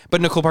hosts. But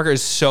Nicole Parker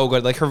is so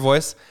good. Like her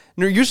voice,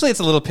 usually it's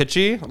a little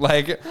pitchy,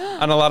 like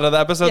on a lot of the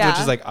episodes, which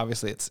is like,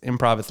 obviously it's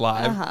improv, it's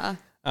live.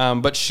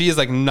 But she's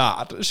like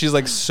not. She's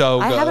like so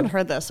good. I haven't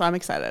heard this, so I'm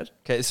excited.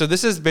 Okay, so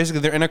this is basically,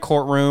 they're in a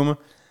courtroom.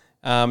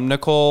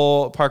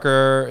 Nicole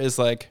Parker is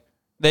like,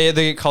 they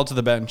get called to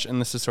the bench,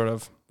 and this is sort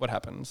of what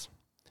happens.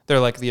 They're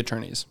like the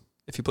attorneys,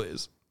 if you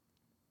please.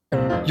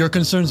 Your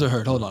concerns are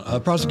heard. Hold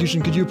on.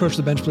 Prosecution, could you approach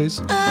the bench,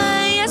 please?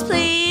 Yes,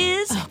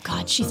 please. Oh,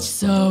 God, she's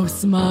so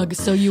smug.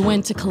 So you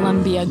went to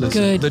Columbia.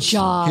 Listen, Good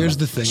job. here's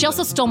the thing, She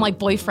also stole my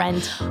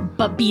boyfriend,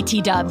 but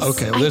BT dubs.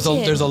 Okay, well,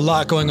 there's a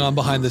lot going on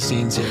behind the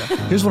scenes here.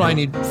 Here's what I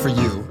need for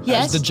you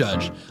Yes? as the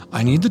judge.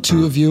 I need the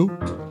two of you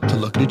to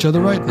look at each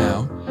other right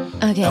now.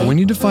 Okay. And we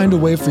need to find a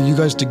way for you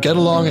guys to get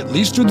along at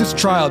least through this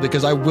trial,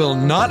 because I will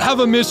not have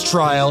a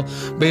mistrial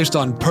based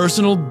on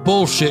personal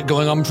bullshit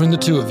going on between the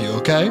two of you,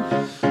 okay?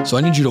 So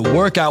I need you to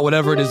work out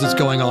whatever it is that's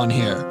going on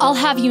here. I'll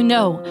have you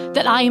know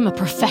that I am a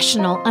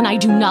professional and I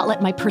do not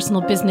let my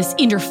personal business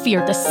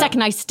interfere the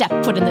second I step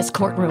foot in this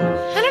courtroom.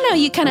 I don't know.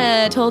 You kind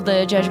of told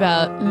the judge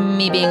about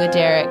me being with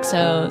Derek,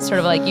 so sort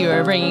of like you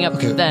were bringing up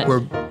Okay, that. we're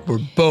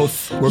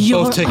both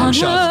Your taking Honor,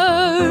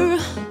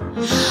 shots.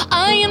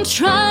 I am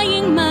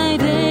trying my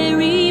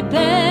very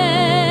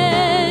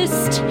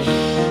best.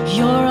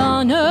 Your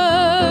Honor,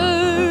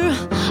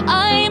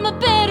 I am a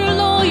better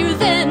lawyer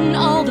than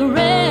all the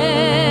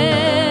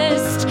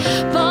rest.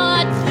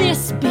 But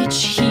this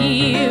bitch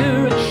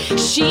here,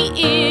 she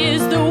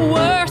is the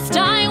worst.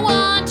 I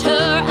want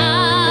her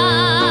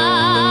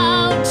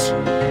out.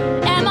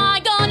 Am I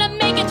gonna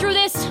make it through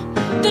this?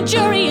 The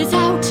jury is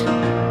out.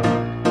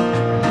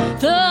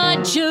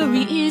 The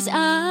jury is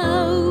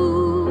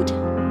out.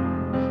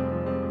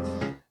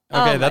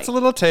 Okay, that's a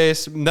little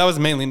taste. That was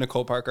mainly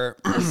Nicole Parker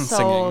So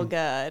singing.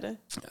 good.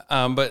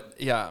 But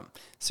yeah,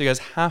 so you guys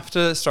have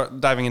to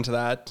start diving into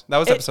that. That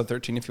was episode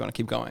 13 if you want to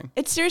keep going.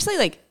 It's seriously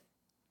like,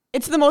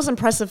 it's the most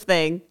impressive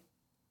thing.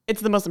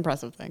 It's the most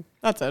impressive thing.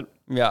 That's it.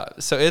 Yeah,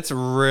 so it's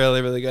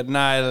really, really good. And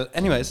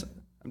anyways,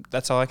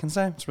 that's all I can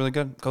say. It's really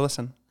good. Go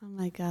listen. Oh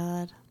my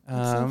God.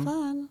 It's so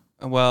fun.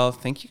 Well,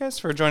 thank you guys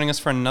for joining us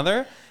for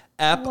another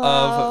ep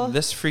Wow. of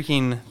this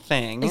freaking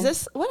thing.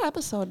 What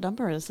episode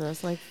number is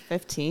this? Like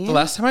 15? The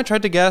last time I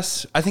tried to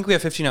guess, I think we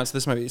have 15 out, so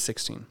this might be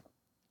 16.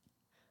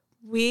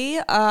 We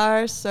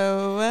are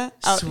so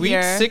out Sweet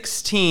here.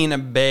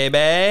 16,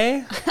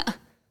 baby.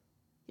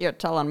 You're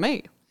telling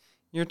me.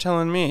 You're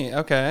telling me.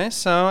 Okay,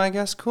 so I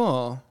guess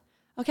cool.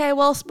 Okay,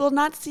 well, we'll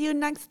not see you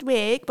next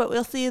week, but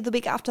we'll see you the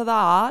week after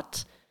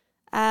that.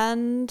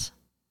 And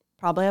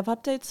probably have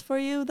updates for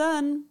you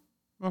then.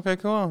 Okay,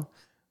 cool.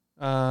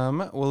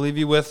 We'll leave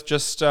you with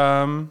just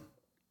a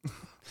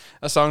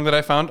song that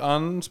I found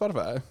on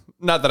Spotify.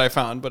 Not that I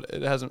found, but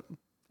it hasn't.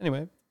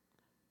 Anyway.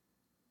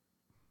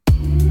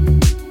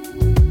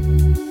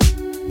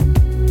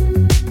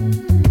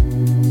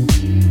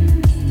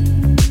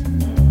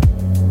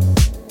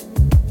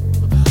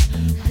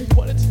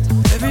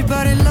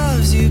 Everybody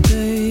loves you,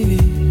 baby.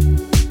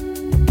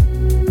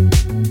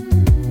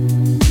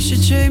 You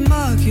should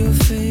trademark your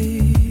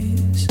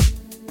face.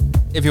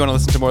 If you want to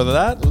listen to more of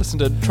that, listen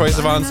to Troye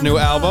Sivan's new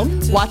album.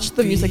 Watch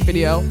the music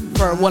video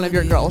for one of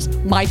your girls.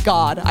 My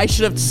God, I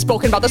should have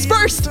spoken about this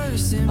first.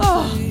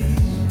 Oh.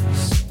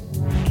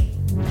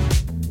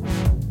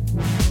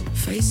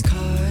 Face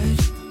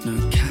card,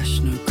 no cash,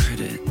 no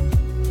credit.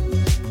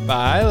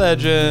 Bye,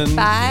 legend.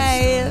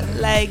 Bye,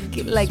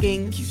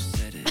 leggings.